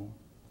not normal.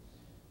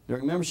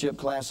 During membership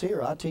class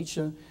here, I teach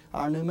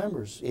our new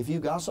members, if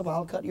you gossip,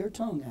 I'll cut your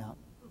tongue out.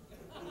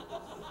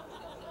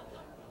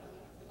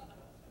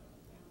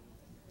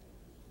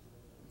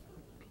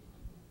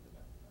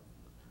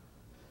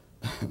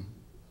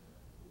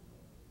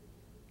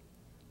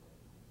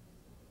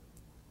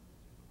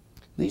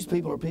 These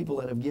people are people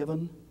that have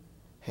given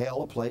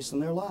hell a place in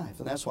their life.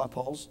 And that's why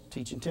Paul's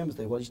teaching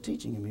Timothy what he's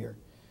teaching him here.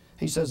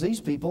 He says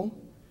these people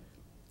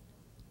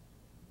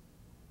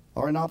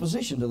are in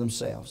opposition to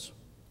themselves.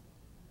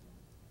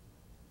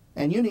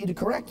 And you need to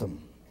correct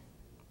them.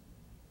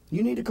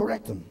 You need to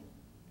correct them.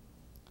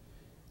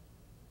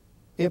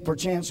 If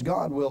perchance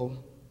God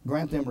will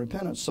grant them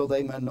repentance so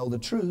they may know the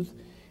truth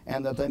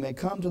and that they may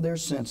come to their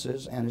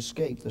senses and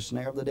escape the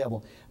snare of the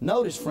devil.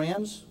 Notice,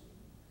 friends,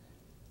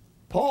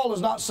 Paul is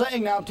not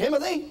saying, now,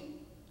 Timothy,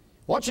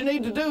 what you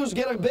need to do is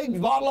get a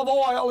big bottle of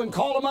oil and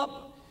call them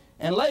up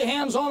and lay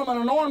hands on them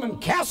and anoint them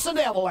and cast the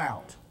devil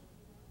out.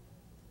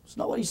 That's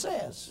not what he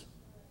says.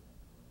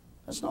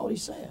 That's not what he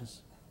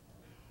says.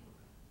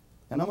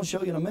 And I'm going to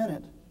show you in a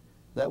minute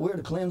that we're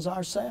to cleanse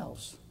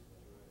ourselves.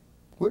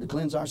 We're to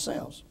cleanse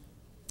ourselves.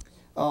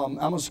 I'm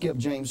going to skip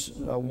James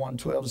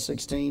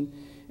 1:12-16,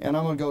 and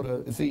I'm going to go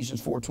to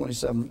Ephesians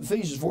 4:27.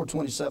 Ephesians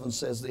 4:27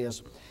 says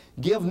this,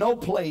 give no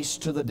place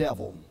to the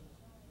devil.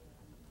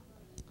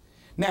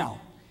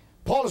 Now,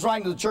 Paul is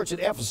writing to the church at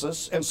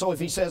Ephesus, and so if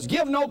he says,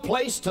 give no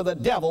place to the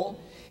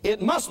devil,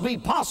 it must be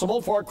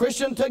possible for a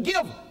Christian to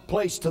give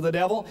place to the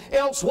devil.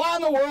 Else, why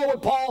in the world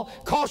would Paul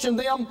caution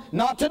them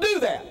not to do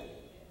that?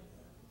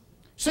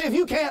 See, if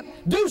you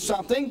can't do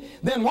something,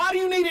 then why do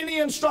you need any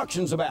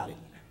instructions about it?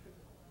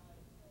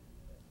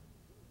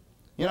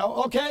 You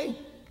know, okay,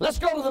 let's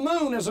go to the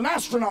moon as an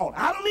astronaut.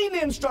 I don't need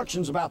any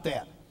instructions about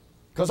that,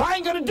 because I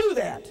ain't going to do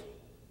that.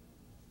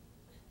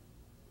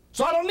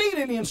 So I don't need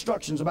any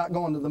instructions about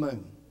going to the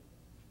moon.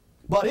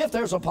 But if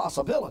there's a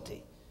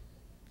possibility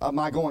of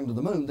my going to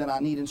the moon, then I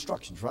need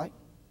instructions, right?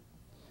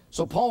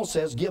 So Paul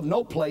says, give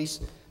no place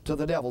to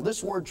the devil.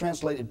 This word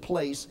translated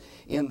place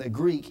in the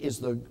Greek is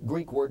the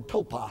Greek word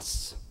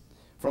topos,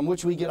 from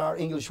which we get our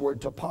English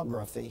word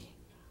topography.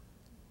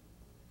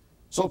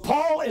 So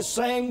Paul is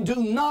saying, do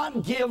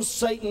not give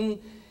Satan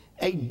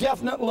a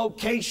definite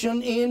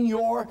location in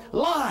your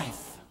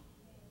life.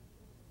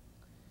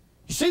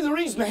 You see, the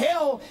reason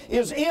hell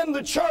is in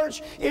the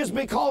church is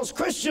because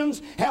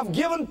Christians have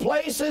given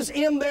places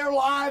in their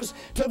lives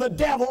to the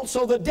devil,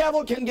 so the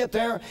devil can get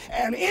there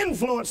and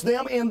influence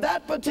them in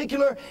that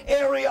particular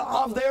area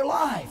of their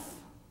life.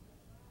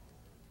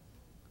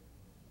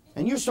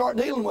 And you start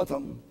dealing with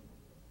them,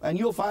 and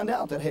you'll find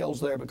out that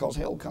hell's there, because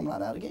hell will come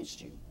right out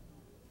against you.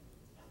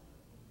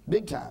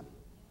 Big time.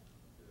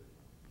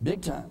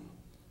 Big time.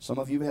 Some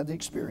of you have had the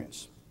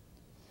experience.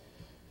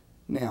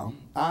 Now,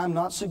 I'm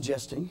not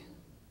suggesting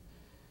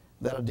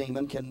that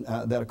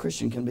a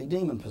Christian can be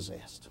demon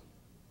possessed.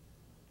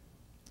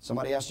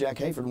 Somebody asked Jack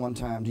Hayford one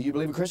time, do you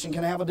believe a Christian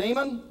can have a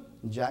demon?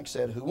 And Jack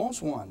said, who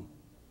wants one?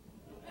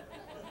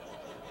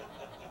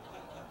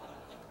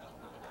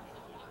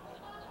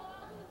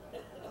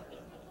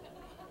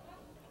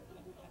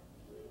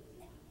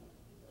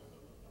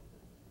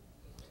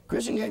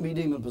 Christian can't be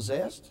demon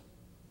possessed.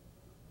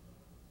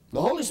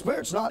 The Holy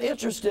Spirit's not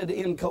interested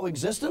in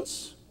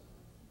coexistence.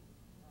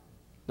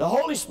 The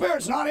Holy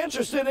Spirit's not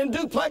interested in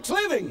duplex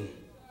living.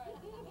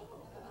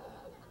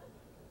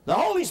 The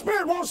Holy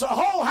Spirit wants the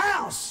whole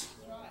house.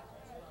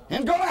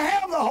 And going to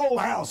have the whole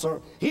house,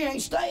 or he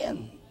ain't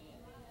staying.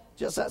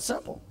 Just that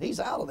simple. He's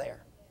out of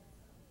there.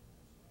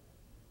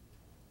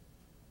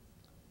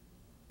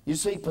 You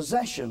see,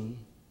 possession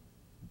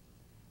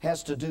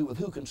has to do with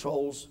who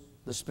controls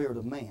the spirit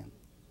of man.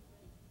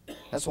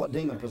 That's what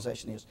demon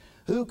possession is.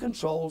 Who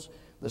controls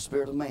the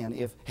spirit of man?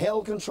 If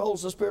hell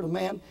controls the spirit of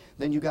man,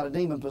 then you got a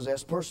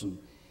demon-possessed person.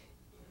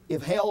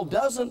 If hell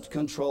doesn't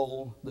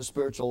control the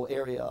spiritual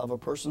area of a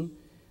person,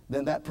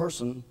 then that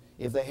person,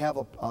 if they have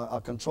a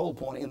control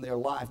point in their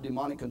life,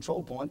 demonic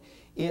control point,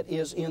 it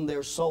is in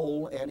their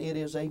soul and it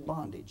is a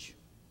bondage.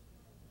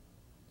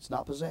 It's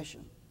not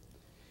possession.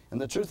 And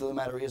the truth of the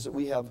matter is that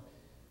we have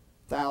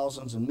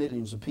thousands and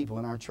millions of people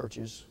in our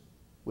churches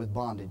with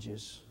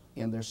bondages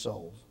in their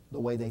souls. The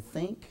way they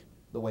think,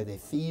 the way they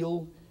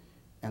feel,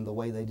 and the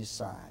way they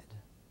decide.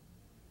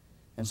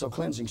 And so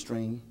cleansing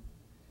stream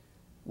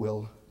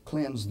will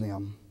cleanse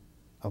them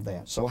of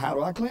that. So how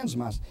do I cleanse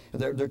myself?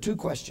 There are two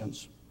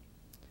questions.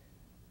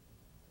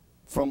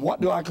 From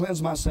what do I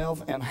cleanse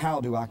myself, and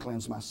how do I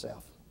cleanse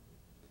myself?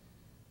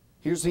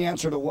 Here's the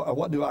answer to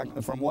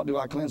from what do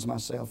I cleanse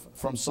myself?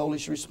 From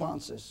soulish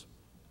responses.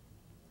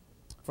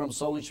 From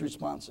soulish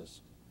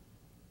responses.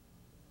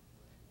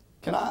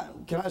 Can I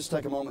just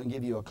take a moment and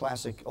give you a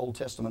classic Old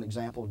Testament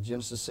example?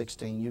 Genesis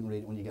 16. You can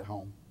read it when you get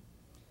home.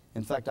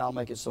 In fact, I'll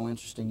make it so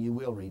interesting you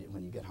will read it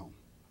when you get home.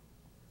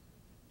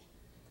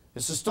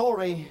 It's the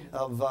story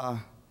of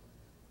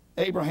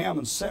Abraham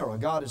and Sarah.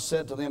 God has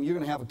said to them, you're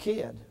going to have a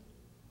kid.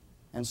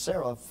 And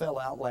Sarah fell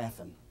out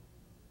laughing.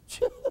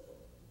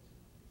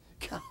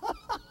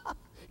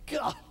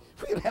 God,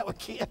 we're going to have a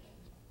kid.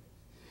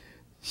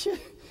 She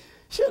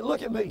said,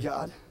 look at me,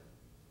 God.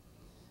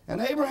 And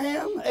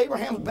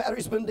Abraham's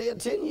battery's been dead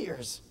 10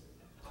 years.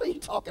 What are you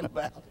talking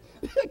about?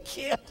 A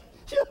kid.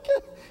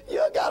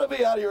 You got to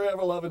be out of your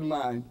ever-loving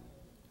mind.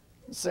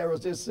 Sarah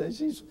just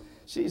says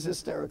she's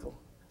hysterical.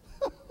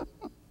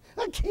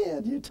 A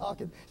kid, you're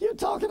talking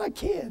a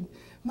kid.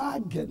 My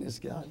goodness,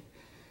 God.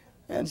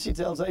 And she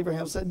tells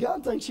Abraham, said,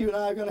 God thinks you and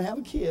I are going to have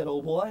a kid,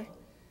 old boy.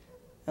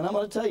 And I'm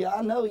going to tell you,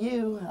 I know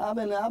you. I've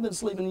been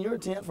sleeping in your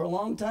tent for a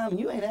long time, and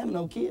you ain't having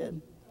no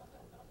kid.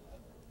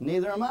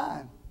 Neither am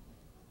I.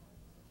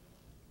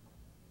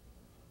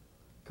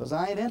 Because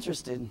I ain't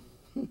interested.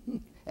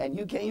 And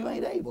you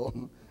ain't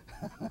able.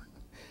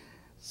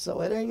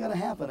 So it ain't going to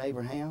happen,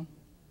 Abraham.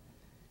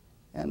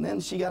 And then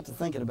she got to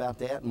thinking about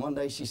that, and one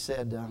day she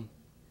said,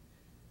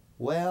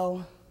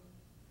 well,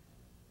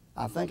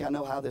 I think I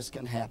know how this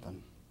can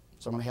happen.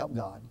 So I'm going to help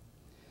God.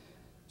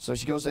 So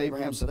she goes to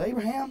Abraham and said,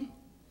 Abraham,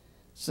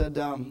 said,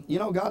 you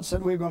know, God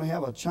said we were going to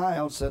have a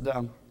child. Said,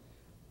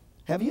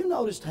 have you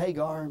noticed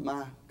Hagar,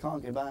 my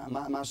concubine,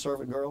 my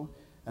servant girl?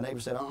 And Abraham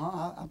said,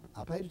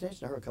 I paid attention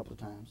to her a couple of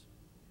times.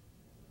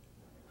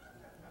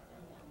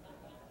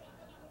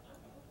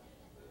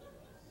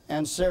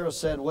 And Sarah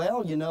said,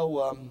 well, you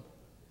know,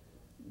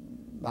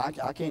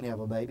 I can't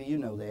have a baby. You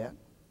know that.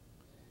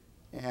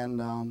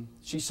 And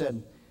she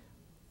said,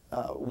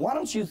 why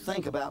don't you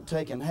think about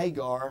taking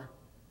Hagar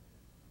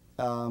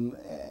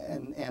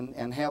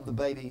and have the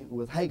baby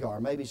with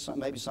Hagar? Maybe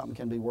something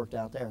can be worked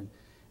out there.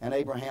 And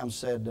Abraham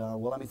said,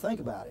 well, let me think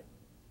about it.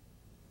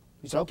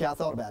 He said, okay, I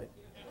thought about it.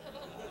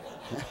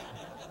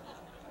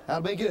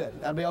 That'll be good.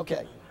 That'll be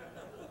okay.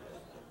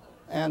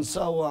 And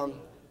so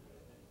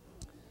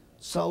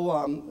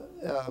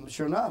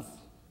sure enough,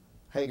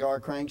 Hagar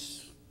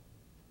cranks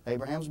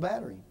Abraham's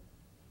battery,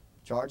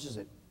 charges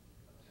it,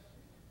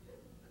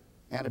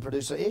 and it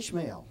produces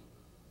Ishmael.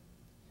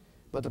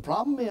 But the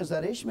problem is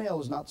that Ishmael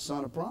is not the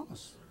son of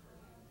promise.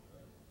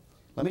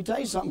 Let me tell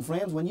you something,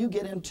 friends. When you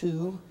get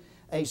into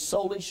a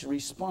soulish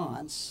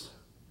response,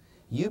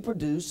 you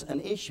produce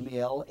an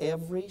Ishmael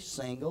every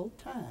single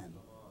time.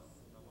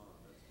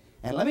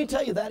 And let me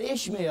tell you, that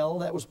Ishmael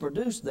that was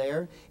produced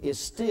there is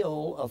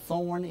still a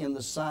thorn in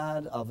the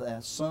side of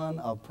the son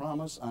of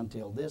promise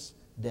until this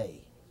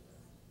day.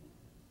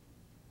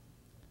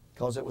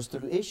 Because it was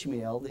through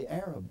Ishmael the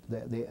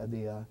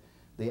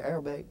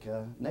Arabic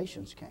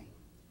nations came.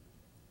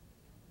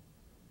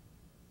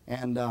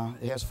 And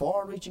it has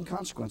far-reaching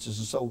consequences.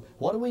 And so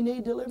what do we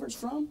need deliverance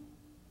from?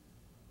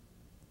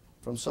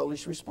 From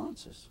soulish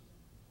responses.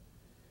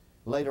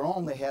 Later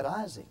on, they had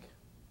Isaac,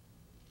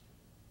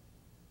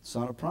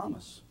 son of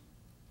promise.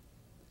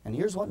 And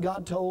here's what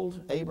God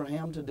told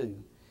Abraham to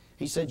do.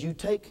 He said, you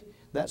take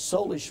that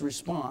soulish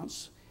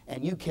response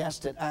and you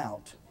cast it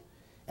out.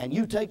 And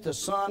you take the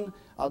son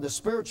of the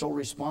spiritual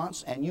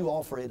response and you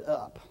offer it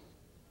up.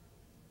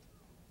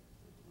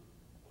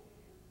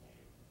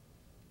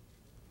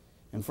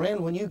 And friend,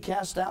 when you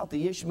cast out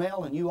the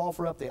Ishmael and you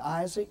offer up the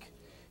Isaac,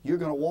 you're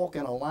going to walk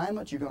in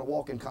alignment, you're going to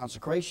walk in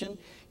consecration,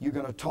 you're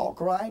going to talk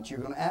right, you're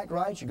going to act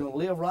right, you're going to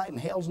live right, and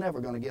hell's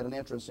never going to get an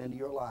entrance into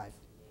your life.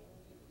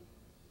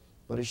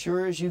 But as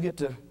sure as you get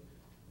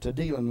to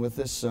dealing with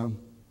this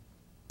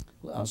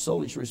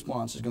soulish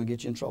response, is going to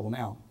get you in trouble.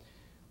 Now,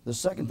 the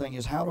second thing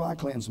is, how do I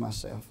cleanse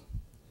myself?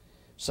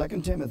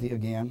 2 Timothy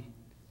again,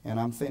 and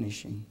I'm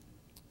finishing.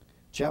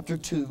 Chapter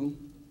 2,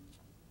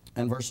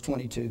 and verse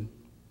 22.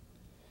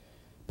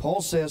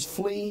 Paul says,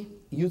 flee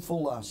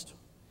youthful lust.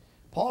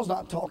 Paul's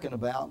not talking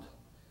about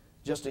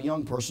just a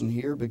young person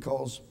here,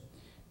 because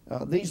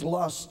these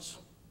lusts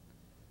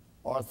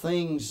are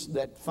things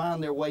that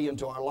find their way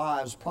into our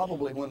lives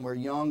probably when we're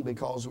young,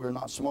 because we're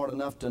not smart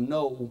enough to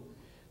know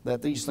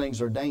that these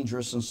things are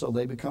dangerous, and so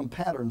they become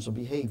patterns of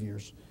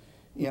behaviors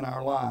in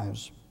our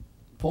lives.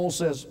 Paul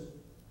says,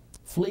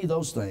 flee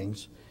those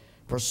things.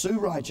 Pursue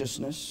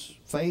righteousness,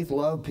 faith,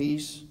 love,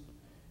 peace,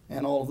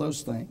 and all of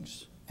those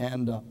things.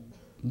 And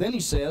then he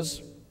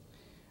says,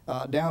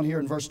 down here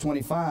in verse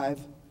 25,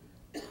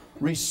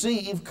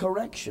 receive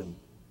correction.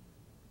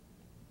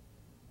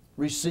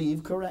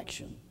 Receive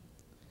correction.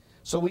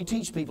 So we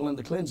teach people in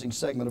the cleansing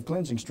segment of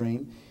Cleansing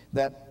Stream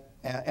that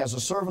as a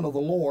servant of the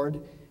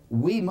Lord,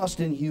 we must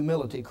in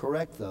humility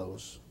correct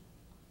those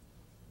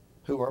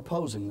who are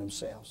opposing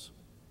themselves.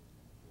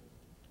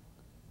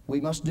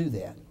 We must do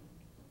that.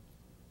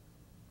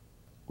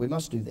 We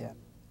must do that.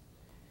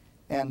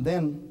 And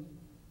then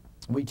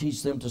we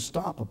teach them to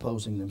stop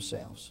opposing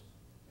themselves.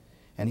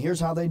 And here's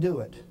how they do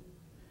it.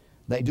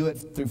 They do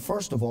it through,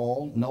 first of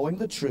all, knowing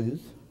the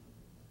truth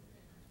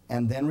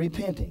and then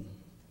repenting.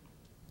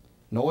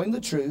 Knowing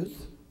the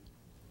truth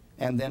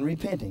and then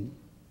repenting.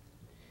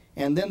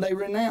 And then they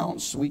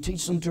renounce. We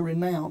teach them to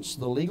renounce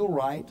the legal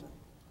right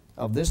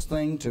of this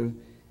thing to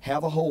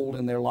have a hold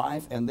in their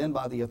life. And then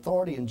by the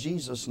authority in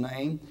Jesus'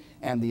 name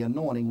and the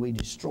anointing, we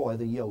destroy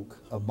the yoke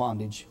of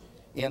bondage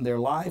in their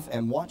life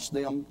and watch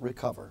them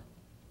recover.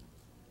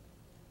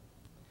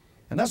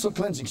 And that's what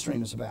Cleansing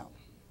Stream is about.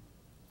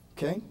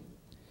 Okay?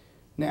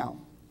 Now,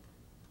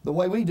 the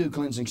way we do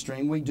Cleansing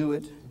Stream, we do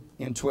it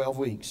in 12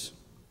 weeks.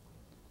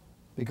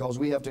 Because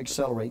we have to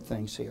accelerate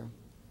things here.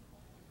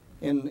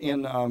 In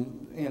Van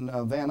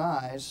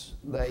Nuys,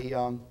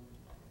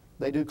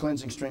 they do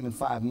Cleansing Stream in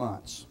 5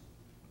 months.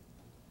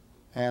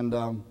 And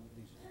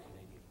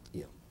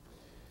yeah.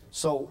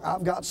 So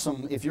I've got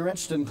some. If you're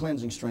interested in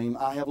Cleansing Stream,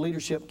 I have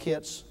leadership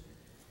kits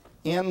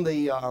in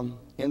the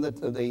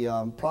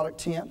product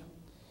tent.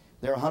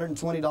 They're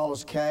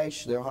 $120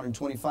 cash. They're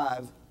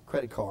 $125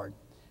 credit card.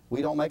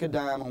 We don't make a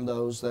dime on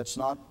those. That's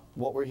not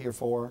what we're here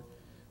for.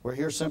 We're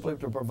here simply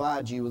to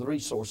provide you with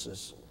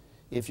resources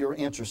if you're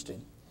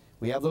interested.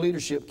 We have the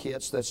leadership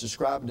kits that's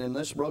described in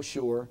this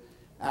brochure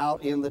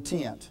out in the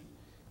tent.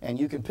 And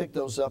you can pick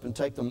those up and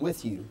take them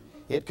with you.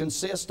 It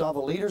consists of a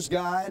leader's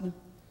guide,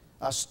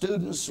 a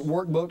student's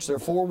workbooks. There are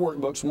 4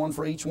 workbooks, one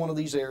for each one of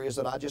these areas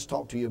that I just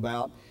talked to you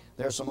about.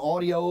 There's some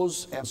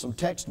audios and some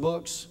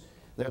textbooks.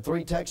 There are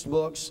 3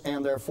 textbooks,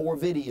 and there are 4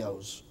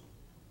 videos.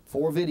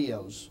 4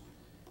 videos.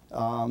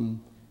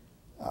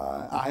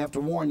 I have to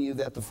warn you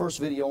that the first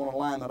video on a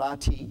line that I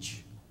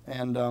teach,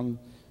 and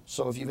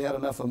so if you've had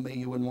enough of me,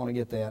 you wouldn't want to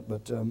get that.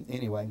 But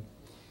anyway,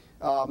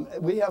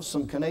 we have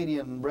some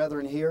Canadian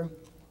brethren here,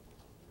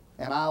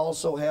 and I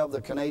also have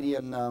the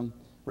Canadian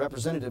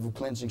representative of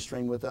Cleansing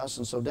Stream with us.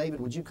 And so,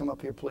 David, would you come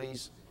up here,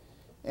 please?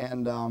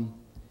 And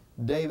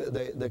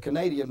David, the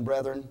Canadian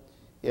brethren,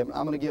 I'm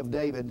going to give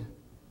David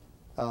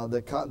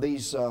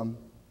these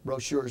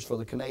brochures for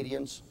the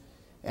Canadians.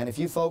 And if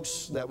you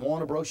folks that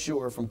want a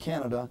brochure from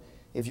Canada,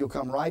 if you'll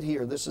come right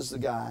here, this is the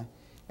guy.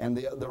 And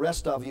the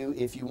rest of you,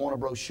 if you want a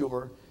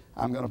brochure,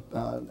 I'm going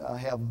to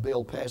have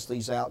Bill pass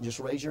these out. Just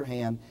raise your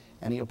hand,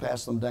 and he'll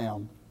pass them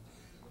down.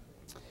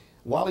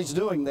 While he's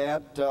doing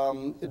that,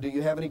 do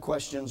you have any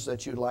questions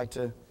that you'd like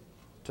to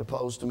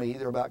pose to me,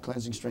 either about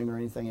Cleansing Stream or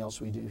anything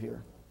else we do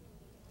here?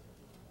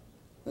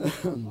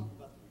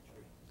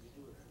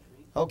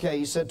 Okay,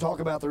 he said talk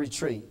about the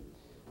retreat.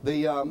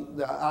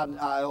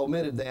 I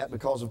omitted that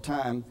because of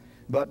time,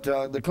 but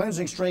the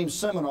Cleansing Stream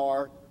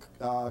seminar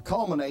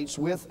culminates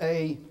with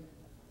a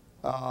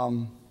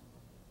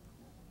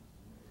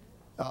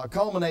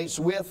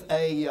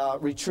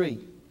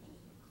retreat.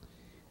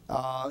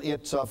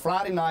 It's a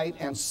Friday night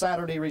and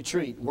Saturday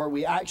retreat where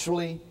we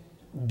actually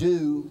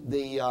do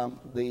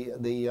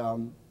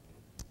the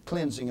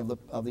cleansing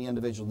of the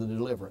individual, the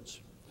deliverance.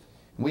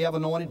 We have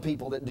anointed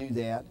people that do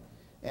that,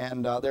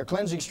 and there are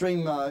Cleansing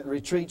Stream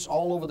retreats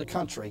all over the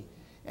country.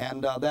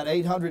 And that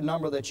 800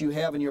 number that you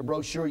have in your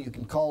brochure, you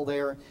can call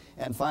there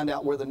and find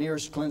out where the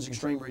nearest Cleansing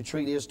Stream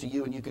retreat is to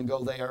you, and you can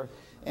go there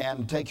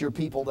and take your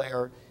people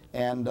there,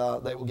 and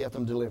they will get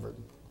them delivered.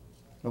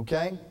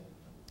 Okay?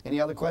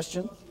 Any other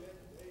questions?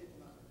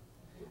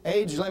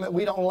 Age limit,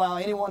 we don't allow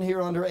anyone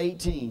here under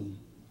 18.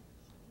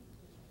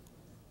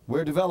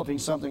 We're developing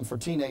something for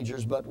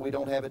teenagers, but we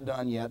don't have it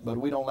done yet. But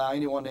we don't allow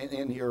anyone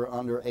in here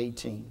under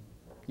 18.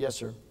 Yes,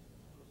 sir.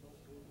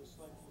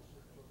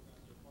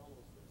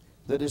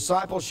 The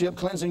discipleship,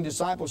 cleansing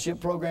discipleship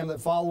program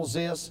that follows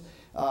this,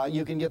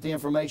 you can get the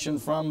information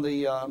from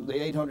the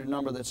 800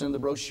 number that's in the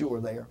brochure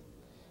there.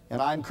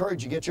 And I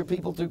encourage you, get your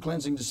people through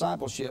cleansing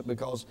discipleship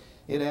because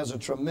it has a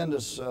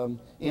tremendous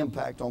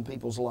impact on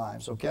people's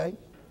lives, okay?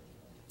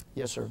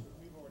 Yes, sir.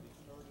 We've already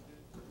started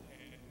it,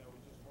 and I was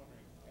just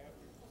wondering,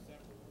 after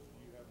December,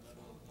 do you have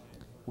another one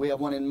planned? We have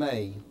one in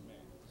May.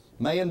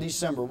 May and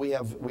December, we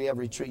have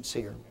retreats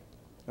here,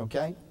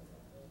 okay?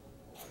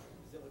 Is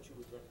that what you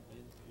would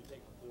recommend? You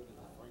take them through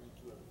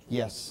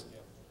Yes.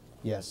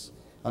 Yes.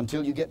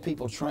 Until you get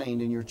people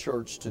trained in your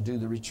church to do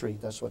the retreat,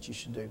 that's what you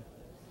should do.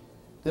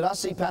 Did I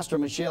see Pastor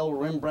Michel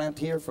Rembrandt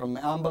here from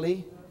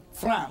Ambly,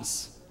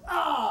 France?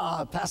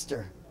 Ah,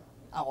 Pastor,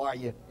 how are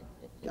you?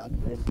 God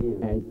bless you.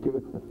 I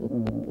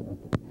do.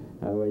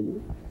 How are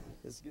you?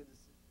 It's good to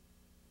see you.